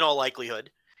in all likelihood.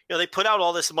 They put out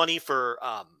all this money for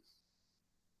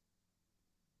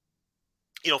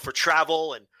for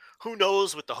travel, and who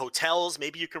knows with the hotels,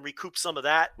 maybe you can recoup some of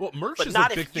that. Well, merch but is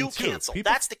not a big if thing you too. cancel.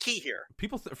 That's the key here.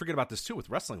 People forget about this too with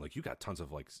wrestling. Like you got tons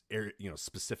of like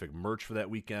specific merch for that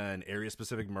weekend, area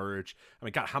specific merch. I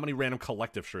mean, God, how many random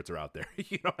collective shirts are out there?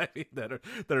 You know what I mean? That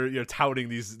are touting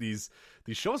these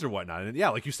shows or whatnot. And yeah,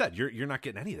 like you said, you're not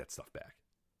getting any of that stuff back.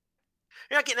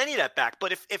 You're not getting any of that back.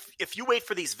 But if you wait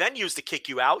for these venues to kick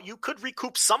you out, you could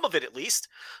recoup some of it at least.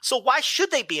 So why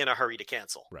should they be in a hurry to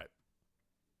cancel? Right.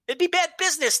 It'd be bad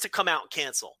business to come out and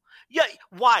cancel. Yeah,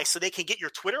 why? So they can get your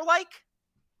Twitter like?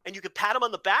 And you can pat them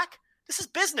on the back? This is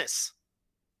business.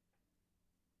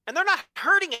 And they're not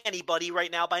hurting anybody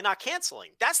right now by not canceling.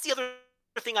 That's the other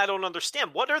thing I don't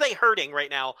understand. What are they hurting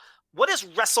right now? What is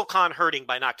WrestleCon hurting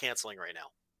by not canceling right now?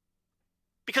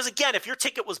 Because again, if your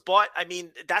ticket was bought, I mean,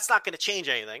 that's not going to change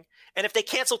anything. And if they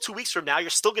cancel 2 weeks from now, you're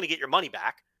still going to get your money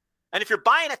back. And if you're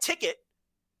buying a ticket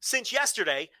since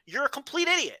yesterday, you're a complete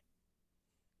idiot.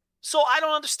 So I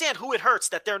don't understand who it hurts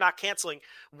that they're not canceling.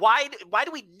 Why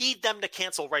do we need them to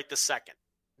cancel right this second?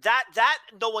 That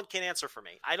no one can answer for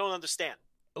me. I don't understand.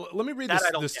 Let me read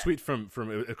this tweet from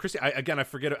Christy. I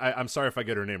forget. I'm sorry if I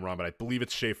get her name wrong, but I believe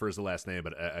it's Schaefer is the last name.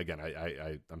 But again,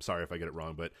 I'm sorry if I get it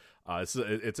wrong. But it's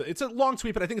a long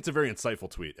tweet, but I think it's a very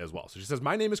insightful tweet as well. So she says,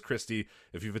 "My name is Christy.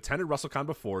 If you've attended WrestleCon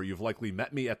before, you've likely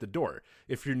met me at the door.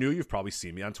 If you're new, you've probably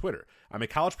seen me on Twitter. I'm a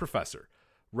college professor.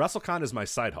 WrestleCon is my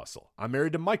side hustle. I'm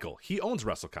married to Michael. He owns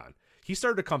WrestleCon. He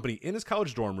started a company in his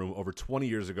college dorm room over 20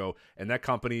 years ago, and that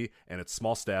company and its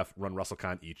small staff run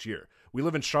WrestleCon each year. We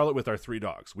live in Charlotte with our 3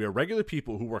 dogs. We are regular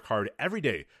people who work hard every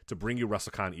day to bring you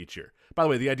WrestleCon each year." By the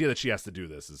way, the idea that she has to do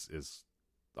this is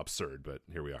absurd, but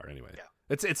here we are anyway. Yeah.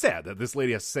 It's sad that this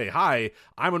lady has to say, "Hi,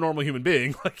 I'm a normal human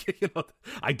being.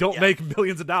 I don't make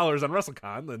millions of dollars on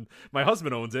WrestleCon, and my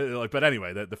husband owns it." But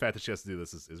anyway, the fact that she has to do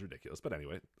this is ridiculous. But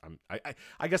anyway,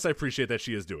 I guess I appreciate that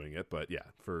she is doing it. But yeah,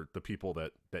 for the people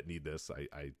that need this,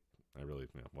 I really,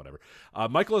 whatever.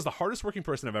 Michael is the hardest working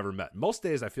person I've ever met. Most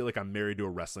days I feel like I'm married to a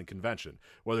wrestling convention.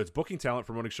 Whether it's booking talent,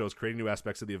 promoting shows, creating new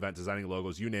aspects of the event, designing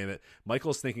logos, you name it,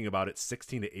 Michael is thinking about it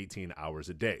 16 to 18 hours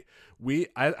a day.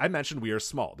 I mentioned we are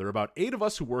small. There are about 8 of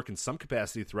us who work in some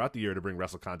capacity throughout the year to bring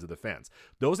WrestleCon to the fans.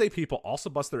 Those 8 people also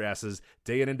bust their asses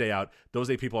day in and day out. Those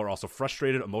 8 people are also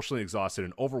frustrated, emotionally exhausted,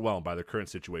 and overwhelmed by their current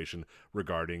situation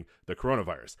regarding the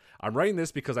coronavirus. I'm writing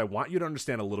this because I want you to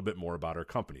understand a little bit more about our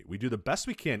company. We do the best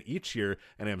we can each year,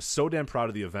 and I am so damn proud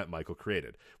of the event Michael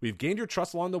created. We've gained your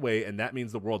trust along the way, and that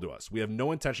means the world to us. We have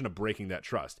no intention of breaking that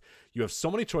trust. You have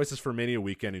so many choices for Mania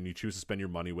weekend, and you choose to spend your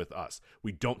money with us.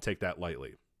 We don't take that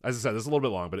lightly. As I said, this is a little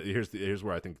bit long, but here's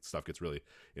where I think stuff gets really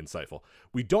insightful.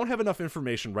 We don't have enough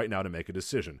information right now to make a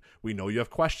decision. We know you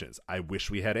have questions. I wish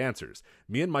we had answers.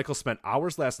 Me and Michael spent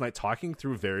hours last night talking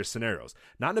through various scenarios.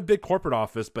 Not in a big corporate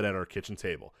office, but at our kitchen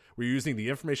table. We're using the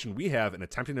information we have and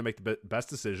attempting to make the best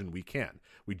decision we can.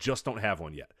 We just don't have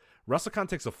one yet. WrestleCon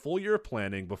takes a full year of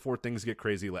planning before things get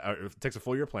crazy.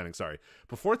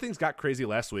 Before things got crazy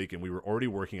last week, and we were already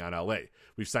working on LA.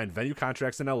 We've signed venue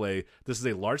contracts in LA. This is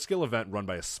a large scale event run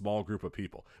by a small group of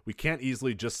people. We can't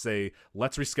easily just say,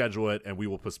 let's reschedule it and we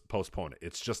will postpone it.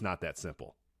 It's just not that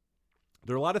simple.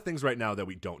 There are a lot of things right now that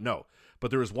we don't know,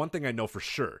 but there is one thing I know for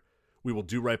sure. We will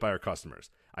do right by our customers.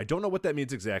 I don't know what that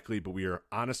means exactly, but we are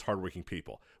honest, hardworking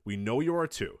people. We know you are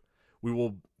too. We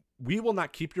will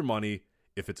not keep your money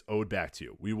if it's owed back to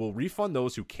you. We will refund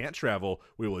those who can't travel.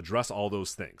 We will address all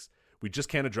those things. We just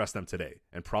can't address them today,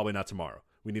 and probably not tomorrow.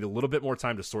 We need a little bit more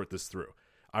time to sort this through.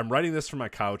 I'm writing this from my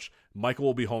couch. Michael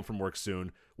will be home from work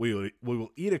soon. We will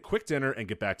eat a quick dinner and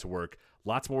get back to work.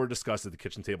 Lots more to discuss at the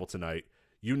kitchen table tonight.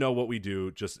 You know what we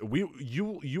do.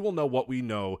 You will know what we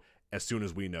know as soon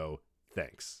as we know.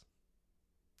 Thanks.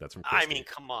 That's from Christy. I mean,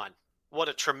 come on. What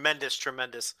a tremendous,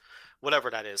 whatever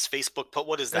that is. Facebook post.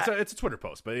 What is that? It's a Twitter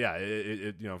post, but yeah,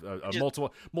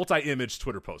 multi-image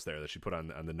Twitter post there that she put on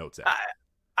the notes app.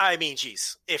 I mean,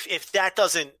 geez, if that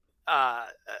doesn't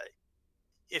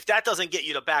get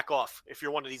you to back off, if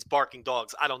you're one of these barking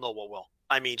dogs, I don't know what will.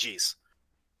 I mean, geez,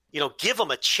 give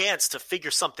them a chance to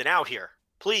figure something out here,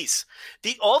 please.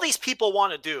 All these people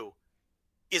want to do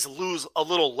is lose a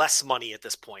little less money at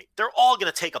this point. They're all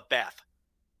going to take a bath.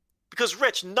 Because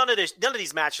Rich, none of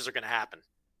these matches are going to happen.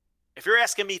 If you're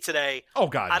asking me today, oh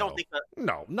God, I don't think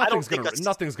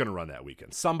nothing's going to run that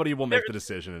weekend. Somebody will make the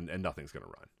decision, and nothing's going to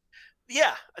run.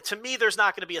 Yeah, to me, there's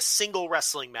not going to be a single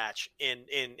wrestling match in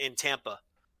Tampa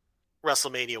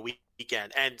WrestleMania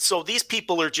weekend, and so these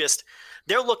people are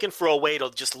they're looking for a way to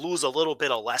just lose a little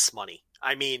bit of less money.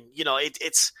 I mean,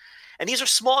 it's and these are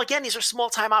small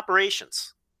time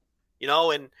operations,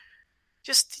 and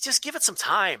just give it some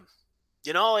time.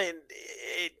 And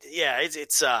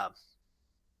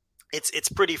it's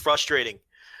pretty frustrating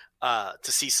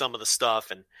to see some of the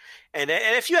stuff, and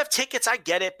if you have tickets, I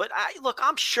get it, but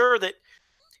I'm sure that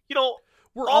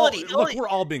we're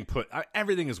all being put.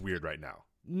 Everything is weird right now.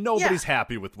 Nobody's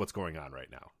happy with what's going on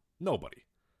right now. Nobody.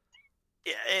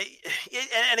 Yeah,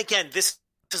 and again, this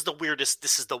is the weirdest.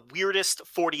 This is the weirdest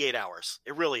 48 hours.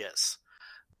 It really is.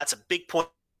 That's a big point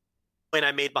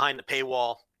I made behind the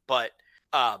paywall, but.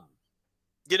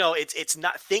 It's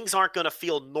not, things aren't going to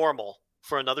feel normal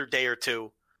for another day or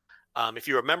two. If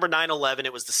you remember 9/11,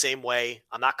 it was the same way.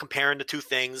 I'm not comparing the two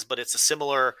things, but it's a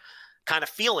similar kind of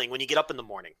feeling when you get up in the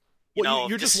morning.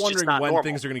 You're just wondering when normal.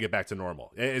 Things are going to get back to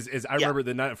normal. I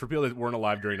remember for people that weren't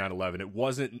alive during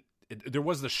 9/11, there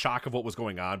was the shock of what was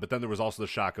going on, but then there was also the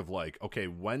shock of like, okay,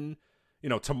 when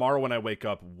tomorrow when I wake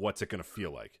up, what's it going to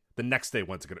feel like? The next day,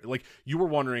 what's it going to, like, you were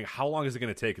wondering how long is it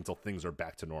going to take until things are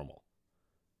back to normal?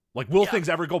 Like, will things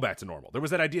ever go back to normal? There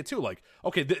was that idea too. Like,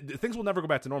 okay, things will never go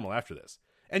back to normal after this.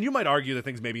 And you might argue that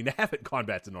things maybe haven't gone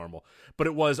back to normal, but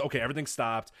it was, okay, everything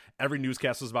stopped. Every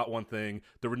newscast was about one thing.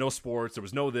 There were no sports. There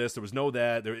was no this. There was no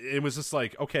that. It was just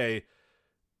like, okay,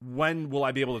 when will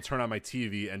I be able to turn on my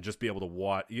TV and just be able to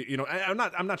watch? I'm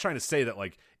not trying to say that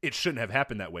like it shouldn't have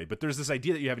happened that way, but there's this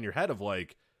idea that you have in your head of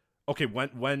like, okay,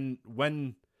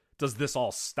 when does this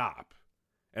all stop?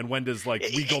 And when does like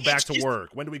we go back to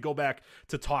work? When do we go back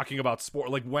to talking about sport?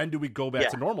 Like when do we go back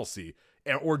to normalcy?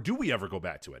 Or do we ever go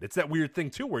back to it? It's that weird thing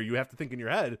too, where you have to think in your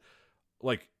head,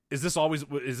 like, is this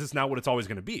now what it's always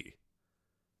going to be?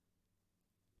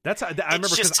 I remember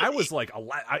because I was like,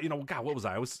 God, what was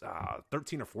I? I was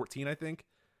 13 or 14, I think,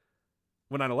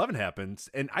 when 9/11 happened,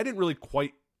 and I didn't really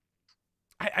quite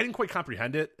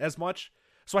comprehend it as much.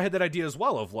 So I had that idea as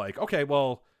well of like, okay,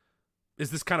 well, is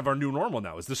this kind of our new normal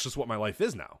now? Is this just what my life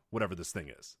is now? Whatever this thing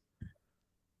is.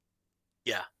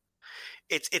 Yeah,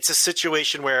 it's a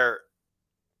situation where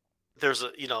there's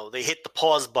they hit the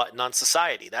pause button on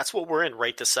society. That's what we're in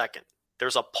right this second.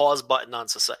 There's a pause button on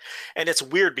society, and it's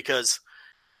weird because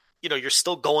you're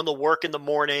still going to work in the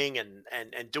morning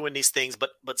and doing these things,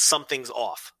 but something's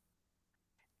off.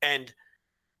 And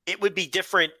it would be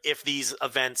different if these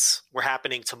events were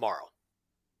happening tomorrow,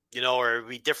 or it would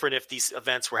be different if these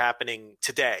events were happening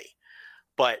today.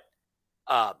 But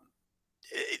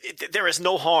there is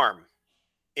no harm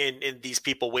in these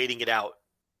people waiting it out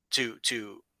to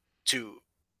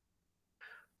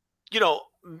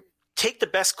take the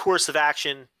best course of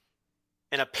action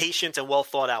in a patient and well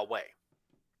thought out way.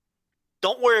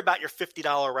 Don't worry about your $50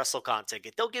 WrestleCon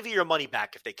ticket. They'll give you your money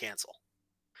back if they cancel.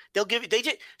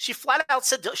 She flat out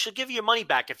said she'll give you your money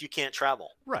back if you can't travel.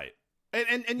 Right.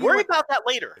 And worry about that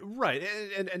later. Right.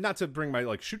 And not to bring my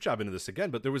like shoot job into this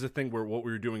again, but there was a thing where what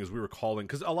we were doing is we were calling,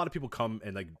 because a lot of people come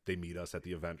and like they meet us at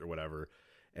the event or whatever,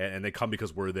 and they come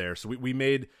because we're there. So we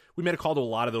made a call to a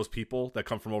lot of those people that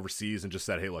come from overseas and just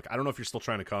said, hey, look, I don't know if you're still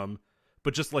trying to come,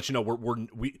 but just to let you know,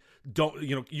 we don't,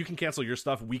 you can cancel your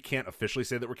stuff. We can't officially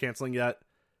say that we're canceling yet,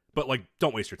 but like,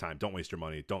 don't waste your time. Don't waste your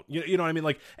money. Don't, you know what I mean?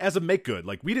 Like as a make good,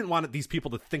 like we didn't want these people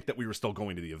to think that we were still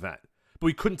going to the event, but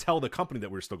we couldn't tell the company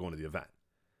that we were still going to the event.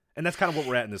 And that's kind of what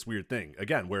we're at in this weird thing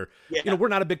again, where, we're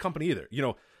not a big company either.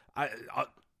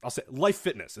 I'll say Life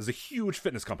Fitness is a huge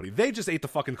fitness company. They just ate the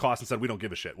fucking cost and said, we don't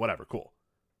give a shit. Whatever. Cool.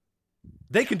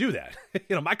 They can do that.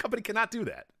 My company cannot do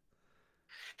that.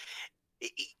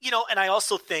 And I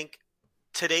also think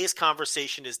today's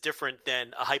conversation is different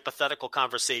than a hypothetical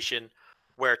conversation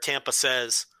where Tampa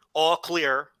says, all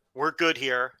clear, we're good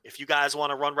here. If you guys want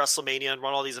to run WrestleMania and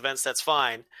run all these events, that's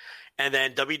fine. And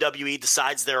then WWE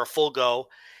decides they're a full go.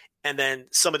 And then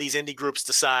some of these indie groups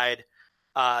decide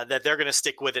that they're going to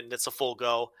stick with it and it's a full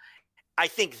go. I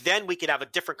think then we could have a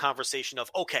different conversation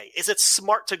of, okay, is it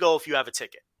smart to go if you have a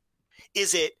ticket?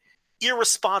 Is it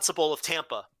irresponsible of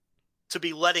Tampa to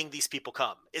be letting these people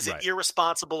come? Is it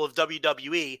irresponsible of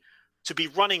WWE to be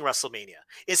running WrestleMania?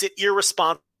 Is it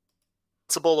irresponsible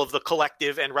of the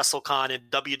Collective and WrestleCon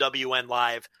and WWN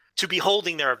Live to be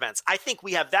holding their events? I think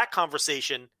we have that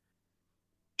conversation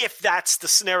if that's the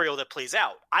scenario that plays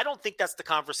out. I don't think that's the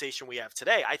conversation we have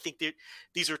today. I think that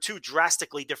these are two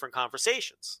drastically different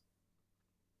conversations.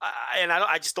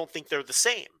 I just don't think they're the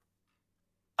same.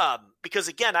 Because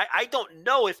again, I don't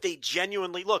know if they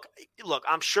genuinely look,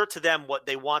 I'm sure to them what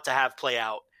they want to have play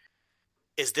out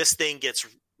is this thing gets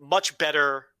much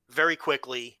better very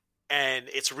quickly and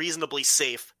it's reasonably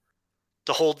safe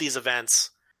to hold these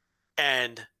events,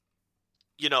 and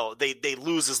they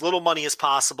lose as little money as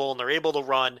possible and they're able to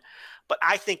run. But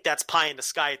I think that's pie in the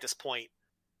sky at this point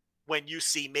when you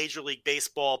see Major League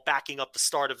Baseball backing up the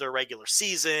start of their regular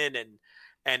season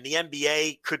and the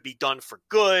NBA could be done for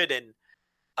good. And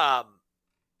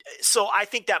so I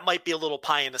think that might be a little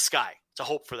pie in the sky to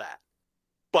hope for that.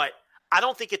 But I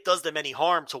don't think it does them any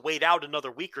harm to wait out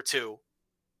another week or two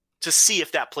to see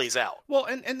if that plays out. Well,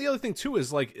 and the other thing too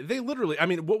is like they literally, I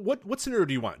mean, what scenario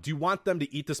do you want? Do you want them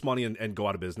to eat this money and go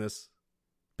out of business?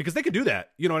 Because they could do that.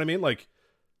 You know what I mean? Like,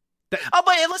 but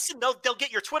listen, they'll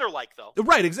get your Twitter like though.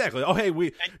 Right, exactly. Oh, hey,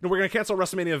 we're going to cancel a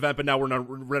WrestleMania event, but now we're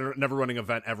never running an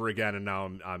event ever again, and now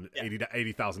I'm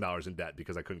 $80,000 in debt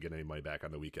because I couldn't get any money back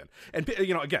on the weekend. And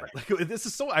again, like, this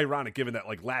is so ironic given that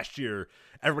like last year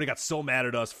everybody got so mad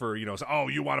at us for so, oh,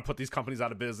 you want to put these companies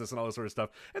out of business and all this sort of stuff,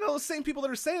 and all the same people that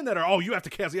are saying that are, oh, you have to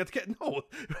cancel, no,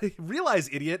 realize,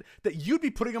 idiot, that you'd be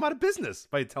putting them out of business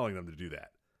by telling them to do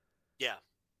that. Yeah.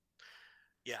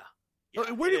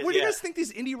 Yeah, where do you guys think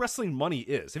these indie wrestling money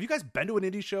is? Have you guys been to an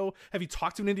indie show? Have you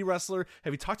talked to an indie wrestler?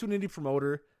 Have you talked to an indie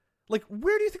promoter? Like,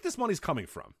 where do you think this money's coming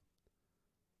from?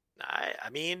 I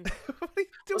mean, what are you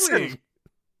doing? Listen,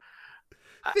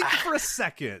 Think for a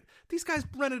second. These guys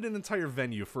rented an entire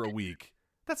venue for a week.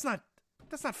 That's not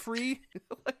free.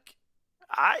 Like,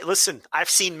 I've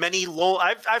seen many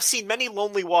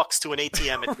lonely walks to an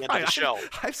ATM at the end of the show.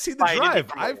 I've seen the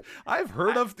drive. I've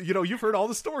heard of, you've heard all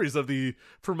the stories of the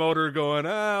promoter going,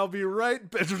 I'll be right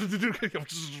like,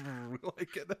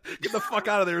 get the fuck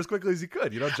out of there as quickly as you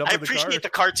could. Jump in the car. I appreciate the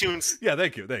cartoons. Yeah,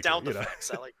 thank you. Sound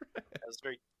effects. I like that. Was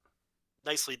very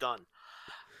nicely done.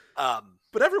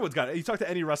 But everyone's got it. You talk to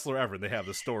any wrestler ever, and they have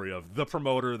the story of the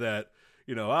promoter that,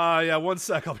 yeah, 1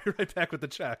 sec, I'll be right back with the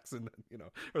checks and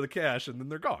or the cash, and then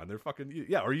they're gone. They're fucking,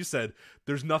 yeah. Or you said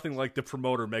there's nothing like the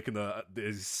promoter making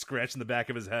he's scratching the back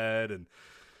of his head and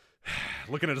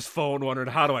looking at his phone, wondering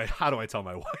how do I tell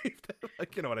my wife?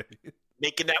 Like, you know what I mean?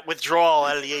 Making that withdrawal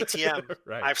out of the ATM.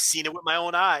 Right. I've seen it with my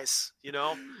own eyes.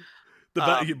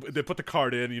 They put the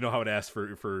card in. You know how it asks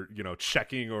for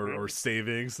checking or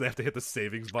savings. They have to hit the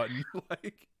savings button.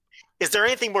 Like, is there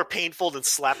anything more painful than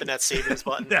slapping that savings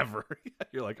button? Never.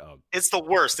 You're like, oh, it's the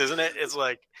worst, isn't it? It's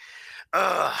like,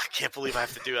 I can't believe I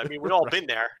have to do it. I mean, we've all been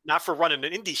there, not for running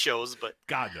an indie shows, but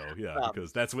God no, yeah,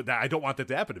 because that's what I don't want that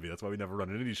to happen to me. That's why we never run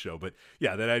an indie show. But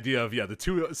yeah, that idea of the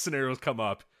two scenarios come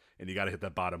up. And you got to hit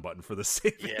that bottom button for the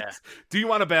savings. Yeah. Do you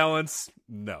want to balance?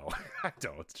 No, I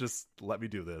don't. Just let me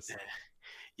do this.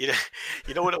 You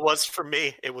know what it was for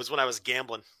me? It was when I was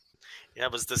gambling. Yeah,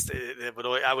 it was this.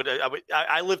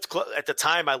 I lived at the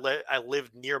time. I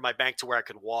lived near my bank to where I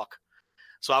could walk.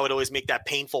 So I would always make that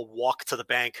painful walk to the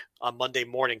bank on Monday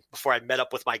morning before I met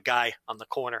up with my guy on the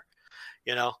corner.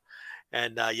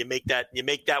 And you make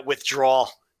that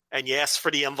withdrawal. And you ask for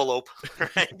the envelope,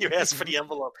 right? You ask for the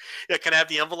envelope. Yeah, can I have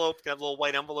the envelope? Can I have a little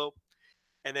white envelope?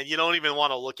 And then you don't even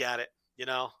want to look at it,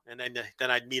 And then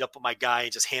I'd meet up with my guy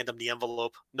and just hand him the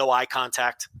envelope. No eye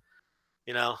contact,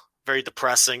 very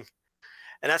depressing.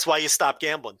 And that's why you stop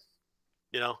gambling,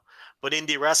 But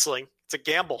indie wrestling, it's a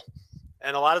gamble.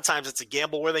 And a lot of times it's a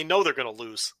gamble where they know they're going to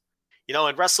lose.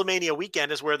 And WrestleMania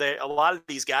weekend is where a lot of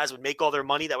these guys would make all their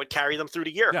money that would carry them through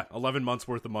the year. Yeah, 11 months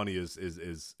worth of money is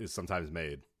sometimes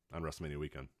made on WrestleMania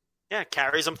weekend. Yeah, it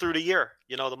carries them through the year,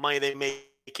 the money they make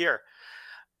here.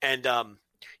 And, a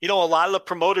lot of the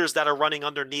promoters that are running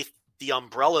underneath the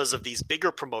umbrellas of these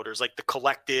bigger promoters like the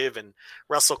Collective and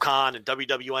WrestleCon and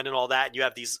WWN and all that, and you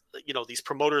have these, these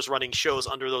promoters running shows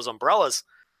under those umbrellas.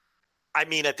 I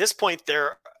mean, at this point,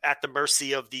 they're at the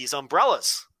mercy of these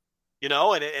umbrellas, and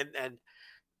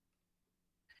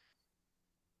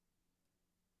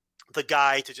the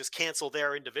guy to just cancel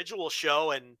their individual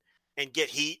show and get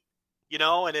heat,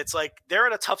 and it's like they're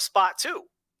in a tough spot too.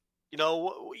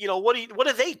 What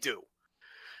do they do?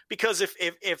 Because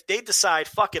if they decide,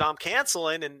 fuck it, I'm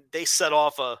canceling, and they set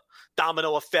off a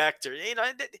domino effect, or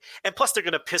and plus they're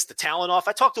going to piss the talent off.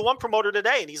 I talked to one promoter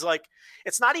today, and he's like,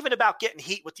 it's not even about getting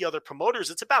heat with the other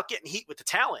promoters; it's about getting heat with the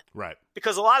talent, right?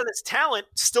 Because a lot of this talent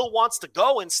still wants to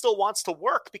go and still wants to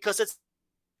work because it's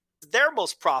their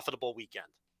most profitable weekend.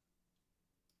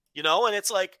 And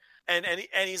it's like, and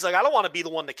he's like, I don't want to be the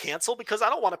one to cancel because I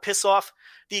don't want to piss off,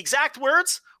 the exact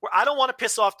words where I don't want to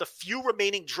piss off the few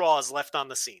remaining draws left on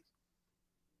the scene.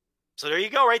 So there you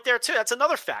go, right there too. That's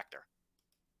another factor.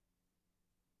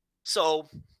 So,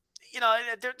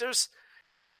 there's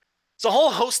a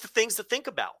whole host of things to think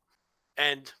about.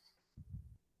 And,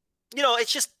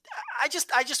 it's just, I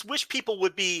just wish people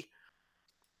would be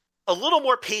a little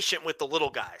more patient with the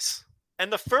little guys.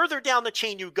 And the further down the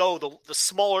chain you go, the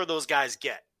smaller those guys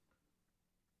get.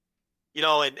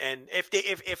 And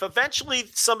if eventually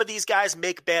some of these guys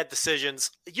make bad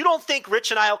decisions, you don't think Rich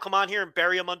and I will come on here and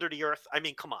bury them under the earth? I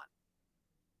mean, come on.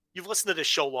 You've listened to this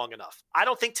show long enough. I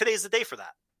don't think today's the day for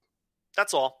that.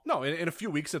 That's all. No, in a few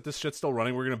weeks, if this shit's still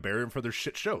running, we're going to bury them for their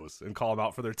shit shows and call them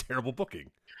out for their terrible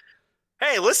booking.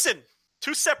 Hey, listen.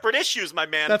 Two separate issues, my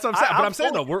man. That's what I'm saying. But I'm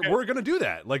saying, though, we're going to do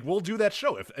that. Like, we'll do that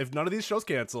show. If none of these shows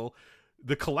cancel,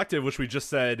 the Collective, which we just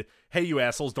said, hey, you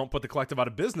assholes, don't put the Collective out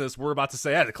of business, we're about to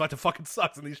say, the Collective fucking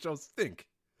sucks and these shows stink.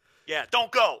 Yeah,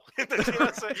 don't go.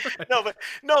 No, but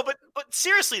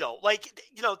seriously though, like,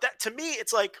 that to me,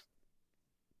 it's like,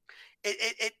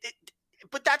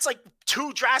 but that's like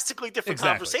two drastically different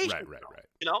conversations. Right.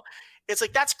 It's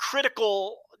like, that's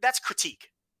critical. That's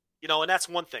critique, and that's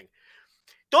one thing.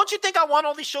 Don't you think I want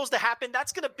all these shows to happen?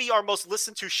 That's going to be our most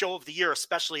listened to show of the year,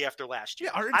 especially after last year.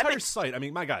 Yeah, our entire site. I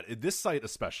mean, my God, this site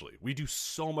especially, we do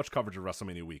so much coverage of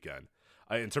WrestleMania weekend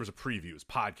in terms of previews,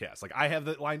 podcasts. Like, I have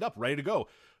that lined up, ready to go.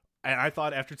 And I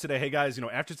thought after today, hey guys,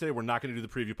 after today, we're not going to do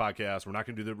the preview podcast. We're not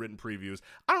going to do the written previews.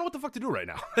 I don't know what the fuck to do right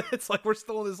now. It's like we're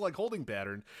still in this like holding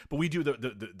pattern. But we do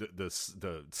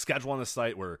the schedule on the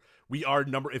site where we are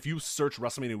if you search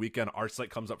WrestleMania weekend, our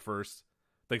site comes up first,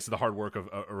 thanks to the hard work of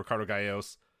Ricardo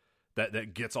Gallegos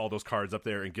that gets all those cards up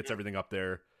there and gets everything up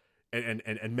there,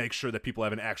 and make sure that people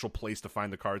have an actual place to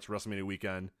find the cards for WrestleMania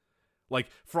weekend. Like,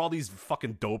 for all these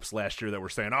fucking dopes last year that were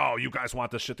saying, oh, you guys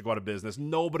want this shit to go out of business.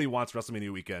 Nobody wants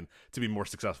WrestleMania weekend to be more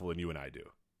successful than you and I do.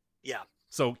 Yeah.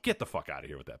 So get the fuck out of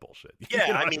here with that bullshit. Yeah,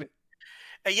 You know I mean,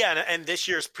 yeah, and this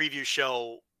year's preview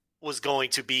show was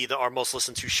going to be our most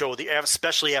listened to show,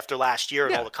 especially after last year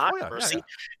and all the controversy. Yeah.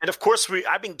 And of course,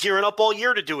 I've been gearing up all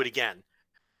year to do it again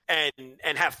and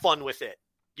have fun with it.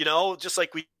 Just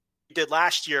like we did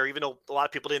last year, even though a lot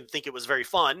of people didn't think it was very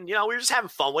fun. We were just having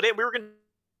fun with it. We were going to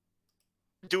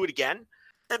do it again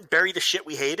and bury the shit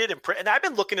we hated. And I've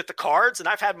been looking at the cards and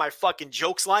I've had my fucking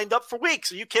jokes lined up for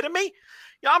weeks. Are you kidding me?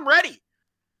 I'm ready.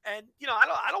 And,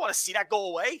 I don't want to see that go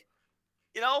away,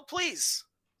 please.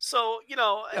 So,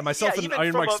 myself and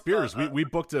Iron Mike Spears, we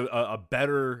booked a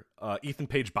better Ethan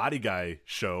Page body guy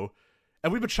show.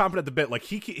 And we've been chomping at the bit. Like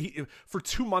he for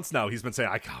 2 months now, he's been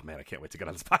saying, "Oh man, I can't wait to get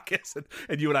on this podcast."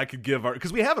 And you and I could give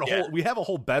because we have a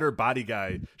whole better body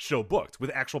guy show booked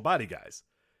with actual body guys.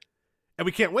 And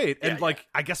we can't wait. And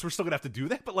I guess we're still gonna have to do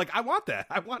that. But I want that.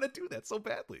 I want to do that so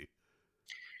badly.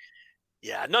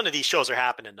 Yeah, none of these shows are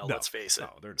happening. No, let's face it.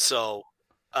 No, they're not. So,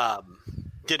 I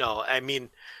mean,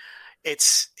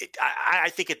 I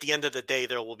think at the end of the day,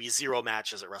 there will be 0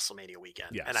 matches at WrestleMania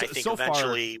weekend. Yeah, and I think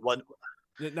eventually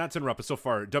not to interrupt, but so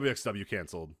far WXW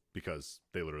canceled because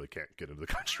they literally can't get into the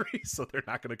country, so they're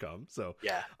not going to come. So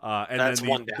yeah, and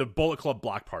then the Bullet Club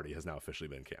Block Party has now officially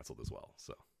been canceled as well.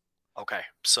 So. Okay,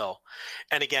 so,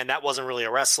 and again, that wasn't really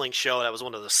a wrestling show. That was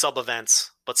one of the sub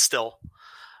events, but still,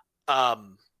 the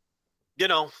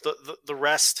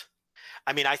rest.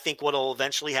 I mean, I think what will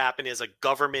eventually happen is a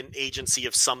government agency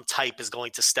of some type is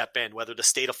going to step in. Whether the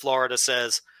state of Florida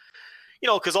says,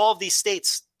 because all of these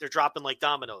states they're dropping like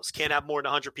dominoes. Can't have more than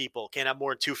 100 people. Can't have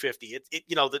more than 250.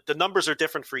 The numbers are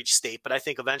different for each state, but I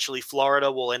think eventually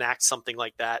Florida will enact something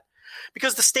like that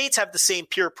because the states have the same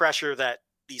peer pressure that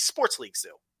these sports leagues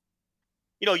do.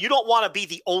 You don't want to be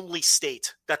the only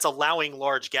state that's allowing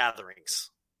large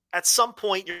gatherings. At some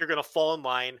point, you're going to fall in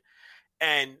line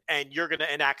and you're going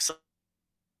to enact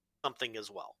something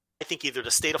as well. I think either the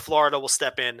state of Florida will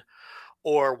step in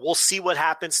or we'll see what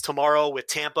happens tomorrow with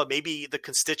Tampa. Maybe the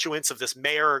constituents of this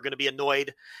mayor are going to be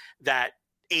annoyed that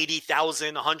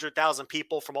 80,000, 100,000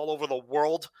 people from all over the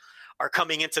world are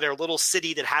coming into their little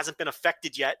city that hasn't been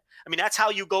affected yet. I mean, that's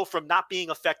how you go from not being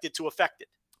affected to affected.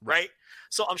 Right.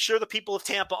 So I'm sure the people of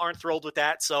Tampa aren't thrilled with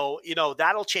that. So,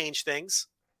 that'll change things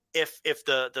if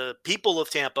the people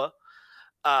of Tampa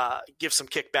give some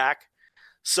kickback.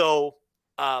 So,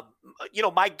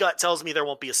 my gut tells me there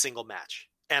won't be a single match.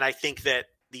 And I think that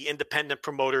the independent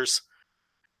promoters,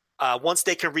 once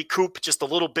they can recoup just a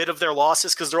little bit of their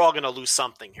losses, because they're all going to lose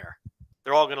something here.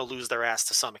 They're all going to lose their ass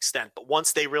to some extent. But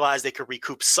once they realize they could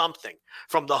recoup something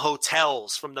from the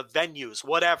hotels, from the venues,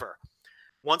 whatever,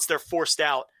 once they're forced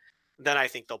out, then I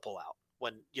think they'll pull out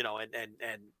when,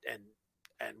 and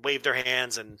wave their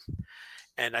hands. And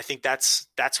I think that's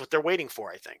what they're waiting for.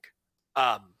 I think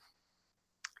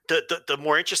the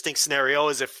more interesting scenario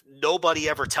is if nobody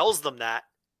ever tells them that,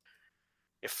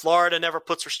 if Florida never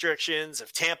puts restrictions,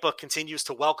 if Tampa continues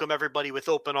to welcome everybody with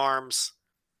open arms,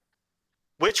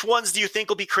 which ones do you think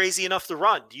will be crazy enough to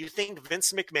run? Do you think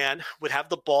Vince McMahon would have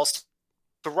the balls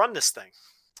to run this thing?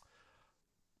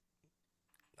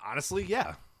 Honestly,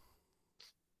 yeah,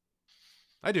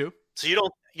 I do. So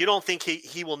you don't think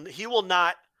he will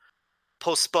not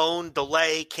postpone,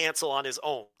 delay, cancel on his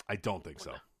own? I don't think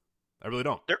so. I really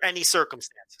don't. Under any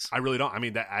circumstances. I really don't. I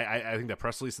mean, I think that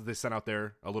press release that they sent out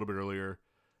there a little bit earlier,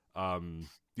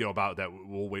 about that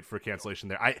we'll wait for a cancellation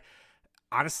there.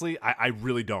 Honestly, I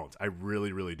really don't. I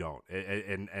really, really don't.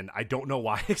 And I don't know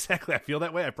why exactly I feel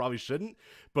that way. I probably shouldn't.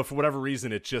 But for whatever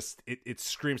reason, it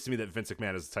screams to me that Vince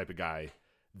McMahon is the type of guy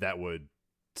that would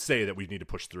say that we need to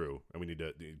push through and we need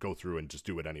to go through and just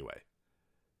do it anyway.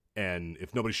 And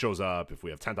if nobody shows up, if we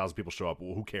have 10,000 people show up,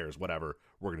 well, who cares? Whatever.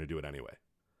 We're going to do it anyway.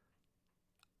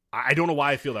 I don't know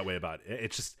why I feel that way about it.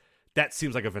 It's just, that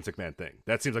seems like a Vince McMahon thing.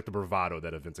 That seems like the bravado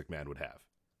that a Vince McMahon would have.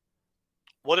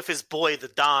 What if his boy, the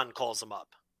Don, calls him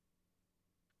up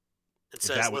and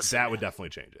says, that would definitely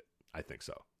change it. I think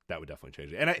so. That would definitely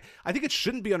change it. And I think it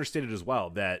shouldn't be understated as well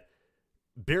that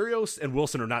Barrios and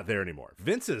Wilson are not there anymore.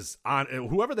 Vince is on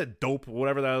whoever that dope,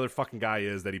 whatever that other fucking guy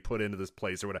is that he put into this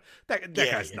place or whatever. That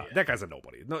guy's not. That guy's a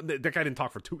nobody. No, that guy didn't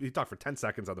talk for he talked for 10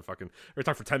 seconds on the fucking, or he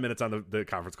talked for 10 minutes on the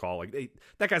conference call. Like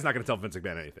that guy's not going to tell Vince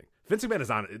McMahon anything. Vince McMahon is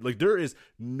on it. Like there is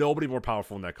nobody more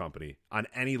powerful in that company on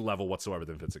any level whatsoever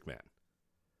than Vince McMahon.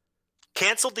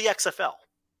 Canceled the XFL.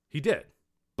 He did,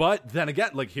 but then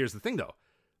again, like here's the thing though.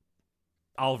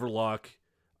 Oliver Luck.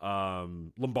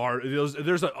 Lombard,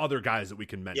 there's other guys that we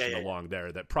can mention along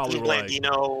there that probably were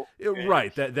Blandino,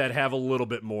 right, that have a little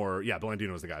bit more. Yeah,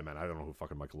 Blandino's the guy, man. I don't know who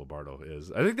fucking Michael Lombardo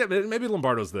is. I think that maybe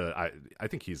Lombardo's I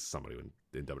think he's somebody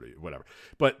in WWE, whatever.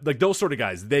 But like those sort of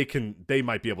guys, they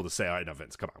might be able to say, all right, now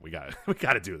Vince, come on, we got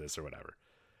to do this or whatever.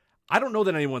 I don't know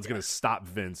that anyone's going to stop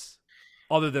Vince,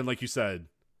 other than like you said,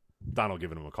 Donald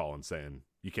giving him a call and saying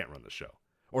you can't run the show,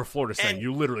 or Florida saying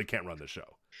you literally can't run the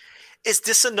show. Is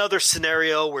this another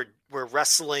scenario where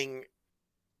wrestling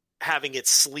having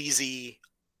its sleazy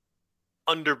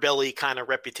underbelly kind of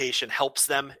reputation helps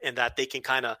them in that they can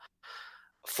kind of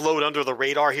float under the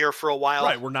radar here for a while?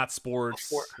 Right. We're not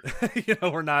sports.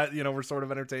 We're not, we're sort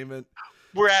of entertainment.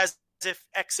 Whereas if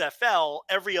XFL,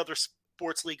 every other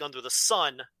sports league under the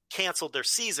sun, canceled their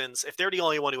seasons, if they're the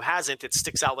only one who hasn't, it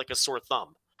sticks out like a sore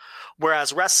thumb.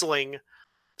 Whereas wrestling,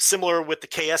 similar with the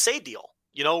KSA deal,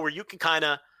 where you can kind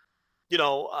of,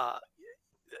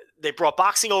 they brought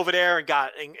boxing over there and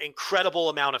got an incredible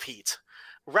amount of heat.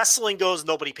 Wrestling goes,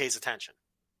 nobody pays attention.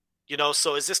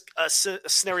 So is this a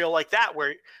scenario like that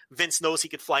where Vince knows he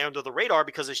could fly under the radar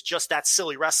because it's just that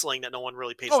silly wrestling that no one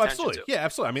really pays attention absolutely. to? Yeah,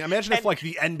 absolutely. I mean, imagine if like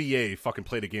the NBA fucking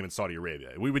played a game in Saudi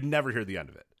Arabia. We would never hear the end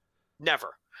of it. Never.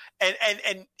 And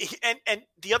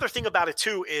the other thing about it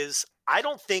too is I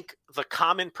don't think the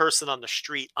common person on the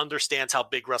street understands how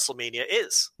big WrestleMania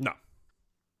is. No.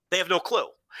 They have no clue.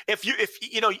 If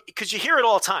because you hear it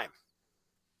all the time.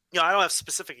 I don't have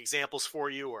specific examples for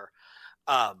you, or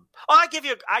I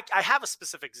have a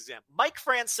specific example. Mike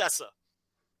Francesa.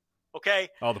 Okay.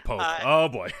 Oh, the Pope. Oh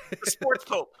boy. The sports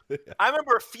Pope. I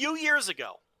remember a few years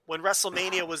ago when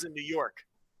WrestleMania was in New York,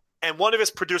 and one of his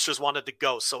producers wanted to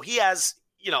go. So he has,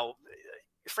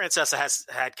 Francesa has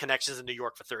had connections in New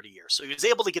York for 30 years. So he was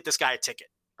able to get this guy a ticket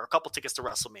or a couple tickets to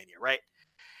WrestleMania, right?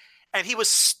 And he was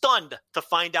stunned to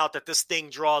find out that this thing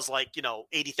draws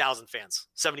 80,000 fans,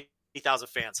 70,000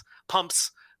 fans,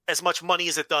 pumps as much money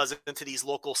as it does into these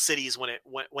local cities when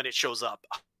it shows up.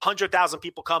 100,000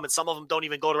 people come, and some of them don't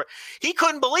even go to it. He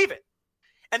couldn't believe it.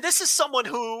 And this is someone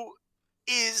who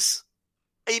is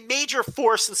a major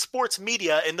force in sports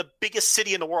media in the biggest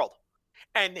city in the world.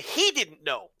 And he didn't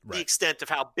know the extent of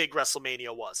how big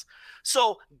WrestleMania was.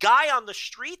 So guy on the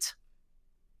street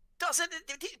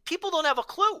people don't have a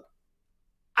clue.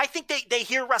 I think they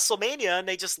hear WrestleMania and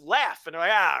they just laugh and they're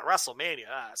like, WrestleMania,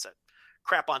 that's a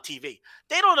crap on TV.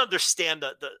 They don't understand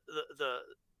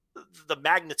the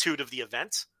magnitude of the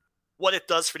event, what it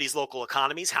does for these local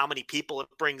economies, how many people it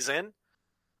brings in.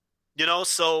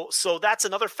 So that's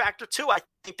another factor too. I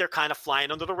think they're kind of flying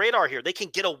under the radar here. They can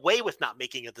get away with not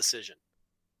making a decision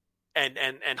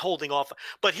and holding off.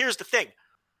 But here's the thing.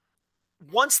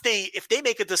 If they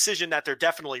make a decision that they're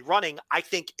definitely running, I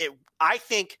think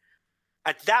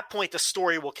at that point, the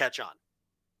story will catch on.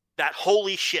 That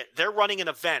holy shit, they're running an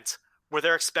event where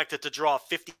they're expected to draw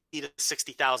 50 to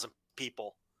 60,000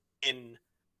 people in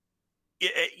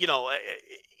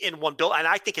one bill. And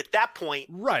I think at that point,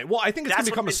 right. Well, I think it's going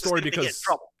to become a story because it's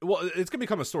going to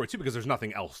become a story too because there's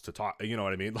nothing else to talk. You know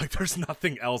what I mean? Like there's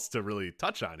nothing else to really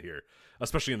touch on here,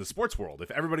 especially in the sports world. If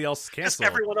everybody else is canceled,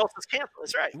 everyone else is canceled.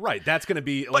 That's right. Right. That's going to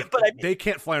be they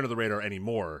can't fly under the radar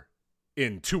anymore.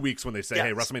 In 2 weeks when they say,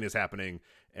 hey, WrestleMania is happening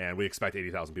and we expect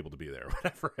 80,000 people to be there or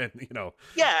whatever. And,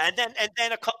 Yeah. And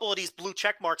then a couple of these blue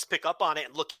check marks pick up on it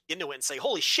and look into it and say,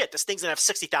 holy shit, this thing's going to have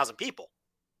 60,000 people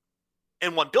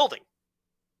in one building.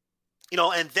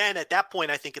 And then at that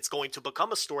point, I think it's going to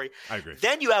become a story. I agree.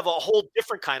 Then you have a whole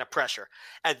different kind of pressure.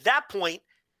 At that point,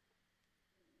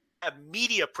 you have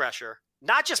media pressure,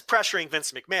 not just pressuring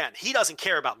Vince McMahon. He doesn't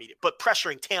care about media, but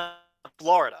pressuring Tampa,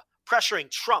 Florida, pressuring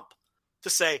Trump to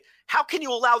say, how can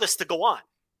you allow this to go on?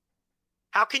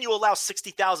 How can you allow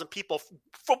 60,000 people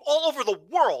from all over the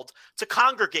world to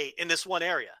congregate in this one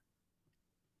area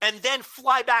and then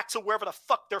fly back to wherever the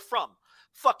fuck they're from?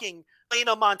 Fucking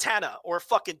Helena, Montana, or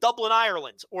fucking Dublin,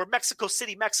 Ireland, or Mexico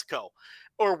City, Mexico,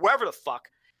 or wherever the fuck.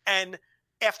 And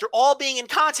after all being in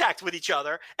contact with each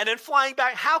other and then flying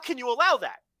back, how can you allow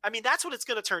that? I mean, that's what it's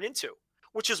going to turn into,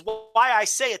 which is why I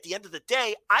say at the end of the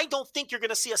day, I don't think you're going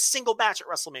to see a single match at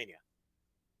WrestleMania.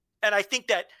 And I think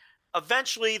that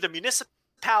eventually the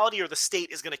municipality or the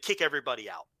state is going to kick everybody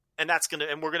out, and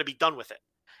we're going to be done with it.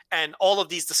 And all of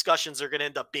these discussions are going to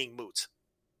end up being moot.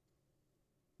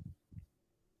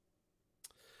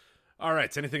 All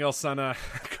right. Anything else on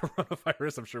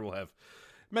coronavirus? I'm sure we'll have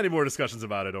many more discussions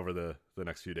about it over the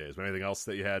next few days. But anything else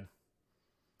that you had?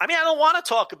 I mean, I don't want to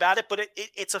talk about it, but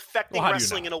it's affecting Well,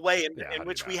 wrestling in a way in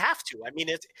which we have to. I mean,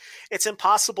 it's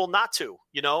impossible not to,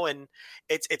 and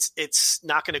it's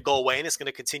not going to go away, and it's going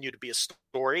to continue to be a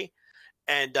story.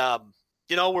 And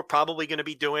we're probably going to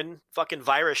be doing fucking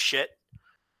virus shit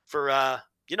for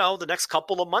the next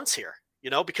couple of months here,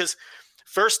 because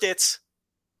first it's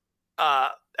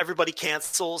everybody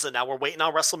cancels, and now we're waiting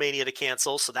on WrestleMania to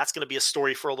cancel, so that's going to be a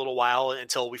story for a little while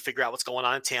until we figure out what's going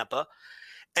on in Tampa.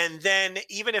 And then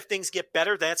even if things get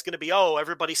better, that's going to be,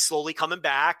 everybody's slowly coming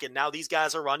back. And now these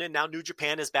guys are running. Now New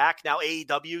Japan is back. Now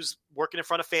AEW's working in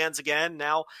front of fans again.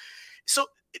 Now, so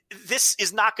this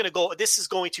is not going to go. This is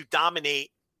going to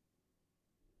dominate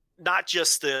not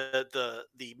just the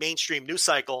mainstream news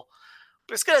cycle,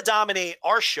 but it's going to dominate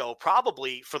our show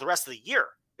probably for the rest of the year,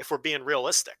 if we're being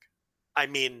realistic. I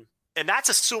mean, and that's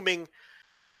assuming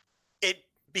it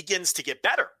begins to get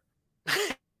better.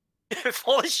 If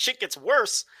all this shit gets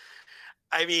worse,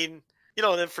 I mean,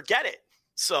 then forget it.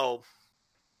 So,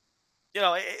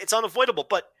 it's unavoidable,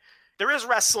 but there is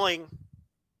wrestling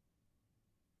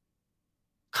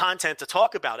content to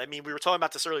talk about. I mean, we were talking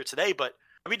about this earlier today, but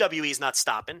WWE is not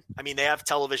stopping. I mean, they have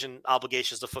television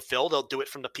obligations to fulfill. They'll do it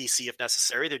from the PC if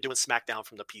necessary. They're doing SmackDown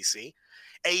from the PC.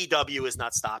 AEW is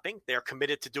not stopping. They're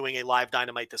committed to doing a live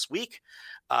Dynamite this week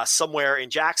somewhere in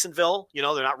Jacksonville. They're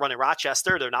not running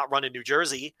Rochester. They're not running New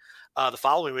Jersey. The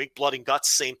following week, Blood and Guts,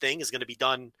 same thing, is going to be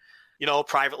done,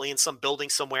 privately in some building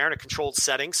somewhere in a controlled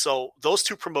setting. So those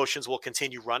two promotions will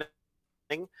continue running.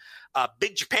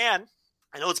 Big Japan,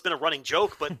 I know it's been a running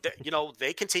joke, but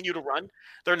they continue to run.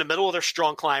 They're in the middle of their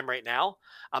Strong Climb right now.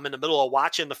 I'm in the middle of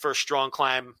watching the first Strong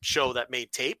Climb show that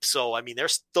made tape. So, I mean, they're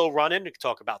still running. We can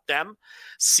talk about them.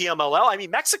 CMLL. I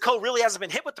mean, Mexico really hasn't been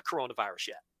hit with the coronavirus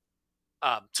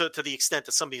yet, to the extent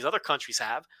that some of these other countries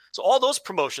have. So all those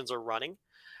promotions are running.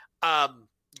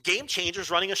 Game Changers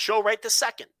running a show right this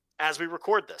second as we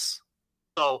record this.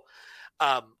 So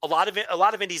a lot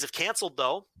of indies have canceled,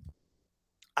 though.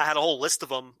 I had a whole list of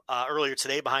them earlier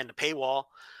today behind the paywall,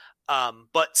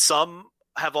 but some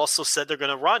have also said they're going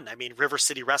to run. I mean, River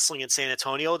City Wrestling in San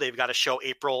Antonio, they've got a show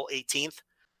April 18th,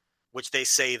 which they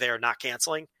say they're not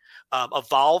canceling.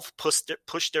 Evolve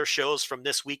pushed their shows from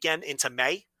this weekend into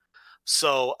May.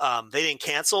 So they didn't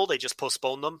cancel. They just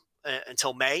postponed them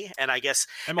until May. And I guess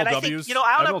MLW's,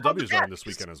 MLW's running this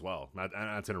weekend as well. Not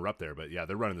to interrupt there, but yeah,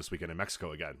 they're running this weekend in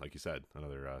Mexico again. Like you said,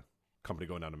 another company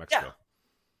going down to Mexico.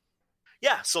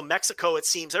 Yeah, so Mexico, it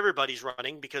seems everybody's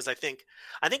running because I think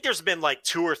there's been like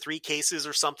 2 or 3 cases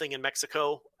or something in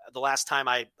Mexico. The last time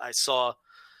I saw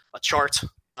a chart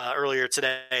earlier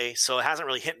today, so it hasn't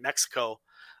really hit Mexico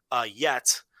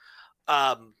yet.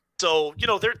 So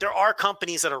there are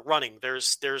companies that are running.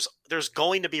 There's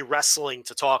going to be wrestling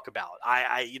to talk about.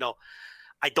 I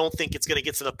don't think it's going to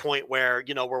get to the point where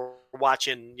we're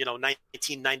watching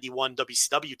 1991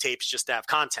 WCW tapes just to have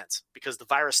content, because the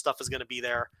virus stuff is going to be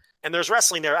there. And there's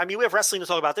wrestling there. I mean, we have wrestling to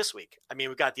talk about this week. I mean,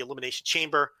 we've got the Elimination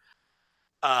Chamber.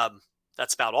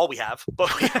 That's about all we have.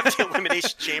 But we have the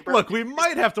Elimination Chamber. Look, we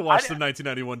might have to watch some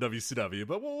 1991 WCW,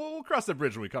 but we'll cross that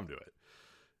bridge when we come to it.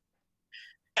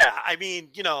 Yeah, I mean,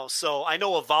 so I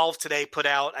know Evolve today put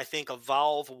out, I think,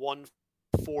 Evolve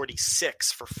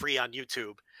 146 for free on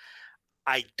YouTube.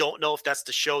 I don't know if that's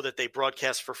the show that they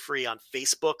broadcast for free on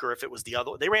Facebook or if it was the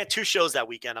other. They ran 2 shows that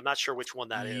weekend. I'm not sure which one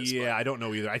that is. Yeah, I don't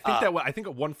know either. I think at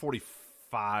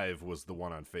 145 was the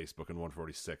one on Facebook, and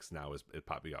 146 now is it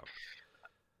popping up.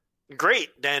 Great.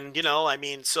 Then, I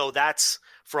mean, so that's,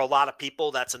 for a lot of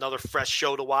people, that's another fresh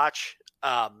show to watch.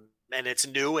 And it's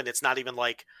new, and it's not even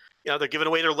like, they're giving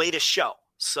away their latest show.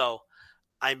 So,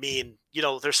 I mean,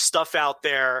 there's stuff out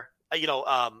there,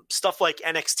 stuff like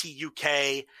NXT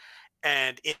UK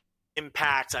and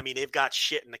Impact. I mean, they've got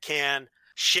shit in the can.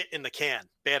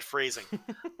 Bad phrasing.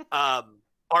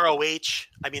 ROH.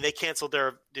 I mean, they canceled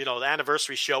their, the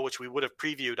anniversary show, which we would have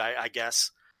previewed, I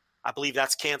guess. I believe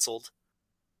that's canceled.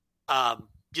 But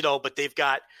they've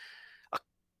got a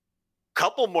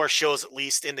couple more shows at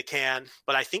least in the can.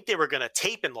 But I think they were going to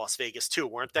tape in Las Vegas too,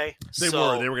 weren't they? They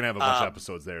were going to have a bunch of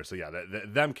episodes there. So yeah,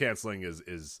 them canceling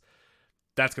is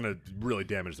that's going to really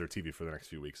damage their TV for the next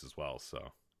few weeks as well.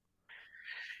 So.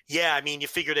 Yeah, I mean, you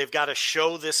figure they've got a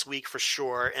show this week for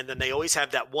sure, and then they always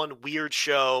have that one weird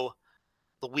show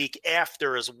the week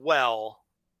after as well.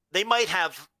 They might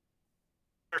have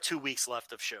 1 or 2 weeks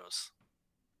left of shows.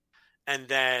 And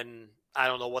then I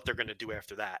don't know what they're going to do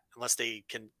after that, unless they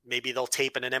can, maybe they'll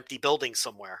tape in an empty building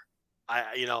somewhere.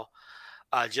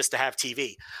 just to have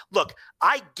TV. Look,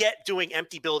 I get doing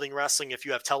empty building wrestling if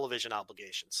you have television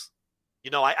obligations.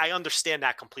 I understand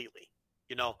that completely.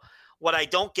 What I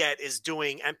don't get is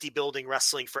doing empty building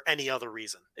wrestling for any other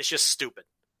reason. It's just stupid.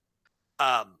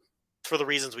 For the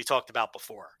reasons we talked about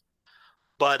before.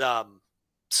 But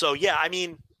so yeah, I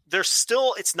mean,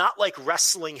 it's not like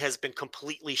wrestling has been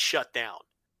completely shut down.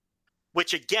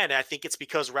 Which again, I think it's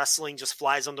because wrestling just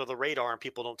flies under the radar and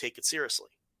people don't take it seriously.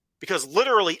 Because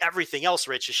literally everything else,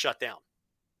 Rich, is shut down.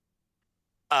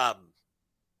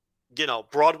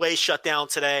 Broadway shut down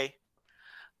today.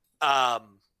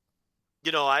 I'm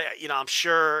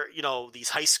sure,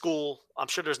 I'm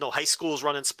sure there's no high schools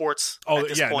running sports. Oh, at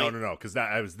this yeah, point. no. Because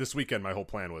this weekend, my whole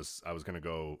plan was I was going to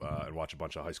go and watch a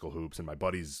bunch of high school hoops, and my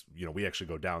buddies, we actually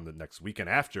go down the next weekend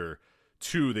after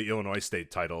to the Illinois state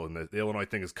title, and the Illinois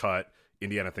thing is cut,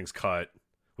 Indiana thing's cut,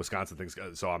 Wisconsin thing's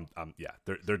cut. So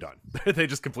they're done. They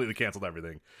just completely canceled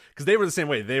everything because they were the same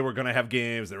way. They were going to have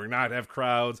games, they were not have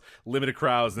crowds, limited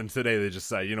crowds. Then today they just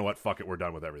say, you know what, fuck it, we're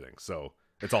done with everything. So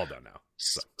it's all done now.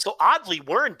 So oddly,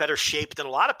 we're in better shape than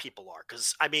a lot of people are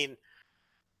because, I mean,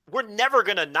 we're never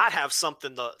going to not have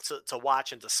something to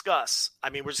watch and discuss. I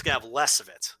mean, we're just going to have less of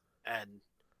it. And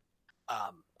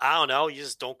I don't know, you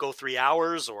just don't go 3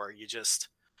 hours or you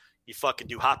fucking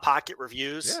do Hot Pocket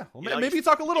reviews. Yeah, well, maybe you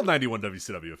talk a little 91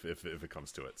 WCW if it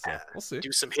comes to it. So we'll see.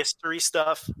 Do some history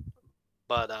stuff.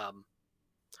 But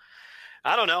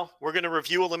I don't know. We're going to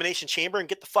review Elimination Chamber and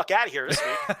get the fuck out of here this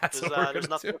week. There's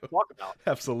nothing to talk about.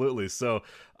 Absolutely. So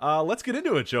let's get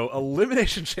into it, Joe.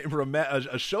 Elimination Chamber,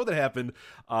 a show that happened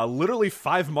literally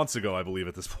 5 months ago, I believe,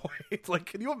 at this point. Like,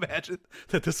 can you imagine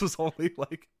that this was only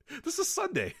this is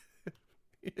Sunday?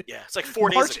 Yeah, it's like 4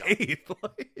 days ago. March 8th.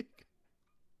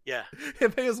 Yeah.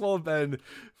 It may as well have been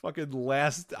fucking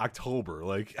last October.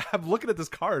 Like, I'm looking at this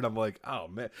card, I'm like, oh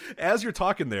man. As you're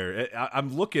talking there,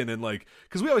 I'm looking and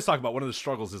because we always talk about one of the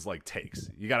struggles is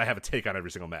takes. You got to have a take on every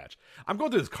single match. I'm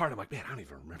going through this card, I'm like, man, I don't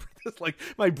even remember this.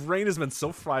 My brain has been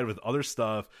so fried with other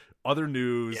stuff, other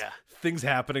news, things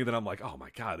happening that I'm like, oh my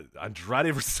God,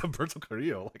 Andrade versus Humberto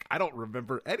Carrillo. I don't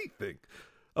remember anything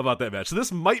about that match. So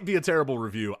this might be a terrible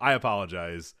review. I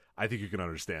apologize. I think you can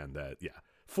understand that. Yeah.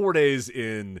 4 days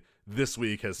in this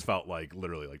week has felt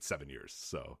literally 7 years.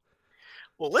 So,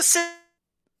 well, listen,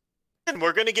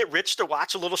 we're going to get Rich to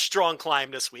watch a little Strong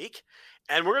Climb this week,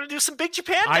 and we're going to do some Big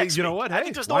Japan next you know week. what? Hey, I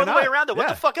think there's no other way around it. What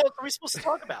the fuck else are we supposed to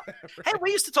talk about? Right. Hey,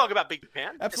 we used to talk about Big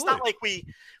Japan. Absolutely. It's not like we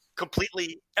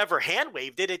completely ever hand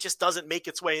waved it. It just doesn't make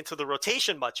its way into the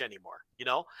rotation much anymore,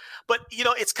 But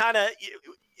it's kind of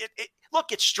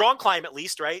look, it's Strong Climb at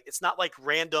least, right? It's not like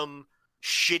random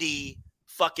shitty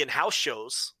fucking house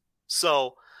shows.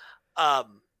 So, at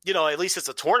least it's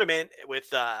a tournament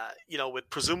with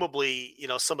presumably,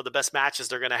 some of the best matches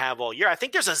they're going to have all year. I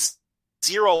think there's a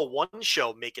 0-1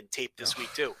 show making tape this week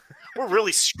too. We're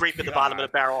really scraping the bottom of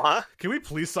the barrel, huh? Can we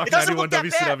please talk 91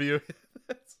 WCW?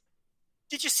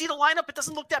 Did you see the lineup? It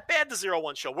doesn't look that bad, the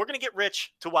 0-1 show. We're going to get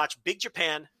Rich to watch Big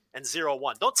Japan and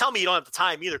 0-1. Don't tell me you don't have the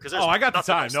time either. Because I got the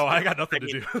time. No, I got nothing to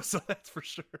do. So that's for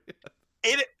sure.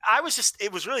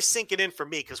 It was really sinking in for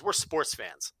me because we're sports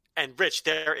fans. And Rich,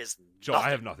 there is Joe,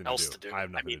 I have nothing else to do. I have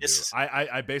nothing to do.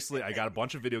 I basically got a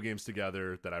bunch of video games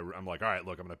together that I'm like, all right,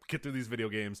 look, I'm going to get through these video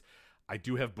games. I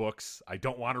do have books. I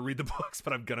don't want to read the books,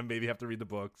 but I'm going to maybe have to read the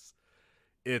books.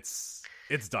 It's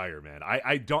dire, man.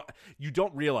 You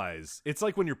don't realize. It's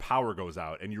like when your power goes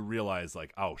out and you realize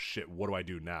oh shit, what do I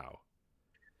do now?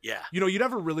 Yeah. You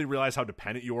never really realize how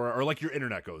dependent you are, or your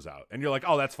internet goes out and you're like,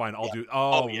 oh, that's fine. I'll do.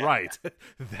 Right.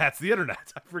 That's the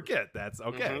internet. I forget. That's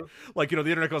okay. Mm-hmm. The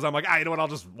internet goes, I'm like, you know what? I'll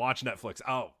just watch Netflix.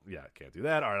 Oh yeah. Can't do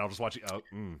that. All right. I'll just watch it. Oh,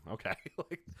 okay.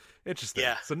 Interesting.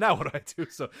 Yeah. So now what do I do?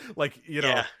 So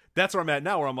that's where I'm at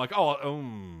now where I'm like,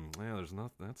 there's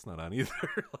not, that's not on either.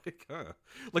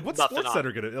 What's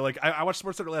SportsCenter gonna, I watched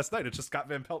SportsCenter last night. It's just Scott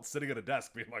Van Pelt sitting at a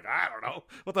desk being like, I don't know.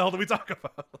 What the hell do we talk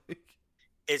about?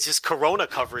 It's just Corona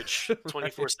coverage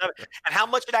 24/7. And how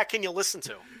much of that can you listen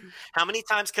to? How many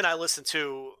times can I listen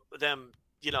to them,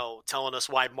 telling us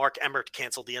why Mark Emmert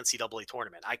canceled the NCAA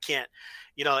tournament? I can't,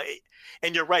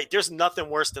 and you're right. There's nothing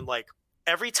worse than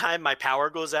every time my power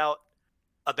goes out,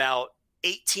 about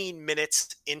 18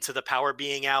 minutes into the power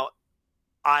being out,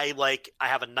 I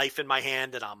have a knife in my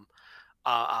hand and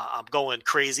I'm going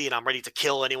crazy and I'm ready to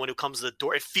kill anyone who comes to the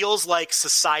door. It feels like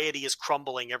society is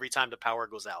crumbling every time the power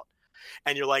goes out.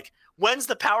 And you're like, when's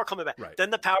the power coming back? Right.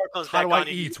 Then the power comes back on. How do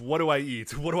I eat? What do I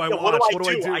eat? What do I watch? What do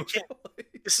I do? I can't.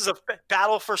 This is a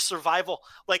battle for survival.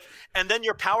 And then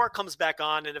your power comes back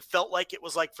on and it felt like it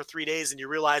was for 3 days and you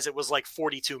realize it was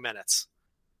 42 minutes.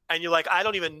 And you're like, I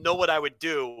don't even know what I would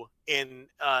do in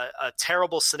a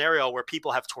terrible scenario where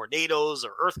people have tornadoes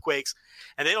or earthquakes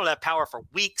and they don't have power for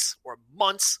weeks or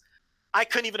months. I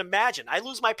couldn't even imagine. I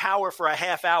lose my power for a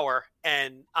half hour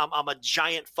and I'm a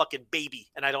giant fucking baby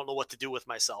and I don't know what to do with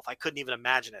myself. I couldn't even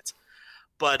imagine it.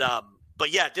 But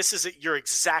yeah, you're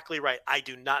exactly right. I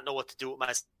do not know what to do with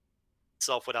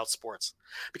myself without sports,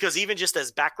 because even just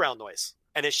as background noise,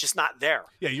 and it's just not there.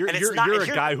 Yeah, you're a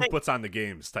guy who puts on the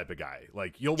games type of guy.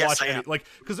 Like you'll watch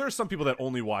because there are some people that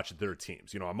only watch their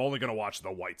teams. I'm only going to watch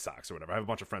the White Sox or whatever. I have a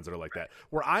bunch of friends that are like that.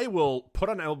 Where I will put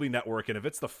on MLB Network, and if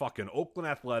it's the fucking Oakland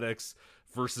Athletics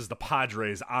versus the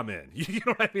Padres, I'm in. You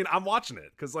know what I mean? I'm watching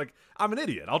it because like I'm an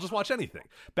idiot. I'll just watch anything.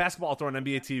 Basketball, I'll throw on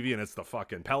NBA TV, and it's the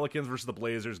fucking Pelicans versus the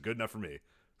Blazers. Good enough for me.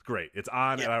 It's great. It's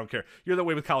on, and I don't care. You're that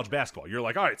way with college basketball. You're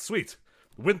like, all right, sweet.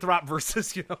 Winthrop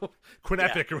versus,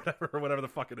 Quinnipiac or whatever the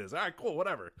fuck it is. All right, cool,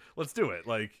 whatever. Let's do it.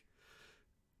 Like,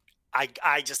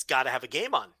 I just got to have a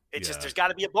game on. There's got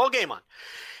to be a ball game on.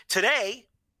 Today,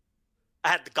 I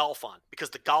had the golf on because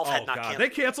the golf had not canceled. They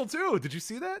canceled too. Did you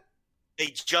see that? They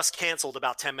just canceled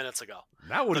about 10 minutes ago.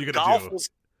 Now what are you going to do?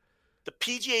 The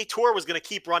PGA Tour was going to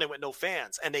keep running with no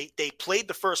fans, and they played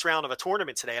the first round of a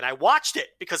tournament today, and I watched it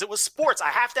because it was sports. I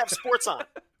have to have sports on.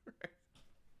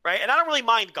 Right. And I don't really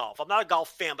mind golf. I'm not a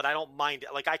golf fan, but I don't mind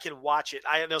it. Like I can watch it.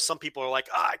 I know some people are like,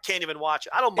 I can't even watch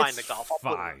it. I don't mind the golf.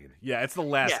 Fine. Yeah. It's the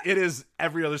last. Yeah. It is.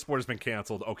 Every other sport has been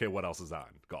canceled. Okay. What else is on?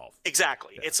 Golf.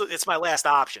 Exactly. Yeah. It's my last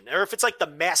option. Or if it's like the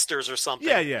Masters or something.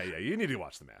 Yeah. You need to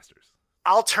watch the Masters.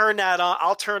 I'll turn that on.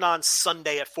 I'll turn on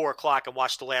Sunday at 4:00 and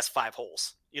watch the last 5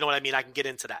 holes. You know what I mean? I can get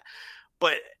into that.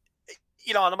 But,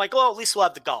 and I'm like, at least we'll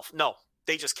have the golf. No.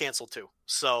 They just canceled too.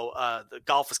 So the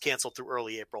golf is canceled through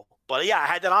early April. But yeah, I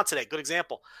had that on today. Good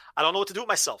example. I don't know what to do with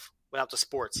myself without the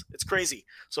sports. It's crazy.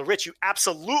 So Rich, you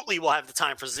absolutely will have the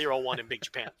time for 0-1 in Big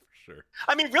Japan. Sure.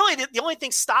 I mean, really, the only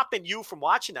thing stopping you from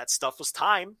watching that stuff was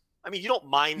time. I mean, you don't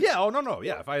mind. Yeah. Oh, no.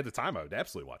 Yeah. If I had the time, I would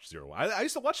absolutely watch 0-1. I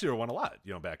used to watch 0-1 a lot,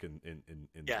 back in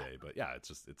the day. But yeah,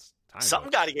 it's time.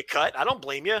 Something got to get cut. I don't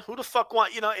blame you. Who the fuck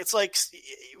want, it's like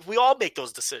we all make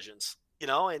those decisions,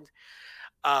 and,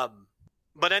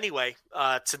 but anyway,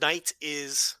 tonight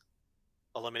is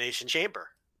Elimination Chamber.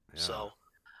 Yeah. So,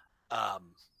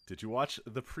 did you watch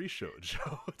the pre-show,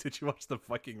 Joe? Did you watch the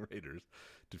Viking Raiders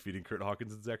defeating Kurt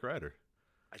Hawkins and Zack Ryder?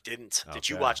 I didn't. Did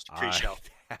you watch the pre-show?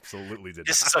 I absolutely did.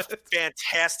 This is a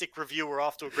fantastic review. We're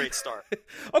off to a great start.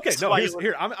 Okay,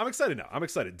 here. I'm excited now. I'm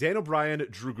excited. Dan O'Brien,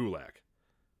 Drew Gulak.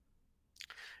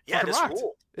 Yeah, this rocked.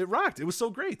 ruled. It rocked. It was so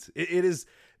great. It is.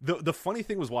 The funny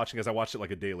thing was watching as I watched it like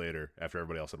a day later after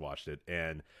everybody else had watched it,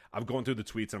 and I'm going through the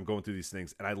tweets and I'm going through these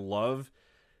things, and I love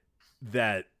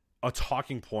that a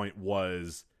talking point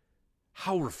was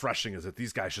how refreshing is it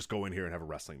these guys just go in here and have a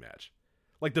wrestling match.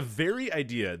 Like the very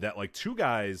idea that like two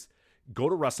guys go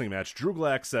to a wrestling match, Drew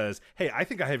Gulak says, "Hey, I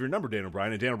think I have your number, Dan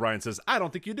O'Brien," and Dan O'Brien says, "I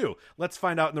don't think you do. Let's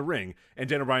find out in the ring." And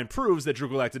Dan O'Brien proves that Drew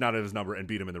Gulak did not have his number and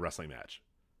beat him in the wrestling match.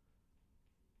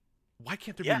 Why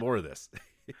can't there be more of this?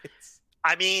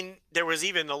 I mean, there was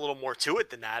even a little more to it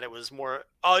than that. It was more,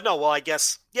 I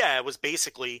guess, it was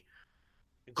basically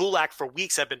Gulak for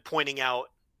weeks had been pointing out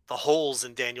the holes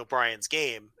in Daniel Bryan's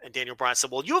game. And Daniel Bryan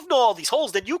said, well, you know all these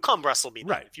holes, then you come wrestle me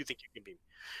right. if you think you can beat me.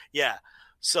 Yeah.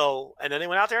 So, and then they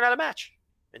went out there and had a match.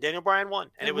 And Daniel Bryan won.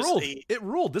 And it ruled. It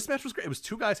ruled. This match was great. It was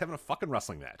two guys having a fucking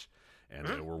wrestling match. And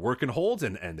they were working holds,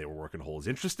 and they were working holds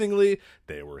interestingly.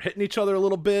 They were hitting each other a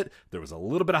little bit. There was a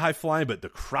little bit of high flying, but the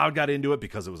crowd got into it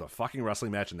because it was a fucking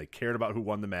wrestling match, and they cared about who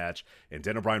won the match. And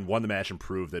Dan O'Brien won the match and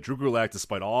proved that Drew Gulak,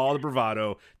 despite all the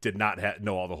bravado, did not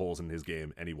know all the holes in his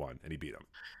game, and he won, and he beat him.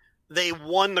 They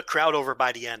won the crowd over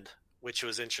by the end, which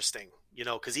was interesting,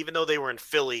 because even though they were in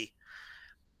Philly,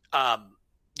 the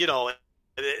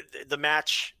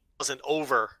match wasn't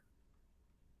over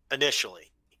initially.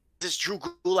 This is Drew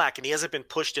Gulak, and he hasn't been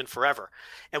pushed in forever.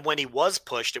 And when he was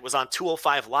pushed, it was on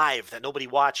 205 Live that nobody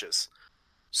watches.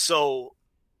 So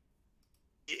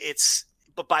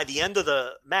but by the end of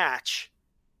the match,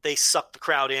 they sucked the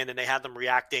crowd in and they had them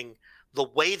reacting the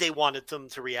way they wanted them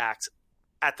to react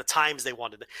at the times they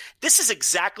wanted. This is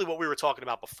exactly what we were talking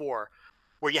about before,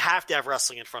 where you have to have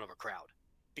wrestling in front of a crowd,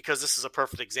 because this is a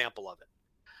perfect example of it.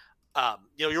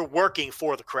 You're working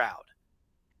for the crowd.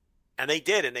 And they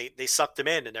did, and they sucked them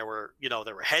in, and there were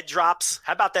head drops.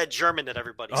 How about that German that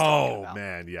everybody's talking about? Oh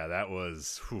man, yeah, that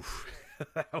was.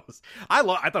 I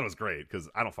thought it was great because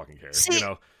I don't fucking care. See,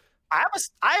 I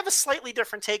have a slightly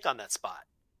different take on that spot.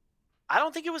 I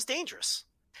don't think it was dangerous.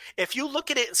 If you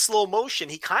look at it in slow motion,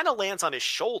 he kind of lands on his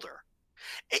shoulder.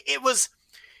 It was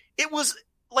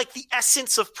like the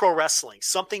essence of pro wrestling,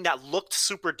 something that looked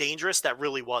super dangerous that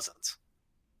really wasn't.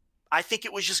 I think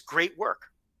it was just great work.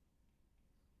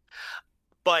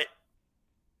 But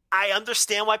I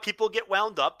understand why people get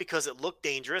wound up because it looked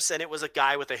dangerous and it was a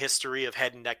guy with a history of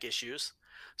head and neck issues.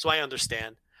 So I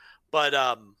understand. But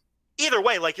either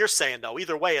way, like you're saying, though,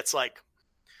 either way, it's like,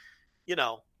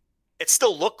 it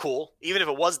still looked cool, even if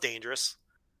it was dangerous.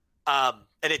 And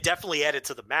it definitely added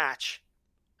to the match.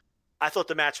 I thought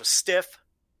the match was stiff.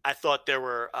 I thought there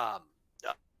were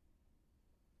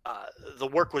the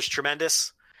work was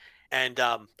tremendous. And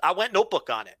I went notebook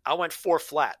on it. I went 4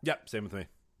 flat. Yep, same with me.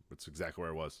 That's exactly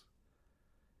where it was.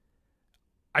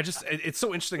 It's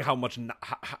so interesting how much,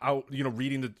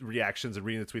 reading the reactions and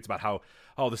reading the tweets about how,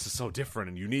 this is so different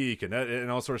and unique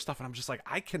and all sort of stuff. And I'm just like,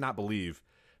 I cannot believe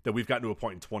that we've gotten to a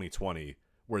point in 2020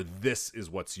 where this is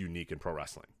what's unique in pro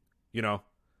wrestling.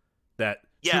 That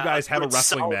two guys have a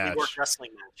wrestling match.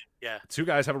 Yeah. Two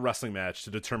guys have a wrestling match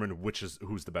to determine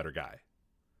who's the better guy.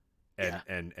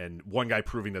 And one guy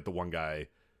proving that the one guy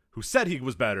who said he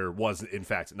was better was in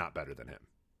fact not better than him.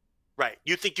 Right.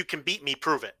 You think you can beat me,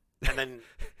 prove it. And then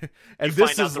and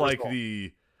this is like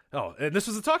and this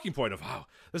was the talking point of,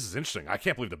 this is interesting. I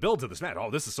can't believe the build to this match.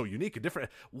 This is so unique and different.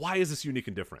 Why is this unique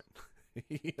and different?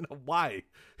 Why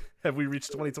have we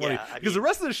reached 2020? Because the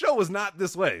rest of the show was not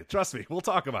this way. Trust me, we'll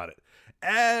talk about it.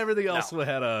 Everything else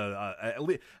had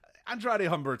Andrade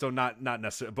Humberto, not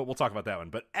necessarily, but we'll talk about that one.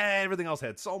 But everything else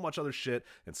had so much other shit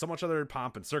and so much other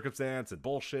pomp and circumstance and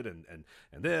bullshit and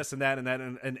this and that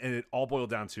and it all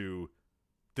boiled down to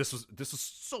this was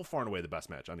so far and away the best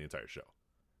match on the entire show.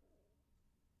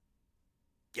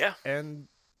 Yeah, and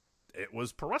it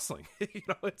was pro wrestling.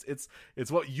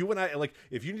 It's what you and I like.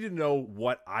 If you need to know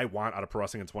what I want out of pro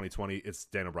wrestling in 2020, it's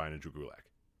Daniel Bryan and Drew Gulak.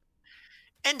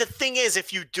 And the thing is,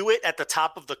 if you do it at the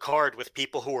top of the card with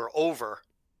people who are over,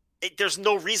 there's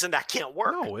no reason that can't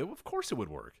work. No, of course it would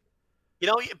work.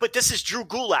 But this is Drew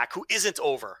Gulak, who isn't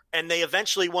over, and they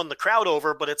eventually won the crowd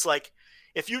over. But it's like,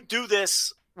 if you do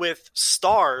this with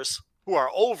stars who are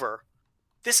over,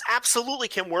 this absolutely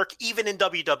can work. Even in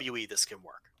WWE, this can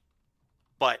work.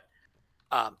 But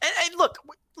and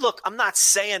look, I'm not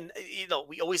saying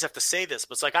we always have to say this,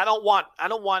 but it's like I don't want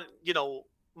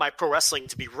my pro wrestling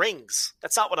to be rings.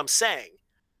 That's not what I'm saying.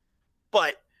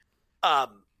 But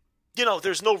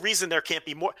there's no reason there can't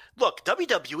be more. Look,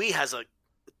 WWE has a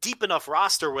deep enough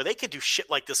roster where they can do shit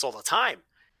like this all the time,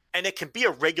 and it can be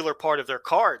a regular part of their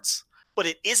cards. But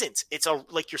it isn't. It's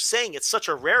like you're saying, it's such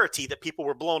a rarity that people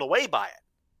were blown away by it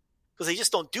because they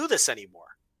just don't do this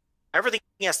anymore. Everything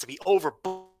has to be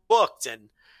overbooked and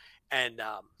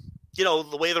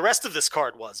the way the rest of this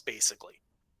card was basically,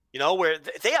 where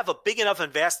they have a big enough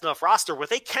and vast enough roster where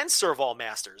they can serve all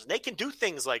masters and they can do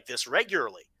things like this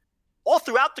regularly all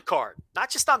throughout the card, not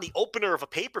just on the opener of a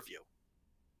pay-per-view.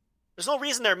 There's no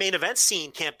reason their main event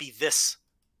scene can't be this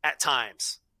at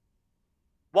times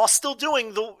while still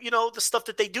doing the stuff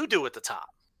that they do at the top.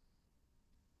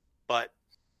 But,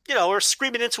 we're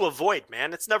screaming into a void,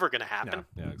 man. It's never going to happen.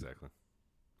 Yeah, exactly.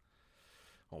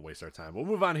 Won't waste our time. We'll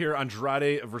move on here.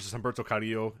 Andrade versus Humberto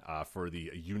Carrillo for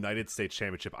the United States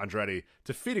Championship. Andrade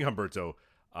defeating Humberto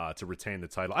to retain the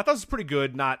title. I thought this was pretty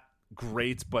good. Not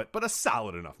great, but a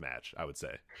solid enough match, I would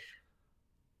say.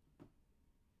 I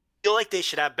feel like they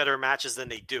should have better matches than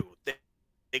they do.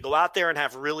 They go out there and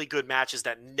have really good matches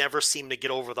that never seem to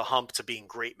get over the hump to being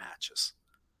great matches.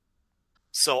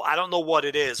 So I don't know what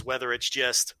it is, whether it's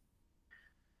just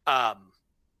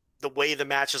the way the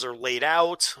matches are laid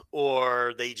out,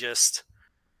 or they just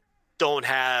don't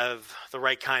have the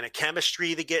right kind of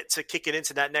chemistry to get to kick it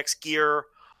into that next gear,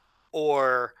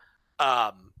 or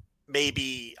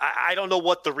maybe I don't know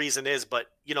what the reason is, but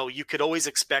you could always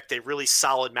expect a really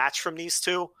solid match from these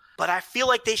two. But I feel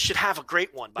like they should have a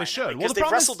great one by now because they've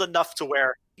wrestled enough to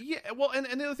where. Yeah, well, and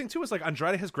the other thing too is like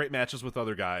Andrade has great matches with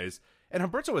other guys, and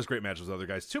Humberto has great matches with other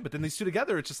guys too. But then these two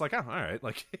together, it's just like, all right,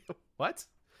 like what?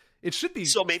 It should be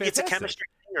so maybe fantastic. It's a chemistry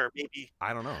thing, or maybe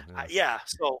I don't know. Yeah.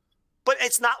 So, but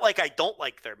it's not like I don't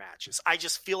like their matches. I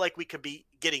just feel like we could be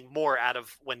getting more out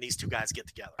of when these two guys get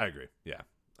together. I agree. Yeah,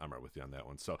 I'm right with you on that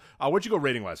one. So, where'd you go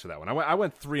rating wise for that one? I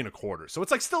went 3 1/4. So it's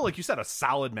like still like you said a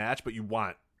solid match, but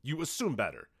you assume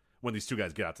better when these two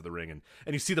guys get out to the ring and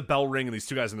you see the bell ring and these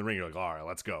two guys in the ring, you're like, all right,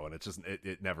 let's go. And it's just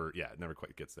it never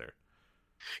quite gets there.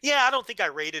 Yeah, I don't think I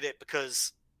rated it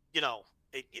because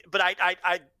but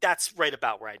I that's right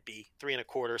about where I'd be, 3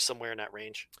 1/4, somewhere in that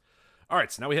range. All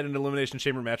right, so now we had an Elimination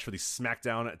Chamber match for the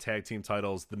SmackDown Tag Team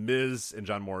titles. The Miz and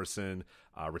John Morrison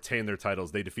retain their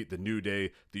titles. They defeat the New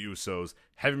Day, the Usos,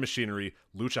 Heavy Machinery,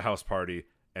 Lucha House Party,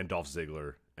 and Dolph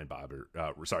Ziggler and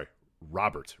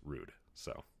Robert Roode.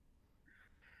 So,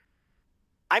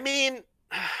 I mean,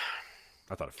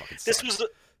 I thought it fucking sucked. This was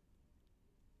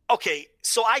okay.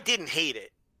 So I didn't hate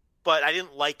it, but I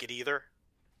didn't like it either.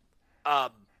 I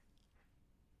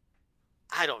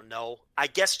don't know. I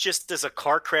guess just as a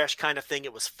car crash kind of thing,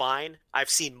 it was fine. I've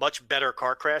seen much better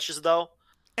car crashes though.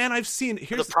 And I've seen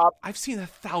I've seen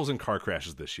 1,000 car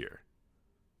crashes this year.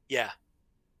 Yeah.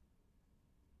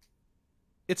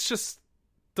 It's just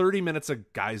 30 minutes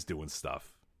of guys doing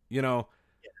stuff, you know.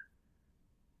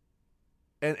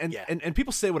 Yeah. And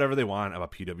people say whatever they want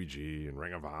about PWG and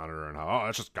Ring of Honor and how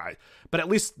that's just guys, but at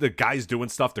least the guys doing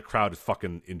stuff, the crowd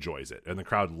fucking enjoys it and the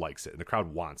crowd likes it and the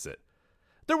crowd wants it.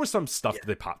 There was some stuff that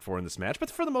they popped for in this match,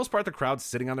 but for the most part, the crowd's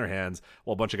sitting on their hands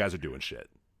while a bunch of guys are doing shit.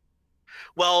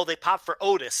 Well, they popped for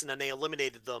Otis, and then they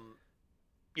eliminated them,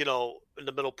 in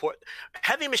the middle port.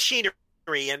 Heavy Machinery,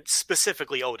 and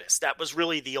specifically Otis. That was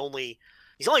really he's the only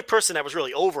person that was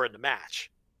really over in the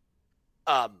match.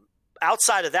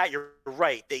 Outside of that, you're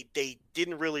right. They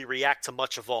didn't really react to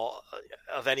much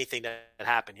of anything that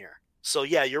happened here. So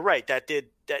yeah, you're right. That did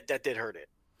hurt it.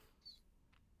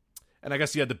 And I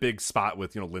guess you had the big spot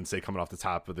with, Lindsay coming off the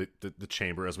top of the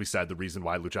chamber, as we said, the reason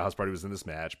why Lucha House Party was in this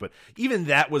match. But even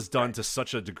that was done to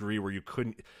such a degree where you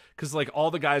couldn't, because like all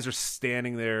the guys are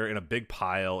standing there in a big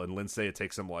pile, and Lindsay, it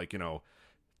takes him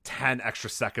 10 extra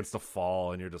seconds to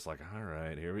fall, and you're just like, all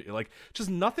right, here we like. Just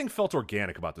nothing felt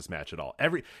organic about this match at all.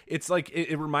 It's like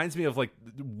it reminds me of like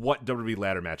what WWE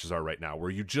ladder matches are right now, where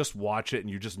you just watch it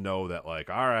and you just know that like,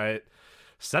 all right,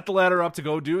 set the ladder up to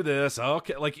go do this.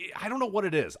 Okay, like I don't know what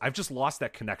it is. I've just lost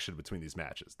that connection between these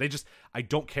matches. I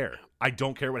don't care. I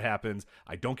don't care what happens.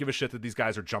 I don't give a shit that these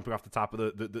guys are jumping off the top of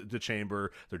the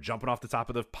chamber. They're jumping off the top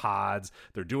of the pods.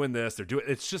 They're doing this.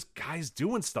 It's just guys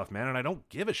doing stuff, man. And I don't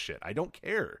give a shit. I don't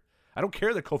care. I don't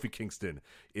care that Kofi Kingston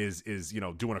is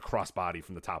doing a crossbody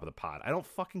from the top of the pod. I don't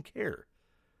fucking care.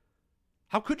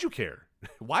 How could you care?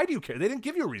 Why do you care? They didn't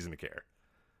give you a reason to care.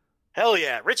 Hell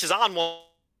yeah, Rich is on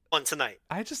one tonight.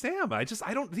 I just am. I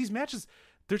don't. These matches,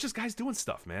 they're just guys doing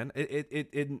stuff, man.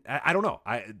 I don't know.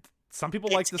 Some people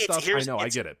like this stuff. I know. I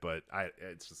get it, but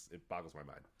it boggles my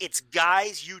mind. It's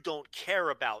guys you don't care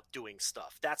about doing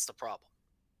stuff. That's the problem.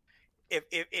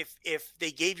 If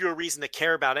they gave you a reason to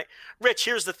care about it, Rich.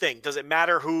 Here's the thing: does it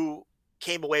matter who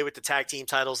came away with the tag team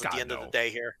titles at the end of the day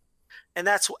here? And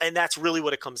that's really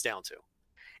what it comes down to.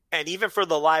 And even for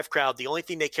the live crowd, the only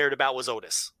thing they cared about was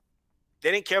Otis.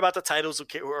 They didn't care about the titles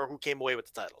or who came away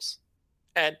with the titles.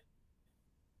 And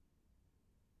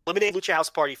eliminated Lucha House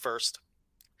Party first,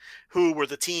 who were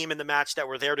the team in the match that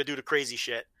were there to do the crazy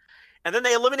shit. And then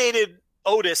they eliminated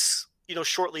Otis,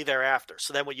 shortly thereafter.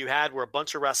 So then what you had were a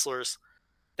bunch of wrestlers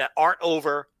that aren't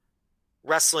over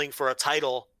wrestling for a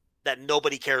title that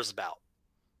nobody cares about,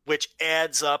 which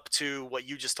adds up to what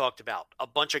you just talked about. A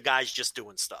bunch of guys just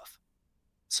doing stuff.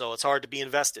 So it's hard to be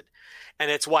invested. And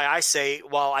it's why I say,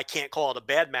 while I can't call it a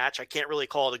bad match, I can't really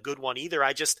call it a good one either.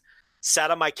 I just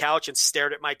sat on my couch and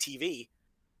stared at my TV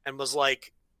and was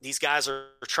like, these guys are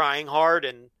trying hard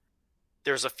and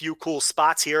there's a few cool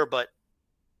spots here, but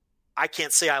I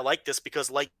can't say I like this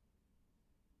because like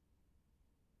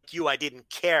you, I didn't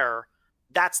care.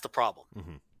 That's the problem.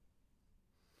 Mm-hmm.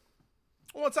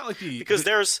 Well, it's not like the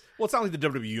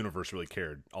WWE universe really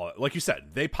cared. Like you said,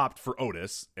 they popped for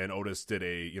Otis, and Otis did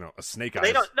a snake eyes.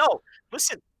 They don't. No,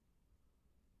 listen.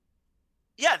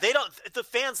 Yeah, they don't. The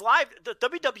fans live, the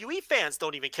WWE fans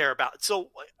don't even care about it. So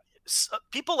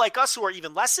people like us who are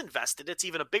even less invested, it's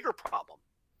even a bigger problem.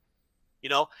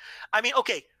 I mean,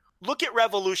 okay, look at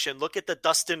Revolution. Look at the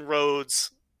Dustin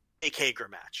Rhodes Jake Hager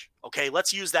match. Okay,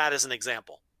 let's use that as an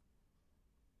example.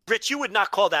 Rich, you would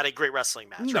not call that a great wrestling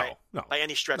match, right? No. By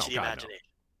any stretch of the imagination.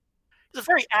 No. It's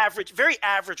a very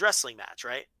average wrestling match,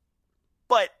 right?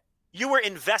 But you were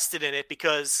invested in it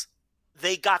because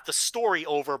they got the story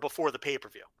over before the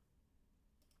pay-per-view.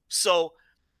 So,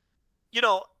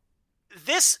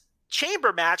 this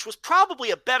chamber match was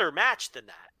probably a better match than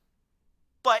that.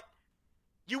 But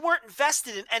you weren't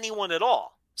invested in anyone at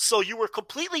all. So you were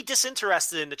completely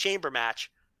disinterested in the chamber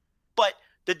match. But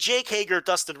the Jake Hager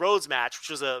Dustin Rhodes match,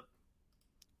 which was a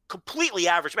completely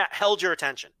average match, held your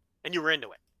attention and you were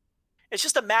into it. It's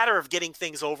just a matter of getting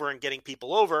things over and getting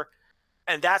people over,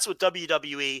 and that's what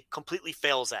WWE completely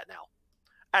fails at now.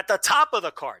 At the top of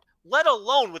the card, let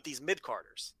alone with these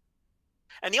mid-carders.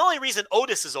 And the only reason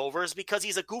Otis is over is because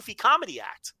he's a goofy comedy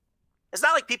act. It's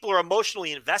not like people are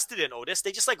emotionally invested in Otis.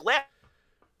 They just like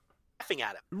laughing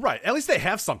at him. Right. At least they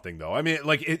have something, though. I mean,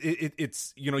 like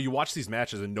it's you watch these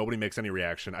matches and nobody makes any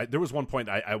reaction. There was one point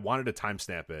I wanted to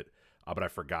timestamp it, but I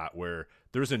forgot, where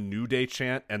there's a New Day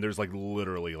chant and there's like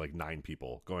literally like 9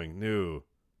 people going New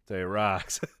Day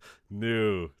rocks,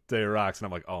 New Day rocks, and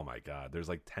I'm like, oh my god, there's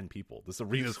like 10 people. This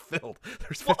arena's filled.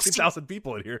 There's 15,000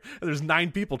 people in here, and there's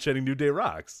 9 people chanting New Day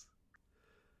rocks.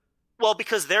 Well,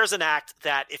 because there's an act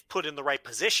that, if put in the right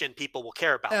position, people will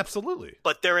care about. Absolutely.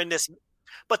 But they're in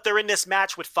this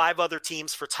match with 5 other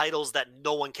teams for titles that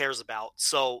no one cares about.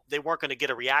 So they weren't going to get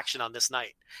a reaction on this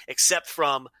night, except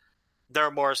from their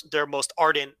most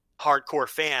ardent, hardcore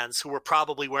fans who were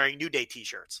probably wearing New Day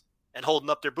t-shirts and holding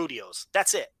up their bootios.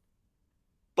 That's it.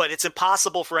 But it's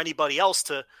impossible for anybody else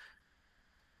to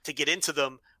get into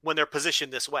them when they're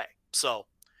positioned this way. So,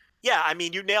 yeah, I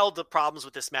mean, you nailed the problems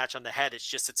with this match on the head.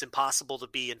 It's impossible to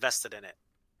be invested in it.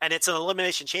 And it's an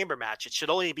Elimination Chamber match. It should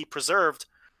only be preserved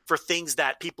for things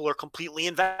that people are completely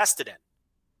invested in.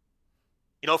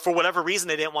 You know, for whatever reason,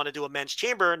 they didn't want to do a men's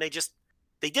chamber, and they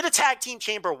did a tag team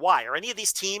chamber. Why? Are any of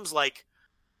these teams like,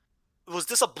 was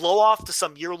this a blow off to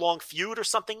some year-long feud or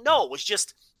something? No, it was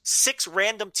just 6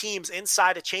 random teams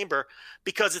inside a chamber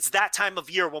because it's that time of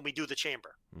year when we do the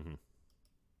chamber. Mm-hmm.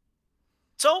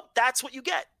 So that's what you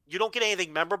get. You don't get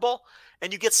anything memorable,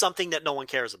 and you get something that no one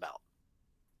cares about.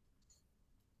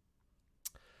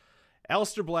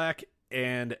 Aleister Black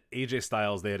and AJ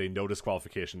Styles, they had a no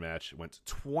disqualification match. It went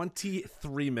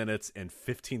 23 minutes and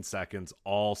 15 seconds,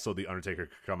 all so the Undertaker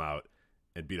could come out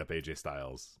and beat up AJ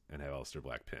Styles and have Aleister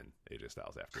Black pin AJ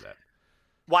Styles after that.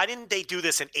 Why didn't they do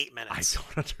this in 8 minutes? I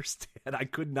don't understand. I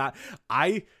could not.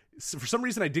 For some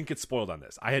reason, I didn't get spoiled on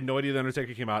this. I had no idea the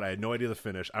Undertaker came out. I had no idea the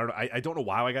finish. I don't know. I don't know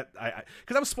why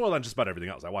because I was spoiled on just about everything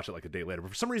else. I watched it like a day later, but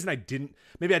for some reason,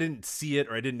 maybe I didn't see it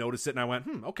or I didn't notice it, and I went,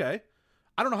 okay.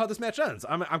 I don't know how this match ends.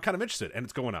 I'm kind of interested, and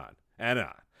it's going on and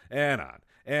on and on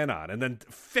and on, and then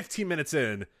 15 minutes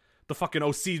in, the fucking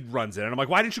OC runs in, and I'm like,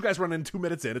 why didn't you guys run in 2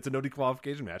 minutes in? It's a no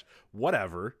disqualification match.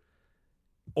 Whatever.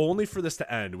 Only for this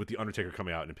to end with the Undertaker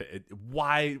coming out and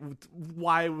why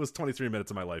was 23 minutes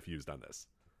of my life used on this?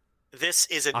 This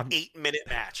is an 8-minute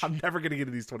match. I'm never going to get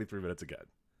into these 23 minutes again.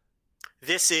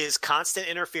 This is constant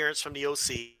interference from the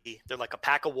OC. They're like a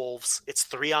pack of wolves. It's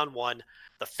 3-on-1.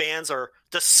 The fans are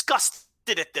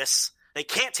disgusted at this. They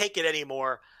can't take it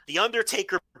anymore. The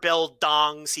Undertaker bell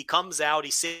dongs. He comes out.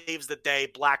 He saves the day.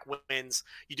 Black wins.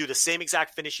 You do the same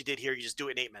exact finish you did here. You just do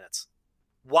it in 8 minutes.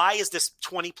 Why is this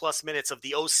 20-plus minutes of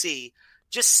the OC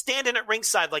just standing at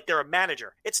ringside like they're a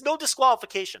manager? It's no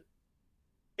disqualification.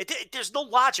 There's no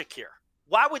logic here.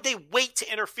 Why would they wait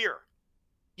to interfere?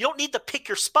 You don't need to pick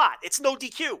your spot. It's no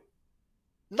DQ.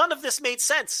 None of this made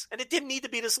sense, and it didn't need to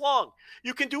be this long.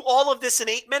 You can do all of this in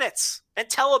 8 minutes and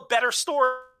tell a better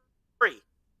story.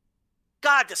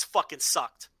 God, this fucking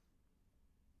sucked.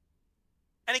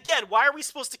 And again, why are we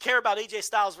supposed to care about AJ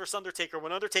Styles versus Undertaker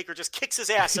when Undertaker just kicks his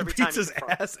ass every time? Beats his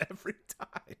ass every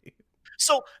time.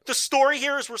 So the story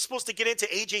here is we're supposed to get into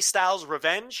AJ Styles'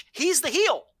 revenge. He's the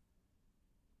heel.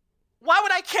 Why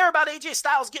would I care about AJ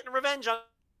Styles getting revenge on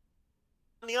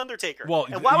the Undertaker? Well,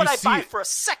 and why would I buy it for a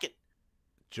second?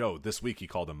 Joe, this week he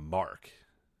called him Mark,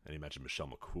 and he mentioned Michelle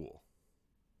McCool.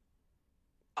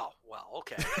 Oh, well,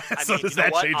 okay. So does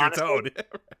that change your tone?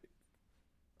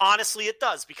 Honestly, it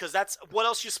does, because that's what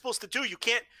else you're supposed to do. You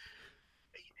can't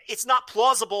 – it's not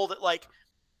plausible that, like,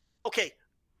 okay,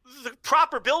 the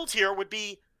proper build here would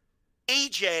be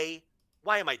AJ –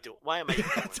 why am I doing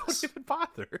this? Don't even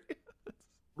bother.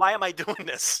 Why am I doing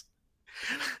this?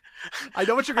 I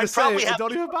know what you're going to say, and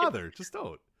don't even bother. Just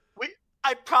don't.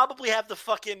 I probably have the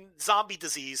fucking zombie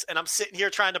disease, and I'm sitting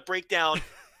here trying to break down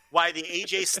why the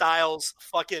AJ Styles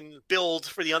fucking build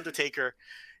for the Undertaker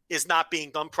is not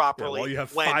being done properly. Yeah, well, you have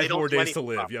 5 more days to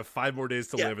live. You have 5 more days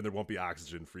to live, and there won't be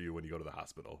oxygen for you when you go to the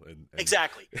hospital. And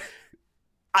Exactly.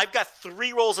 I've got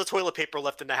 3 rolls of toilet paper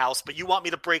left in the house, but you want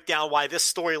me to break down why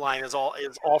this storyline is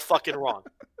all fucking wrong,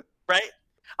 right?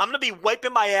 I'm gonna be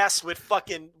wiping my ass with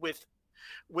I'm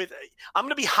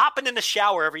gonna be hopping in the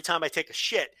shower every time I take a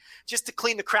shit just to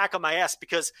clean the crack on my ass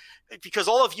because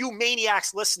all of you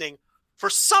maniacs listening, for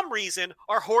some reason,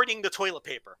 are hoarding the toilet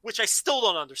paper, which I still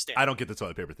don't understand. I don't get the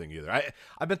toilet paper thing either.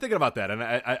 I've been thinking about that, and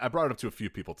I brought it up to a few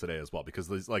people today as well, because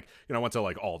there's like, I went to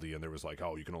like Aldi, and there was like,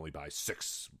 oh, you can only buy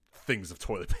 6 things of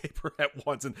toilet paper at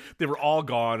once, and they were all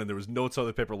gone, and there was no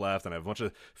toilet paper left, and I have a bunch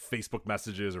of Facebook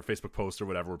messages or Facebook posts or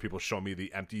whatever where people show me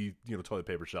the empty, toilet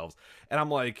paper shelves, and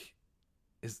I'm like,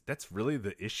 that's really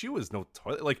the issue? Is no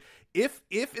toilet? Like, if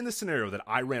in the scenario that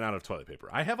I ran out of toilet paper,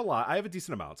 I have a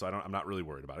decent amount, so I'm not really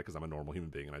worried about it because I'm a normal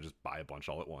human being and I just buy a bunch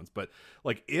all at once. But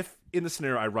like, if in the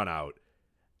scenario I run out,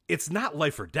 it's not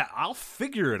life or death. I'll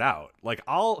figure it out. Like,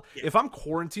 if I'm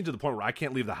quarantined to the point where I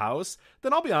can't leave the house,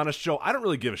 then I'll be honest, Joe, I don't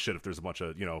really give a shit if there's a bunch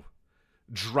of,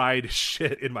 dried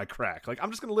shit in my crack. Like, I'm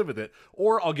just going to live with it.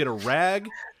 Or I'll get a rag.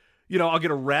 I'll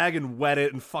get a rag and wet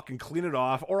it and fucking clean it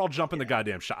off, or I'll jump in the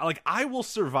goddamn shower. Like, I will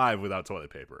survive without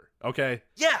toilet paper, okay?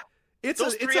 Yeah. It's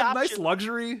a nice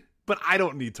luxury, but I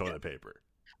don't need toilet paper.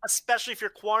 especially if you're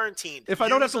quarantined. If I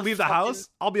don't have to Use a leave the fucking- house,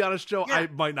 I'll be honest, Joe, Yeah. I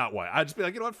might not wipe. I'd just be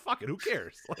like, you know what, fuck it, who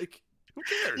cares? Like, who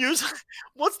cares?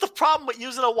 What's the problem with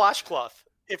using a washcloth?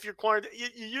 If you're quarantined,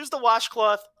 you use the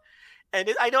washcloth,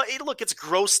 and I know. Look, it's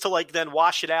gross to like then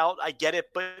wash it out. I get it,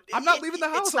 but I'm not leaving the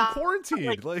house. it's I'm not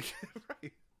quarantined. Like,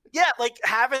 right. Yeah, like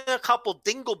having a couple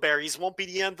dingleberries won't be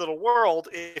the end of the world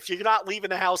if you're not leaving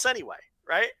the house anyway,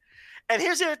 right? And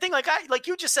here's the other thing, like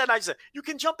you just said, you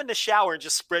can jump in the shower and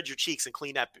just spread your cheeks and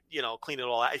clean it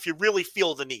all out if you really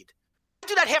feel the need. I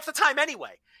do that half the time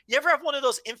anyway. You ever have one of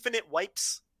those infinite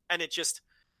wipes and it just,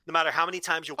 no matter how many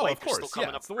times you wipe, you're still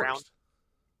coming up around? Worst.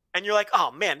 And you're like,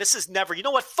 oh man, this is never, you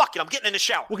know what? Fuck it, I'm getting in the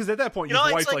shower. Well, because at that point, You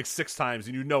you've know, it's wiped like 6 times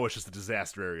and you know it's just a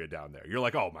disaster area down there. You're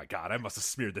like, oh my God, I must have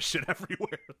smeared this shit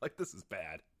everywhere. Like, this is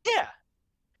bad. Yeah.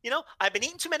 I've been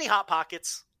eating too many Hot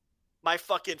Pockets. My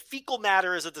fucking fecal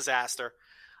matter is a disaster.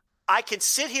 I can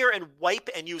sit here and wipe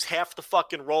and use half the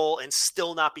fucking roll and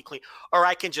still not be clean. Or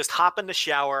I can just hop in the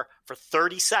shower for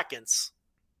 30 seconds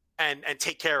and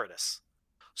take care of this.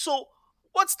 So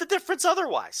what's the difference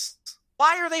otherwise?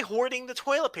 Why are they hoarding the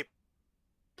toilet paper?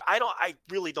 I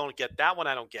really don't get that one.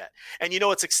 I don't get. And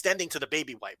it's extending to the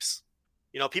baby wipes.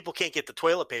 People can't get the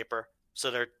toilet paper,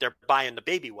 so they're buying the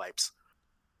baby wipes,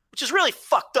 which is really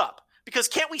fucked up. Because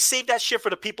can't we save that shit for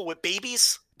the people with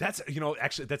babies? That's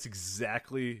actually that's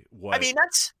exactly what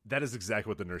that is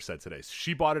exactly what the nurse said today.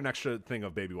 She bought an extra thing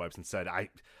of baby wipes and said, I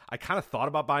kind of thought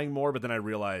about buying more, but then I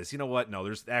realized, you know what? No,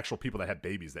 there's actual people that have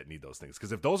babies that need those things.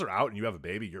 Because if those are out and you have a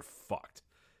baby, you're fucked.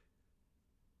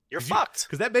 You're fucked.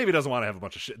 Because that baby doesn't want to have a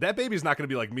bunch of shit. That baby's not going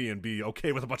to be like me and be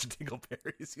okay with a bunch of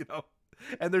dingleberries,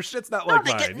 And their shit's not like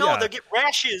mine. They get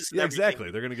rashes. Yeah,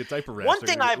 exactly. They're going to get diaper rash. One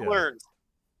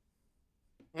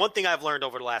thing I've learned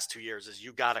over the last 2 years is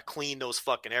you got to clean those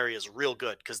fucking areas real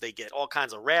good because they get all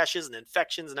kinds of rashes and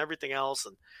infections and everything else.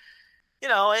 And,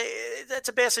 it's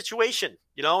a bad situation,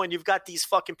 and you've got these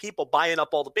fucking people buying up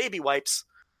all the baby wipes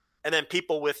and then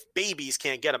people with babies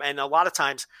can't get them. And a lot of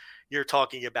times you're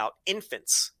talking about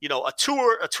infants, a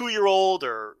 2-year-old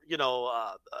or,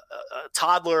 a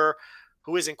toddler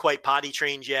who isn't quite potty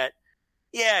trained yet.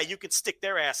 Yeah, you can stick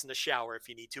their ass in the shower if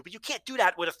you need to, but you can't do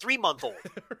that with a 3-month-old.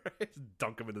 Right?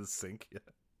 Dunk them into the sink. Yeah.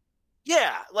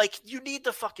 Yeah, like you need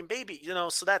the fucking baby,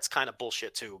 so that's kind of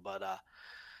bullshit too. But,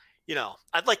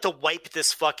 I'd like to wipe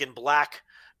this fucking Black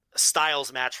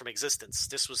Styles match from existence.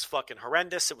 This was fucking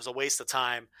horrendous. It was a waste of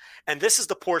time. And this is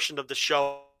the portion of the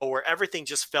show where everything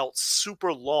just felt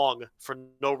super long for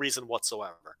no reason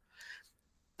whatsoever.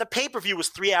 The pay-per-view was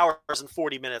 3 hours and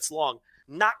 40 minutes long,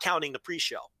 not counting the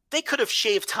pre-show. They could have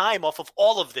shaved time off of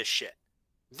all of this shit.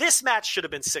 This match should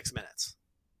have been 6 minutes.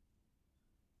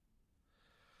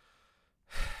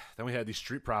 Then we had the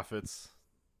Street Profits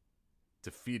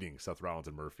defeating Seth Rollins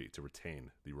and Murphy to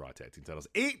retain the Raw Tag Team titles.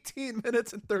 18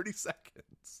 minutes and 30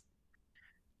 seconds.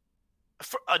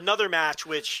 For another match,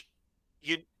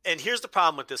 and here's the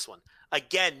problem with this one.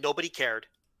 Again, nobody cared.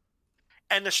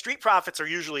 And the Street Profits are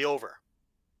usually over.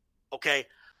 Okay?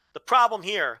 The problem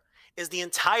here is the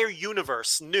entire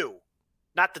universe knew,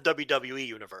 not the WWE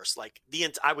universe. Like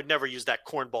I would never use that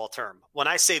cornball term. When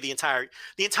I say the entire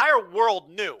world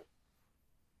knew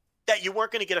that you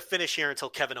weren't going to get a finish here until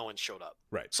Kevin Owens showed up.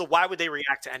 Right. So why would they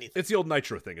react to anything? It's the old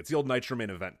Nitro thing. It's the old Nitro main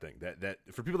event thing. That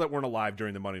for people that weren't alive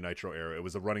during the Monday Nitro era, it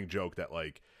was a running joke that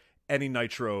like any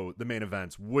Nitro, the main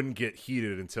events wouldn't get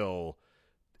heated until,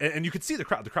 and you could see the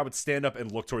crowd. The crowd would stand up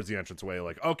and look towards the entranceway,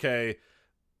 like, okay,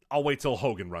 I'll wait till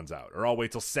Hogan runs out, or I'll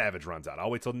wait till Savage runs out. I'll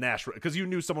wait till Nash, because you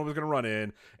knew someone was going to run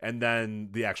in, and then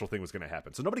the actual thing was going to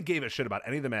happen. So nobody gave a shit about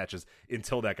any of the matches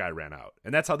until that guy ran out,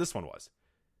 and that's how this one was.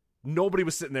 Nobody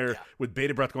was sitting there with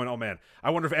bated breath going, oh man, I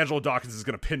wonder if Angelo Dawkins is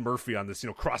going to pin Murphy on this,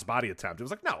 cross-body attempt. It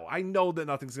was like, no, I know that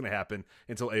nothing's going to happen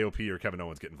until AOP or Kevin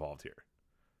Owens get involved here.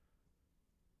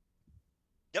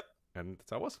 Yep. And that's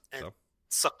how it was. And so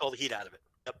sucked all the heat out of it.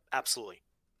 Yep, absolutely.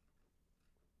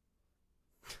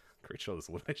 Great show, this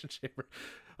Elimination Chamber.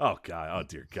 Oh, God. Oh,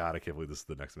 dear God. I can't believe this is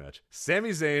the next match. Sami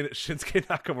Zayn, Shinsuke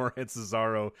Nakamura, and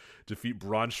Cesaro defeat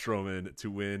Braun Strowman to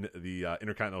win the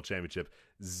Intercontinental Championship.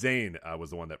 Zayn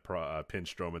was the one that pinned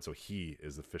Strowman, so he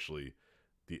is officially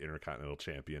the Intercontinental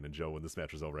Champion. And, Joe, when this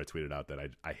match was over, I tweeted out that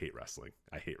I hate wrestling.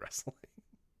 I hate wrestling.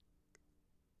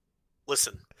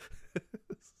 Listen.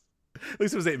 At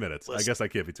least it was 8 minutes. Listen. I guess I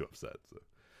can't be too upset. So.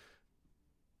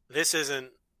 This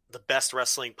isn't the best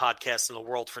wrestling podcast in the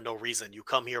world for no reason. You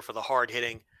come here for the hard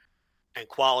hitting and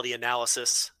quality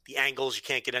analysis, the angles you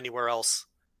can't get anywhere else.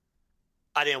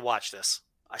 I didn't watch this.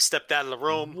 I stepped out of the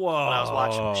room when I was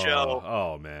watching the show.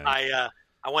 Oh man. I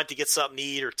went to get something to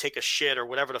eat or take a shit or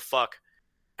whatever the fuck.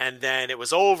 And then it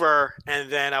was over. And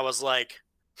then I was like,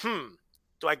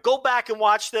 Do I go back and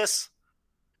watch this?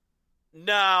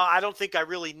 No, I don't think I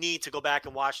really need to go back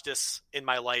and watch this in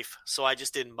my life. So I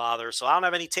just didn't bother. So I don't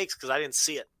have any takes because I didn't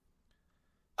see it.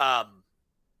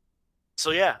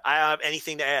 So yeah, I don't have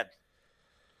anything to add.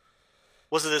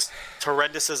 Was it as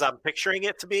horrendous as I'm picturing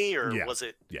it to be, or was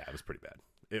it? Yeah, it was pretty bad.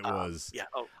 It was. Yeah.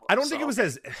 Oh, I don't think it was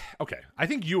as okay. I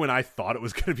think you and I thought it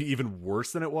was going to be even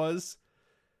worse than it was.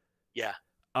 Yeah.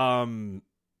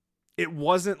 It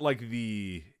wasn't like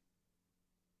the.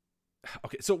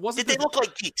 Okay, so it wasn't. Did they look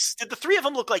like geeks? Did the three of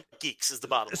them look like geeks? Is the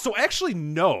bottom line. So actually,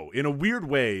 no. In a weird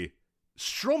way,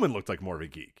 Strowman looked like more of a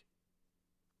geek.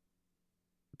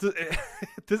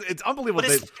 It's unbelievable.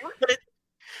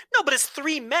 But it's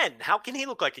three men. How can he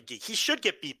look like a geek? He should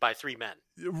get beat by three men.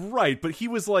 Right, but he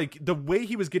was like, the way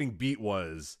he was getting beat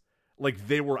was like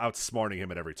they were outsmarting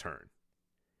him at every turn.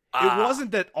 It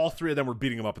wasn't that all three of them were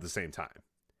beating him up at the same time.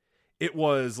 It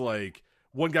was like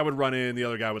one guy would run in, the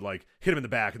other guy would like hit him in the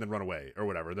back and then run away or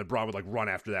whatever. And then Braun would like run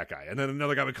after that guy. And then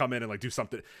another guy would come in and like do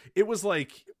something. It was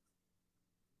like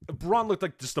Braun looked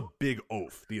like just a big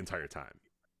oaf the entire time.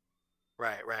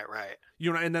 Right.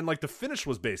 You know, and then like the finish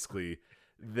was basically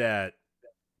that,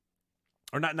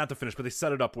 or not the finish, but they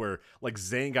set it up where like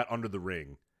Zayn got under the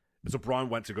ring. So Braun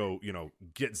went to go, you know,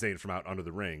 get Zayn from out under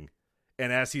the ring.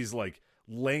 And as he's like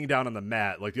laying down on the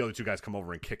mat, like the other two guys come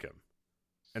over and kick him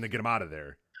and then get him out of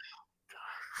there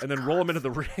and then roll him into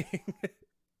the ring.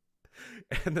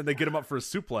 And then they get him up for a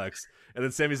suplex. And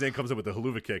then Sami Zayn comes in with the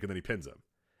haluva kick and then he pins him.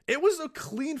 It was a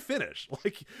clean finish.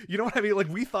 Like, you know what I mean? Like,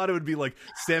 we thought it would be like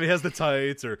Sammy has the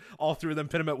tights or all three of them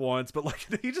pin him at once, but like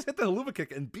he just hit the haluva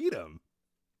kick and beat him.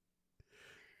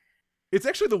 It's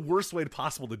actually the worst way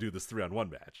possible to do this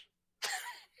 3-on-1 match.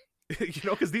 You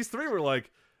know, because these three were like,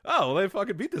 oh, well, they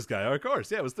fucking beat this guy. Oh, of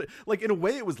course. Yeah, it was like, in a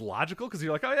way it was logical because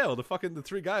you're like, oh yeah, well, the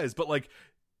three guys. But like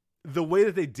the way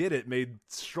that they did it made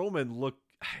Strowman look.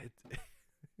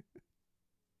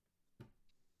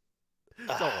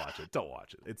 Don't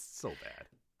watch it. It's so bad.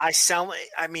 I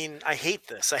hate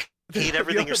this. I hate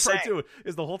everything you're saying. Too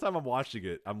is the whole time I'm watching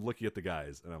it, I'm looking at the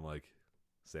guys and I'm like,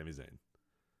 Sami Zayn,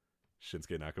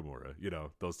 Shinsuke Nakamura, you know,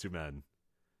 those two men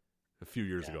a few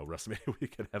years ago, WrestleMania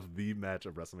weekend, have the match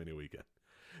of WrestleMania weekend.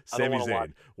 Sami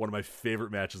Zayn, one of my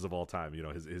favorite matches of all time, you know,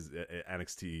 his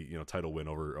NXT, you know, title win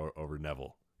over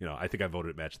Neville. You know, I think I voted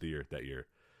it match of the year that year.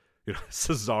 You know,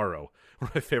 Cesaro, one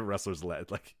of my favorite wrestlers,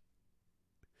 like,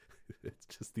 it's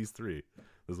just these three.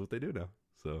 This is what they do now.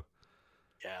 So,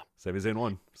 yeah. Sami Zayn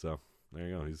won. So, there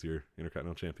you go. He's your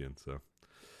Intercontinental Champion. So,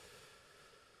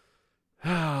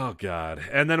 oh, God.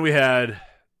 And then we had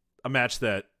a match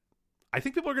that I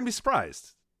think people are going to be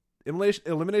surprised.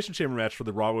 Elimination Chamber match for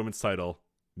the Raw Women's title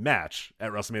match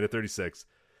at WrestleMania 36.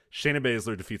 Shayna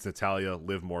Baszler defeats Natalya,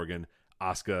 Liv Morgan,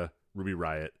 Asuka, Ruby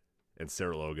Riott, and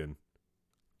Sarah Logan.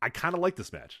 I kind of like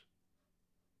this match.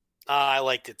 I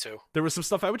liked it too. There was some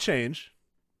stuff I would change,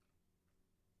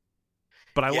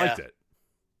 but I liked it.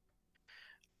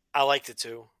 I liked it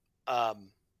too. I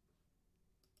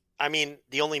mean,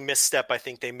 the only misstep I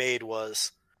think they made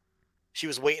was she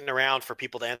was waiting around for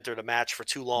people to enter the match for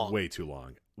too long. Way too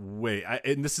long.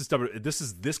 And this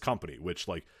is this company which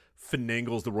like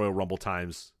finagles the Royal Rumble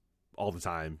times all the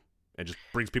time and just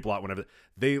brings people out whenever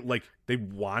they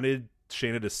wanted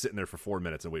Shayna to sit in there for 4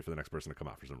 minutes and wait for the next person to come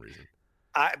out for some reason.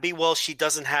 She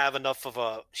doesn't have enough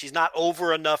she's not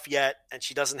over enough yet, and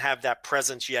she doesn't have that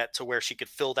presence yet to where she could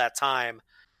fill that time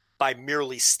by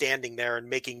merely standing there and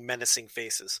making menacing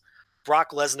faces.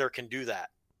 Brock Lesnar can do that.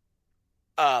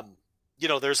 You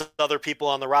know, there's other people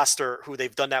on the roster who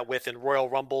they've done that with in Royal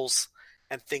Rumbles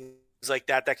and things like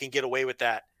that can get away with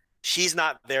that. She's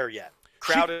not there yet.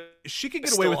 She could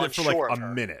get away with it for like a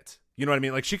minute. You know what I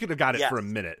mean? Like she could have got it for a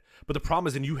minute. But the problem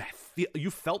is, and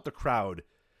you felt the crowd.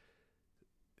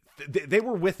 They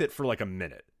were with it for like a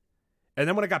minute, and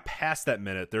then when it got past that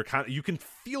minute, you can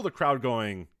feel the crowd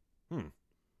going,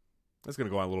 that's going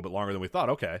to go on a little bit longer than we thought.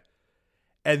 Okay.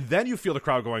 And then you feel the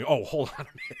crowd going, oh, hold on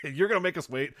a minute. You're going to make us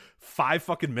wait 5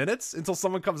 fucking minutes until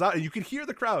someone comes out, and you can hear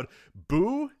the crowd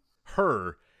boo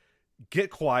her, get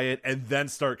quiet, and then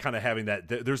start kind of having that.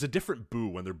 There's a different boo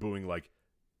when they're booing like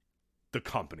the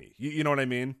company. You know what I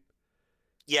mean?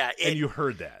 Yeah. And you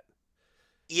heard that.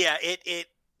 Yeah.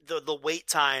 The wait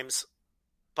times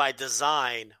by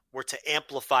design were to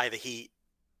amplify the heat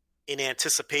in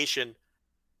anticipation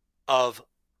of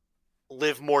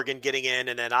Liv Morgan getting in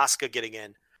and then Asuka getting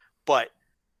in. But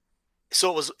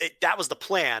so that was the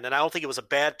plan. And I don't think it was a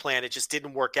bad plan. It just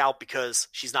didn't work out because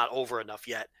she's not over enough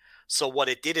yet. So what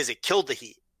it did is it killed the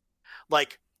heat.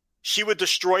 Like she would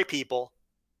destroy people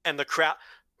and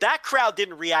that crowd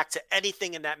didn't react to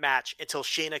anything in that match until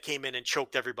Shayna came in and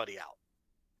choked everybody out.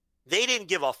 They didn't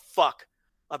give a fuck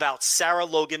about Sarah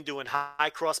Logan doing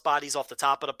high cross bodies off the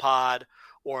top of the pod,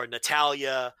 or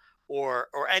Natalia, or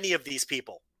any of these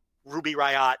people. Ruby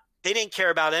Riott. They didn't care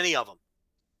about any of them.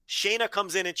 Shayna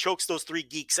comes in and chokes those 3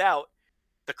 geeks out.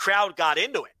 The crowd got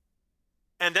into it.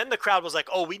 And then the crowd was like,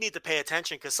 oh, we need to pay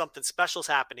attention because something special's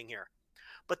happening here.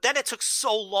 But then it took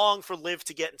so long for Liv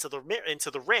to get into the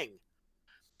ring.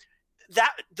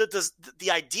 That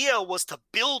the idea was to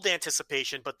build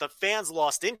anticipation, but the fans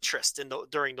lost interest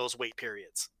during those wait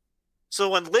periods. So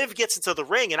when Liv gets into the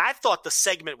ring, and I thought the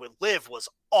segment with Liv was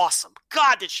awesome.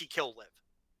 God, did she kill Liv.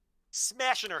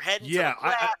 Smashing her head into the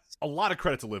glass. A lot of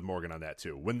credit to Liv Morgan on that,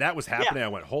 too. When that was happening, I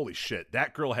went, holy shit.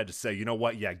 That girl had to say, you know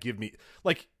what? Yeah, give me...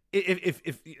 Like, if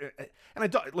and I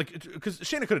don't... Like, because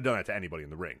Shayna could have done that to anybody in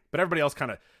the ring. But everybody else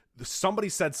kind of... Somebody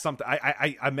said something.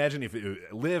 I imagine if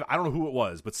Liv... I don't know who it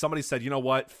was, but somebody said, you know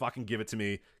what? Fucking give it to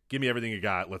me. Give me everything you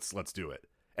got. Let's do it.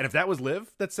 And if that was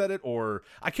Liv that said it, or...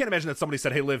 I can't imagine that somebody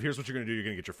said, hey, Liv, here's what you're going to do. You're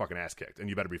going to get your fucking ass kicked. And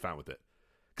you better be fine with it.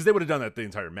 Because they would have done that the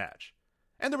entire match.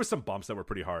 And there were some bumps that were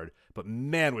pretty hard, but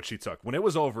man, what she took. When it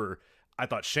was over, I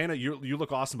thought, Shayna, you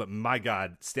look awesome, but my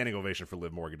God, standing ovation for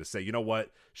Liv Morgan to say, you know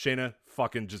what, Shayna,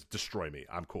 fucking just destroy me.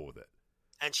 I'm cool with it.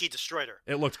 And she destroyed her.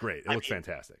 It looked great. It looked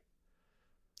fantastic.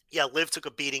 Yeah, Liv took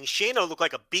a beating. Shayna looked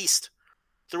like a beast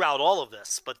throughout all of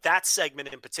this, but that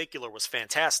segment in particular was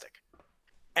fantastic.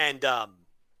 And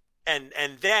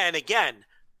then again,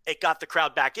 it got the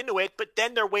crowd back into it, but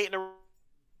then they're waiting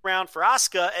around for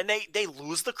Asuka, and they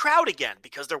lose the crowd again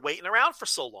because they're waiting around for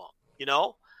so long, you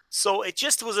know? So it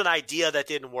just was an idea that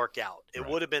didn't work out. It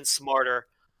would have been smarter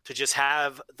to just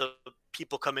have the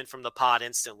people come in from the pod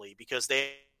instantly, because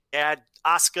they had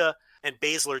Asuka and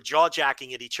Baszler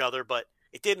jaw-jacking at each other, but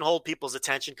it didn't hold people's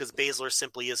attention because Baszler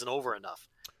simply isn't over enough.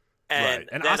 And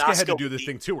Asuka had to do the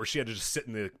thing too, where she had to just sit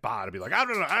in the pod and be like, I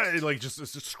don't know, like just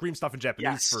scream stuff in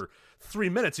Japanese for 3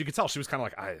 minutes. You could tell she was kind of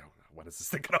like, I don't know. When is this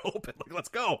thing gonna open? Like, let's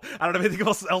go. I don't have anything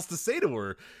else to say to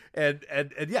her. And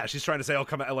yeah, she's trying to say, oh,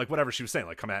 come at, like whatever she was saying,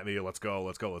 like, come at me, let's go.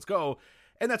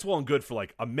 And that's well and good for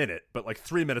like a minute, but like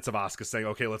 3 minutes of Asuka saying,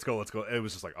 okay, let's go. It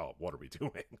was just like, oh, what are we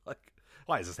doing? Like,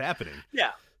 why is this happening?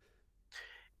 Yeah.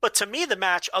 But to me, the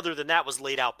match, other than that, was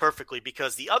laid out perfectly,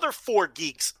 because the other 4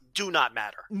 geeks do not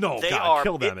matter. No, God,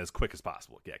 kill them as quick as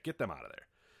possible. Yeah, get them out of there.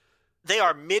 They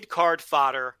are mid-card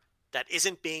fodder that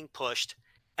isn't being pushed.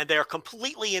 And they are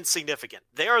completely insignificant.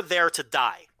 They are there to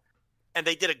die. And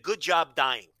they did a good job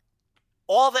dying.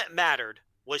 All that mattered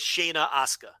was Shayna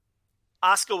Asuka.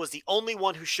 Asuka was the only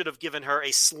one who should have given her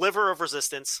a sliver of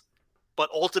resistance,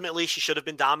 but ultimately she should have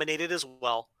been dominated as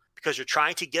well, because you're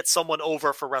trying to get someone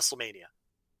over for WrestleMania.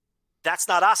 That's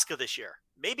not Asuka this year.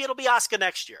 Maybe it'll be Asuka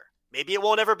next year. Maybe it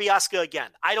won't ever be Asuka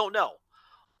again. I don't know.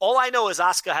 All I know is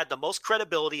Asuka had the most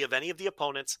credibility of any of the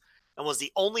opponents, and was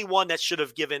the only one that should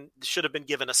have been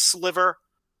given a sliver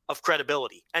of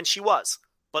credibility. And she was.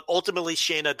 But ultimately,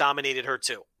 Shayna dominated her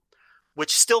too,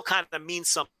 which still kind of means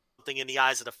something in the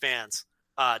eyes of the fans,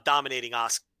 dominating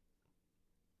Asuka.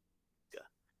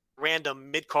 Random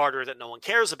mid-carder that no one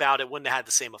cares about, it wouldn't have had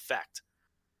the same effect.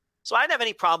 So I didn't have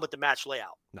any problem with the match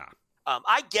layout. Nah.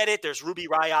 I get it. There's Ruby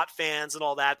Riott fans and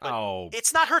all that, but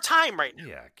it's not her time right now.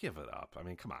 Yeah, give it up. I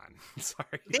mean, come on.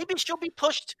 Sorry. Maybe she'll be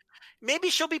pushed. Maybe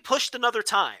she'll be pushed another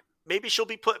time. Maybe she'll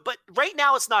be put. But right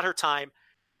now, it's not her time.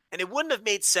 And it wouldn't have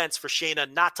made sense for Shayna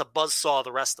not to buzzsaw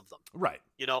the rest of them. Right.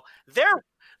 You know,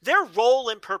 their role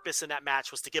and purpose in that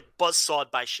match was to get buzzsawed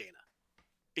by Shayna.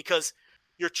 Because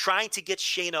you're trying to get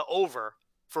Shayna over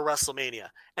for WrestleMania.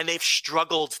 And they've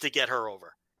struggled to get her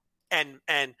over. And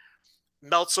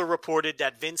Meltzer reported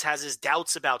that Vince has his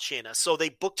doubts about Shayna. So they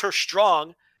booked her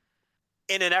strong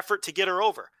in an effort to get her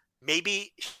over.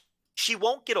 Maybe she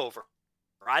won't get over.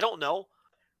 I don't know.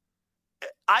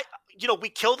 We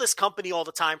kill this company all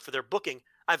the time for their booking.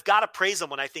 I've got to praise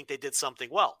them when I think they did something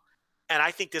well. And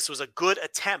I think this was a good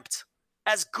attempt,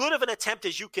 as good of an attempt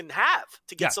as you can have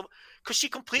to get some, because she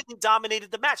completely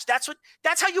dominated the match. That's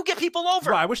how you get people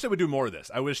over. Right, I wish they would do more of this.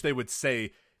 I wish they would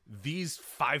say, these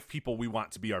 5 people we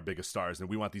want to be our biggest stars, and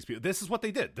we want these people. This is what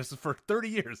they did. This is for 30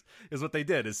 years is what they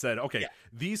did, is said, okay,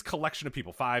 these collection of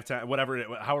people, 5, 10, whatever,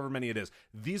 however many it is,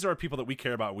 these are people that we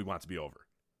care about and we want to be over.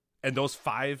 And those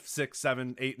 5, 6,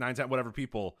 7, 8, 9, 10, whatever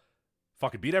people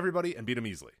fucking beat everybody and beat them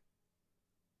easily.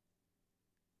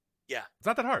 Yeah. It's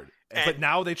not that hard. But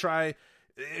now they try,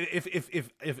 if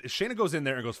Shayna goes in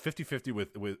there and goes 50-50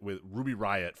 with Ruby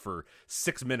Riott for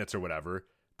 6 minutes or whatever,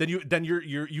 then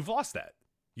you've lost that.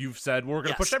 You've said, well, we're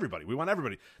going to push everybody. We want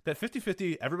everybody. That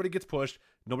 50-50, everybody gets pushed,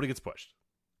 nobody gets pushed.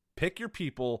 Pick your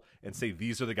people and say,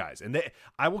 these are the guys. And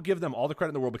I will give them all the credit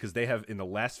in the world, because they have, in the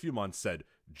last few months, said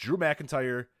Drew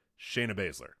McIntyre, Shayna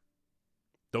Baszler.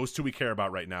 Those two we care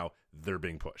about right now, they're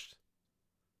being pushed.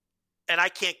 And I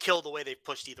can't kill the way they've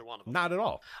pushed either one of them. Not at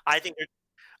all. I think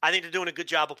they're doing a good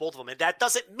job of both of them. And that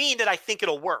doesn't mean that I think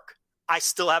it'll work. I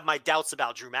still have my doubts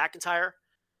about Drew McIntyre.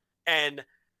 And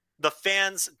the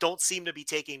fans don't seem to be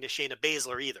taking to Shayna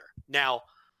Baszler either. Now,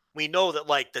 we know that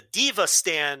like the Diva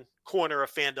Stan corner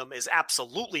of fandom is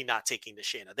absolutely not taking to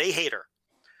Shayna. They hate her.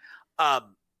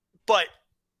 But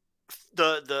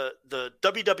the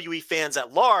WWE fans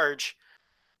at large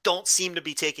don't seem to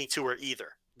be taking to her either.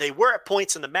 They were at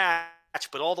points in the match,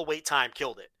 but all the wait time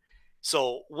killed it.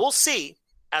 So we'll see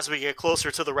as we get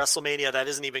closer to the WrestleMania that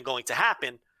isn't even going to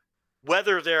happen,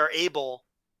 whether they're able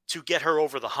to get her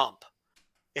over the hump.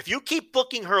 If you keep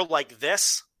booking her like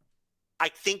this, I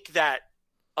think that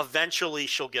eventually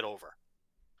she'll get over.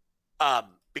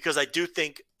 Because I do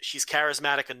think she's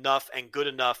charismatic enough and good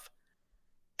enough,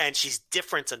 and she's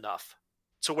different enough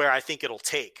to where I think it'll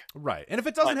take. Right. And if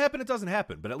it doesn't happen, it doesn't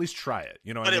happen. But at least try it.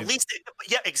 You know what I mean? But at least,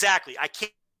 yeah, exactly. I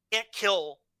can't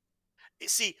kill.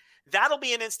 See, that'll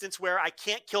be an instance where I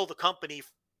can't kill the company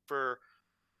for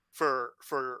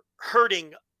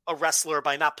hurting a wrestler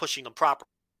by not pushing them properly.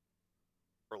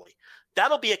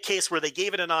 That'll be a case where they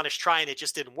gave it an honest try and it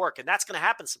just didn't work. And that's going to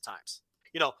happen sometimes.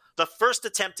 You know, the first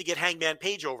attempt to get Hangman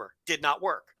Page over did not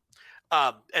work.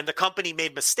 And the company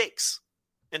made mistakes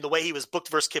in the way he was booked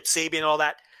versus Kip Sabian and all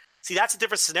that. See, that's a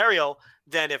different scenario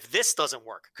than if this doesn't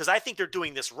work. Because I think they're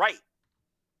doing this right.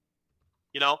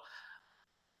 You know,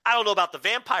 I don't know about the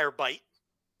vampire bite,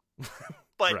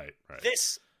 but right.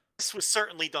 This was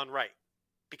certainly done right.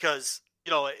 Because,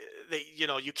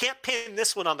 you can't pin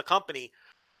this one on the company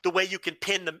the way you can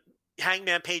pin the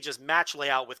Hangman Page's match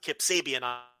layout with Kip Sabian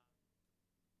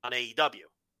on AEW.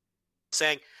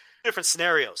 Saying different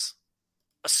scenarios,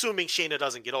 assuming Shayna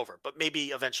doesn't get over, but maybe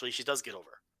eventually she does get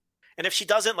over. And if she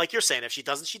doesn't, like you're saying, if she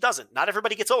doesn't, she doesn't. Not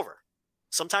everybody gets over.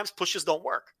 Sometimes pushes don't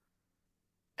work.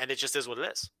 And it just is what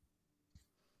it is.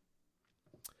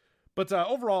 But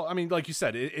overall, I mean, like you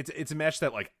said, it's a match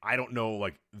that, like, I don't know,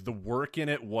 like, the work in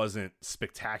it wasn't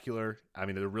spectacular. I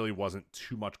mean, there really wasn't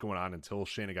too much going on until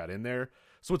Shayna got in there.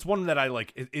 So it's one that I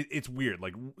like. It's weird.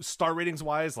 Like, star ratings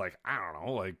wise, like, I don't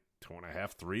know, like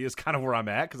 2.5, 3 is kind of where I'm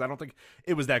at, because I don't think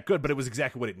it was that good, but it was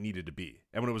exactly what it needed to be.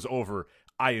 And when it was over,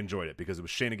 I enjoyed it because it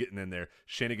was Shayna getting in there,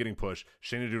 Shayna getting pushed,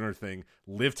 Shayna doing her thing,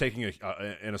 Liv taking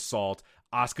an assault.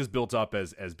 Asuka's built up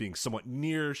as being somewhat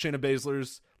near Shayna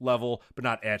Baszler's level, but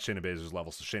not at Shayna Baszler's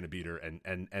level. So Shayna beat her,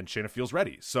 and Shayna feels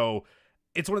ready. So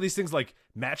it's one of these things, like,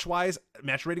 match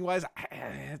rating wise,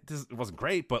 it wasn't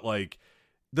great, but like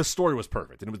the story was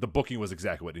perfect, and the booking was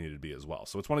exactly what it needed to be as well.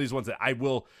 So it's one of these ones that I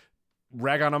will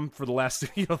rag on them for the last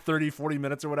 30, 40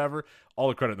 minutes or whatever. All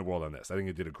the credit in the world on this. I think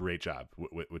they did a great job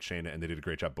with Shayna, and they did a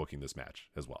great job booking this match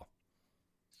as well.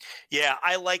 Yeah,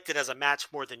 I liked it as a match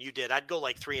more than you did. I'd go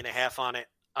like 3.5 on it.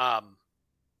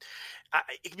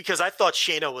 Because I thought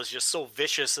Shayna was just so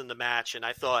vicious in the match, and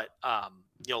I thought,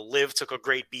 Liv took a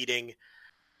great beating,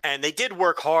 and they did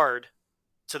work hard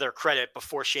to their credit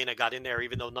before Shayna got in there,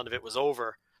 even though none of it was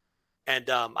over. And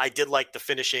I did like the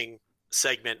finishing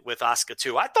segment with Asuka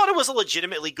too. I thought it was a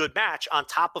legitimately good match on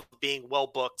top of being well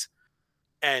booked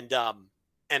and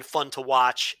fun to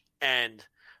watch and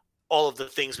all of the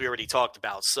things we already talked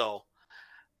about. So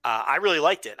I really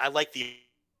liked it. I liked the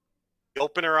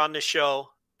opener on the show,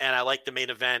 and I liked the main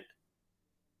event.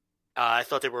 I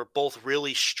thought they were both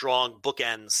really strong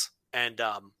bookends, and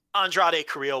Andrade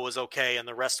Carrillo was okay, and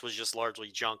the rest was just largely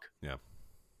junk. Yeah.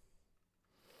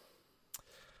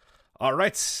 All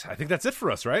right. I think that's it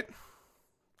for us, right?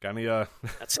 Got any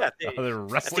that's it. other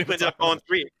wrestling? I think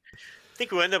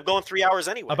we ended up going 3 hours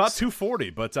anyway. About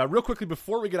 2:40. But real quickly,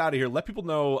 before we get out of here, let people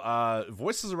know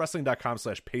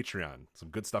voicesofwrestling.com/Patreon. Some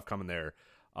good stuff coming there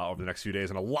over the next few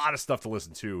days, and a lot of stuff to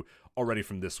listen to already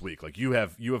from this week. Like you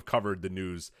have covered the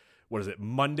news. What is it?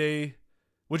 Monday?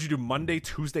 What'd you do? Monday,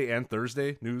 Tuesday, and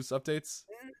Thursday news updates?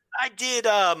 I did.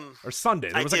 Or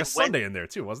Sunday. There was like a Sunday in there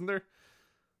too, wasn't there?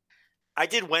 I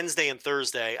did Wednesday and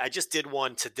Thursday. I just did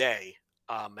one today.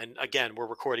 And again, we're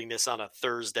recording this on a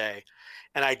Thursday,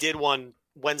 and I did one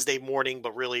Wednesday morning,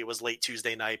 but really it was late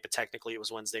Tuesday night, but technically it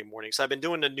was Wednesday morning. So I've been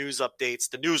doing the news updates,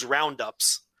 the news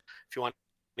roundups, if you want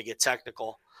to get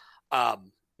technical,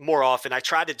 more often. I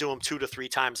try to do them 2 to 3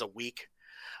 times a week.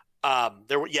 I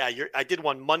did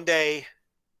one Monday,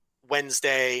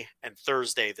 Wednesday, and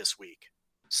Thursday this week.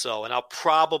 So, and I'll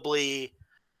probably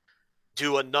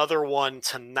do another one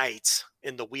tonight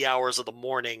in the wee hours of the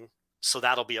morning. So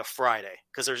that'll be a Friday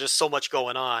because there's just so much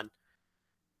going on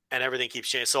and everything keeps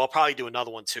changing. So I'll probably do another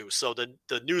one too. So the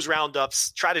news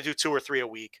roundups, try to do 2 or 3 a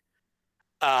week.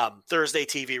 Thursday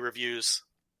TV reviews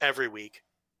every week.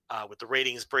 with the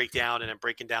ratings breakdown and then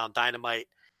breaking down Dynamite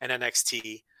and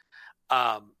NXT.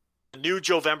 New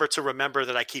Jovember to remember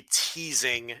that I keep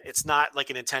teasing. It's not like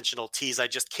an intentional tease. I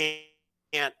just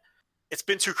can't. It's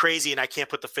been too crazy and I can't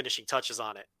put the finishing touches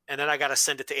on it. And then I got to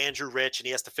send it to Andrew Rich and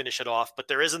he has to finish it off. But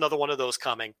there is another one of those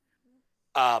coming.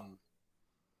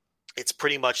 It's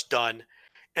pretty much done.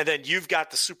 And then you've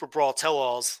got the Super Brawl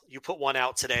tell-alls. You put one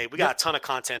out today. We got a ton of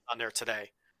content on there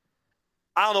today.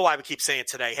 I don't know why we keep saying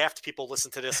today. Half the people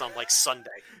listen to this on like Sunday.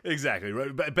 Exactly.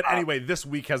 Right. But anyway, this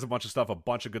week has a bunch of stuff, a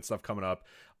bunch of good stuff coming up.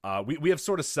 We have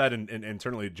sort of said, and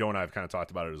internally, Joe and I have kind of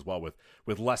talked about it as well,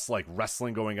 with less like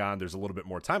wrestling going on, there's a little bit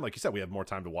more time. Like you said, we have more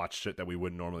time to watch shit that we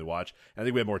wouldn't normally watch. And I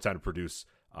think we have more time to produce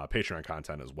Patreon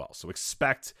content as well. So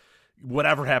expect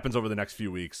whatever happens over the next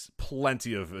few weeks,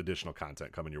 plenty of additional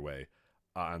content coming your way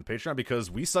on Patreon, because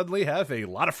we suddenly have a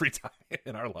lot of free time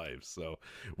in our lives. So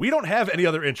we don't have any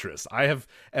other interests.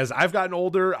 As I've gotten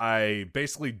older, I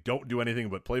basically don't do anything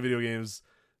but play video games,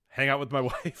 hang out with my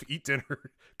wife, eat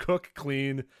dinner, cook,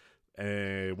 clean,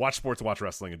 watch sports, watch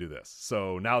wrestling, and do this.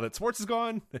 So now that sports is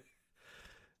gone,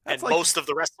 and most of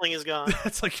the wrestling is gone.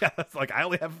 That's like I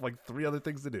only have like 3 other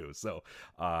things to do. So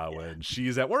when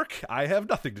she's at work, I have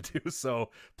nothing to do. So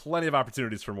plenty of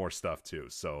opportunities for more stuff too.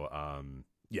 So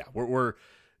yeah, we're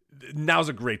now's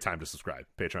a great time to subscribe.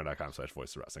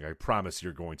 Patreon.com/Voice of Wrestling. I promise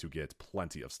you're going to get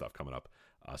plenty of stuff coming up.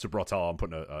 Super Brawl Tell, I'm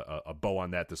putting a bow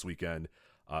on that this weekend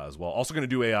as well. Also going to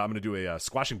do I'm going to do a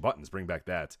Squashing Buttons. Bring back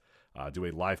that. Do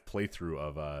a live playthrough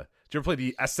of. Did you ever play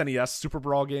the SNES Super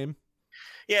Brawl game?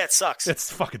 Yeah, it sucks.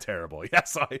 It's fucking terrible. Yeah,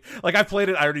 so I've played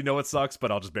it. I already know it sucks, but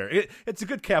I'll just bear it. It's a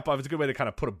good cap off. It's a good way to kind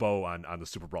of put a bow on the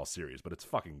Super Brawl series, but it's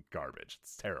fucking garbage.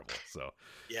 It's terrible. So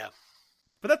yeah.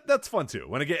 But that's fun too.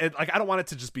 When again, like I don't want it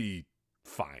to just be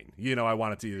fine. You know, I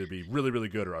want it to either be really, really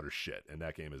good or utter shit. And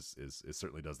that game is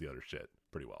certainly does the utter shit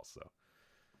pretty well. So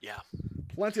yeah,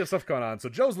 plenty of stuff going on. So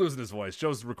Joe's losing his voice.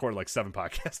 Joe's recorded like 7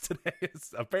 podcasts today.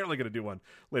 He's apparently going to do one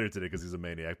later today because he's a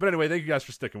maniac. But anyway, thank you guys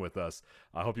for sticking with us.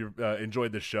 I hope you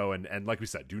enjoyed this show. And like we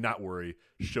said, do not worry.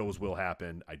 Shows will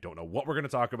happen. I don't know what we're going to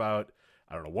talk about.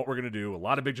 I don't know what we're going to do. A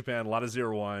lot of Big Japan, a lot of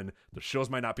 0-1. The shows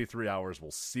might not be 3 hours.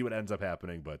 We'll see what ends up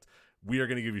happening. But we are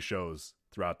going to give you shows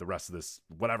throughout the rest of this,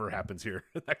 whatever happens here.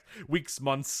 Weeks,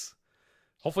 months,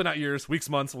 hopefully not years, weeks,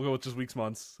 months. We'll go with just weeks,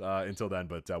 months until then.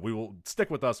 But we will stick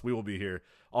with us. We will be here.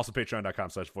 Also,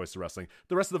 patreon.com/Voice of Wrestling.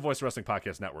 The rest of the Voice of Wrestling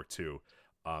podcast network, too.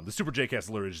 The Super J-Cast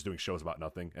literally just doing shows about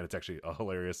nothing. And it's actually a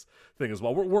hilarious thing as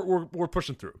well. We're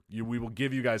pushing through. We will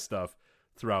give you guys stuff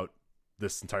throughout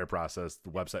this entire process.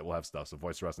 The website will have stuff. So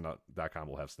voicewrestling.com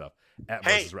will have stuff. At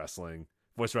Voices Wrestling,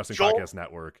 Voice Wrestling Podcast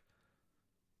Network.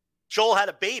 Joel had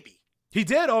a baby. He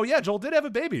did. Oh yeah, Joel did have a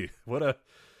baby. What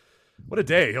a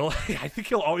day. I think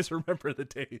he'll always remember the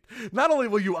date. Not only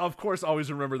will you, of course,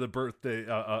 always remember the birthday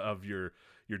of your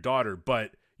daughter,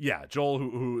 but yeah, Joel,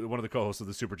 who one of the co-hosts of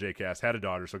the Super J-Cast, had a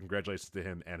daughter. So congratulations to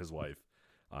him and his wife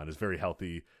on his very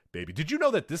healthy baby. Did you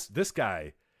know that this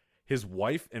guy, his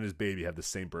wife and his baby have the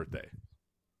same birthday?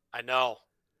 I know.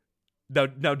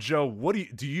 Now, Joe, what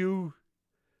do you?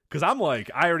 Because I'm like,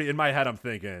 I already in my head, I'm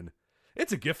thinking,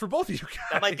 it's a gift for both of you guys.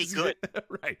 That might be good.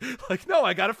 Right. Like, no,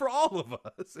 I got it for all of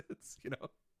us. It's,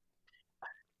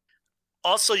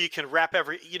 Also, you can wrap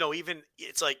even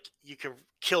it's like you can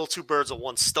kill 2 birds with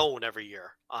 1 stone every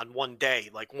year on one day,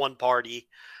 like one party,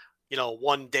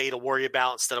 one day to worry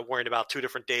about instead of worrying about 2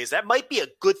 different days. That might be a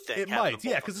good thing. It might,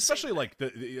 yeah, because especially like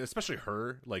especially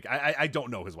her. Like, I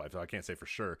don't know his wife, so I can't say for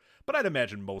sure, but I'd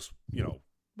imagine most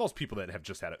people that have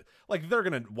just had it, like, they're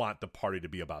going to want the party to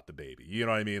be about the baby. You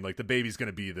know what I mean? Like, the baby's going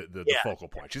to be the focal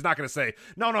point. She's not going to say,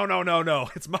 no,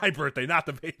 it's my birthday, not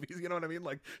the baby's. You know what I mean?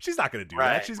 Like, she's not going to do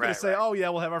that. She's going to say, oh, yeah,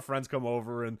 we'll have our friends come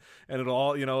over, and it'll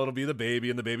all, it'll be the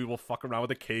baby, and the baby will fuck around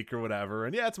with a cake or whatever.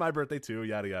 And, yeah, it's my birthday, too,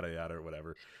 yada, yada, yada, or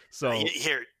whatever. So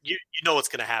here, you know what's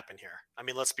going to happen here. I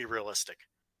mean, let's be realistic.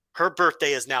 Her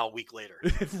birthday is now a week later.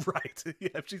 Right. Yeah,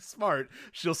 if she's smart,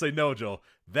 she'll say, no, Joel,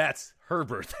 that's her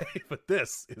birthday, but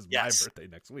this is my birthday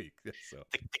next week. So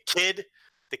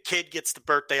the kid gets the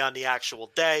birthday on the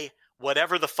actual day.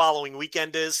 Whatever the following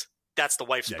weekend is, that's the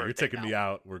wife's birthday. You're taking me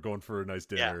out. We're going for a nice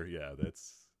dinner. Yeah,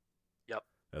 Yep.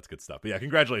 That's good stuff. But yeah,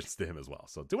 congratulations to him as well.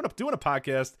 So doing a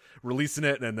podcast, releasing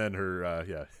it, and then her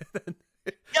yeah,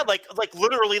 like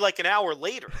literally like an hour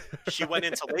later, she went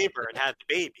into labor and had the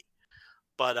baby.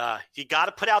 But you got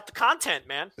to put out the content,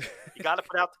 man. You got to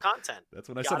put out the content. That's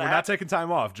what I said. We're not taking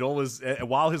time off. Joel is,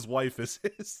 while his wife is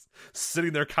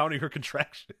sitting there counting her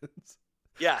contractions.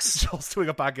 Yes. Joel's doing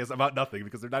a podcast about nothing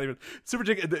because they're not even Super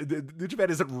J. New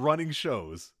Japan isn't running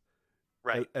shows.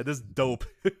 Right. And this dope,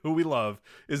 who we love,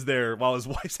 is there while his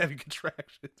wife's having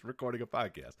contractions recording a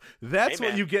podcast. That's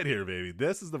what you get here, baby.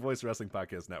 This is the Voice of Wrestling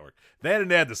Podcast Network. They had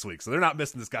an ad this week, so they're not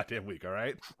missing this goddamn week, all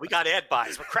right? We got ad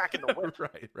buys. We're cracking the whip.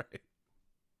 Right.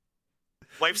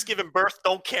 Wife's giving birth,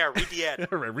 don't care. Read the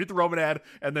ad. Right, read the Roman ad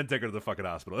and then take her to the fucking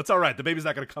hospital. It's all right. The baby's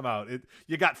not going to come out.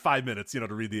 You got 5 minutes, to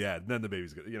read the ad, and then the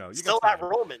baby's going to, you Still that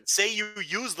Roman. Say you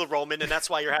use the Roman, and that's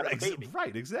why you're having a baby.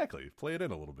 Right, exactly. Play it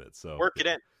in a little bit. So work it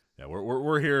in. Yeah,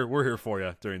 we're here for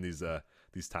you during these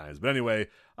times. But anyway,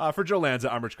 for Joe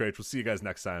Lanza, I'm Rich Craich. We'll see you guys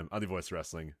next time on the Voice of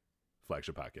Wrestling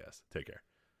Flagship Podcast. Take care.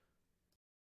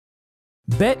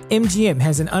 BetMGM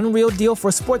has an unreal deal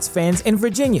for sports fans in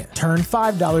Virginia. Turn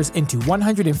 $5 into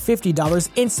 $150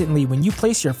 instantly when you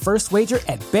place your first wager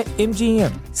at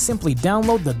BetMGM. Simply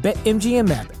download the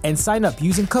BetMGM app and sign up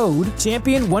using code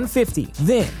Champion150.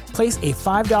 Then, place a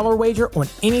 $5 wager on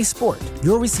any sport.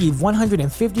 You'll receive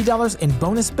 $150 in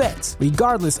bonus bets,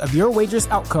 regardless of your wager's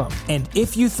outcome. And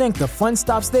if you think the fun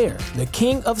stops there, the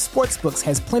King of Sportsbooks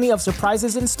has plenty of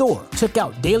surprises in store. Check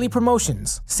out daily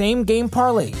promotions, same-game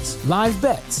parlays, live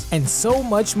bets, and so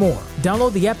much more.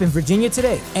 Download the app in Virginia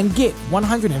today and get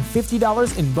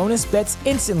 $150 in bonus bets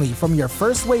instantly from your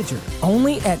first wager.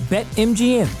 Only at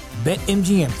BetMGM.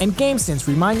 BetMGM and GameSense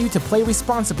remind you to play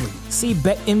responsibly. See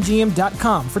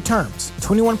BetMGM.com for terms.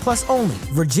 21 plus only.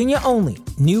 Virginia only.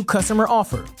 New customer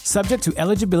offer. Subject to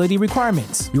eligibility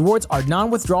requirements. Rewards are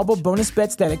non-withdrawable bonus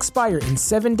bets that expire in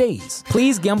 7 days.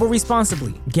 Please gamble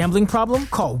responsibly. Gambling problem?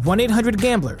 Call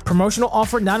 1-800-GAMBLER. Promotional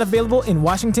offer not available in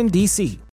Washington, D.C.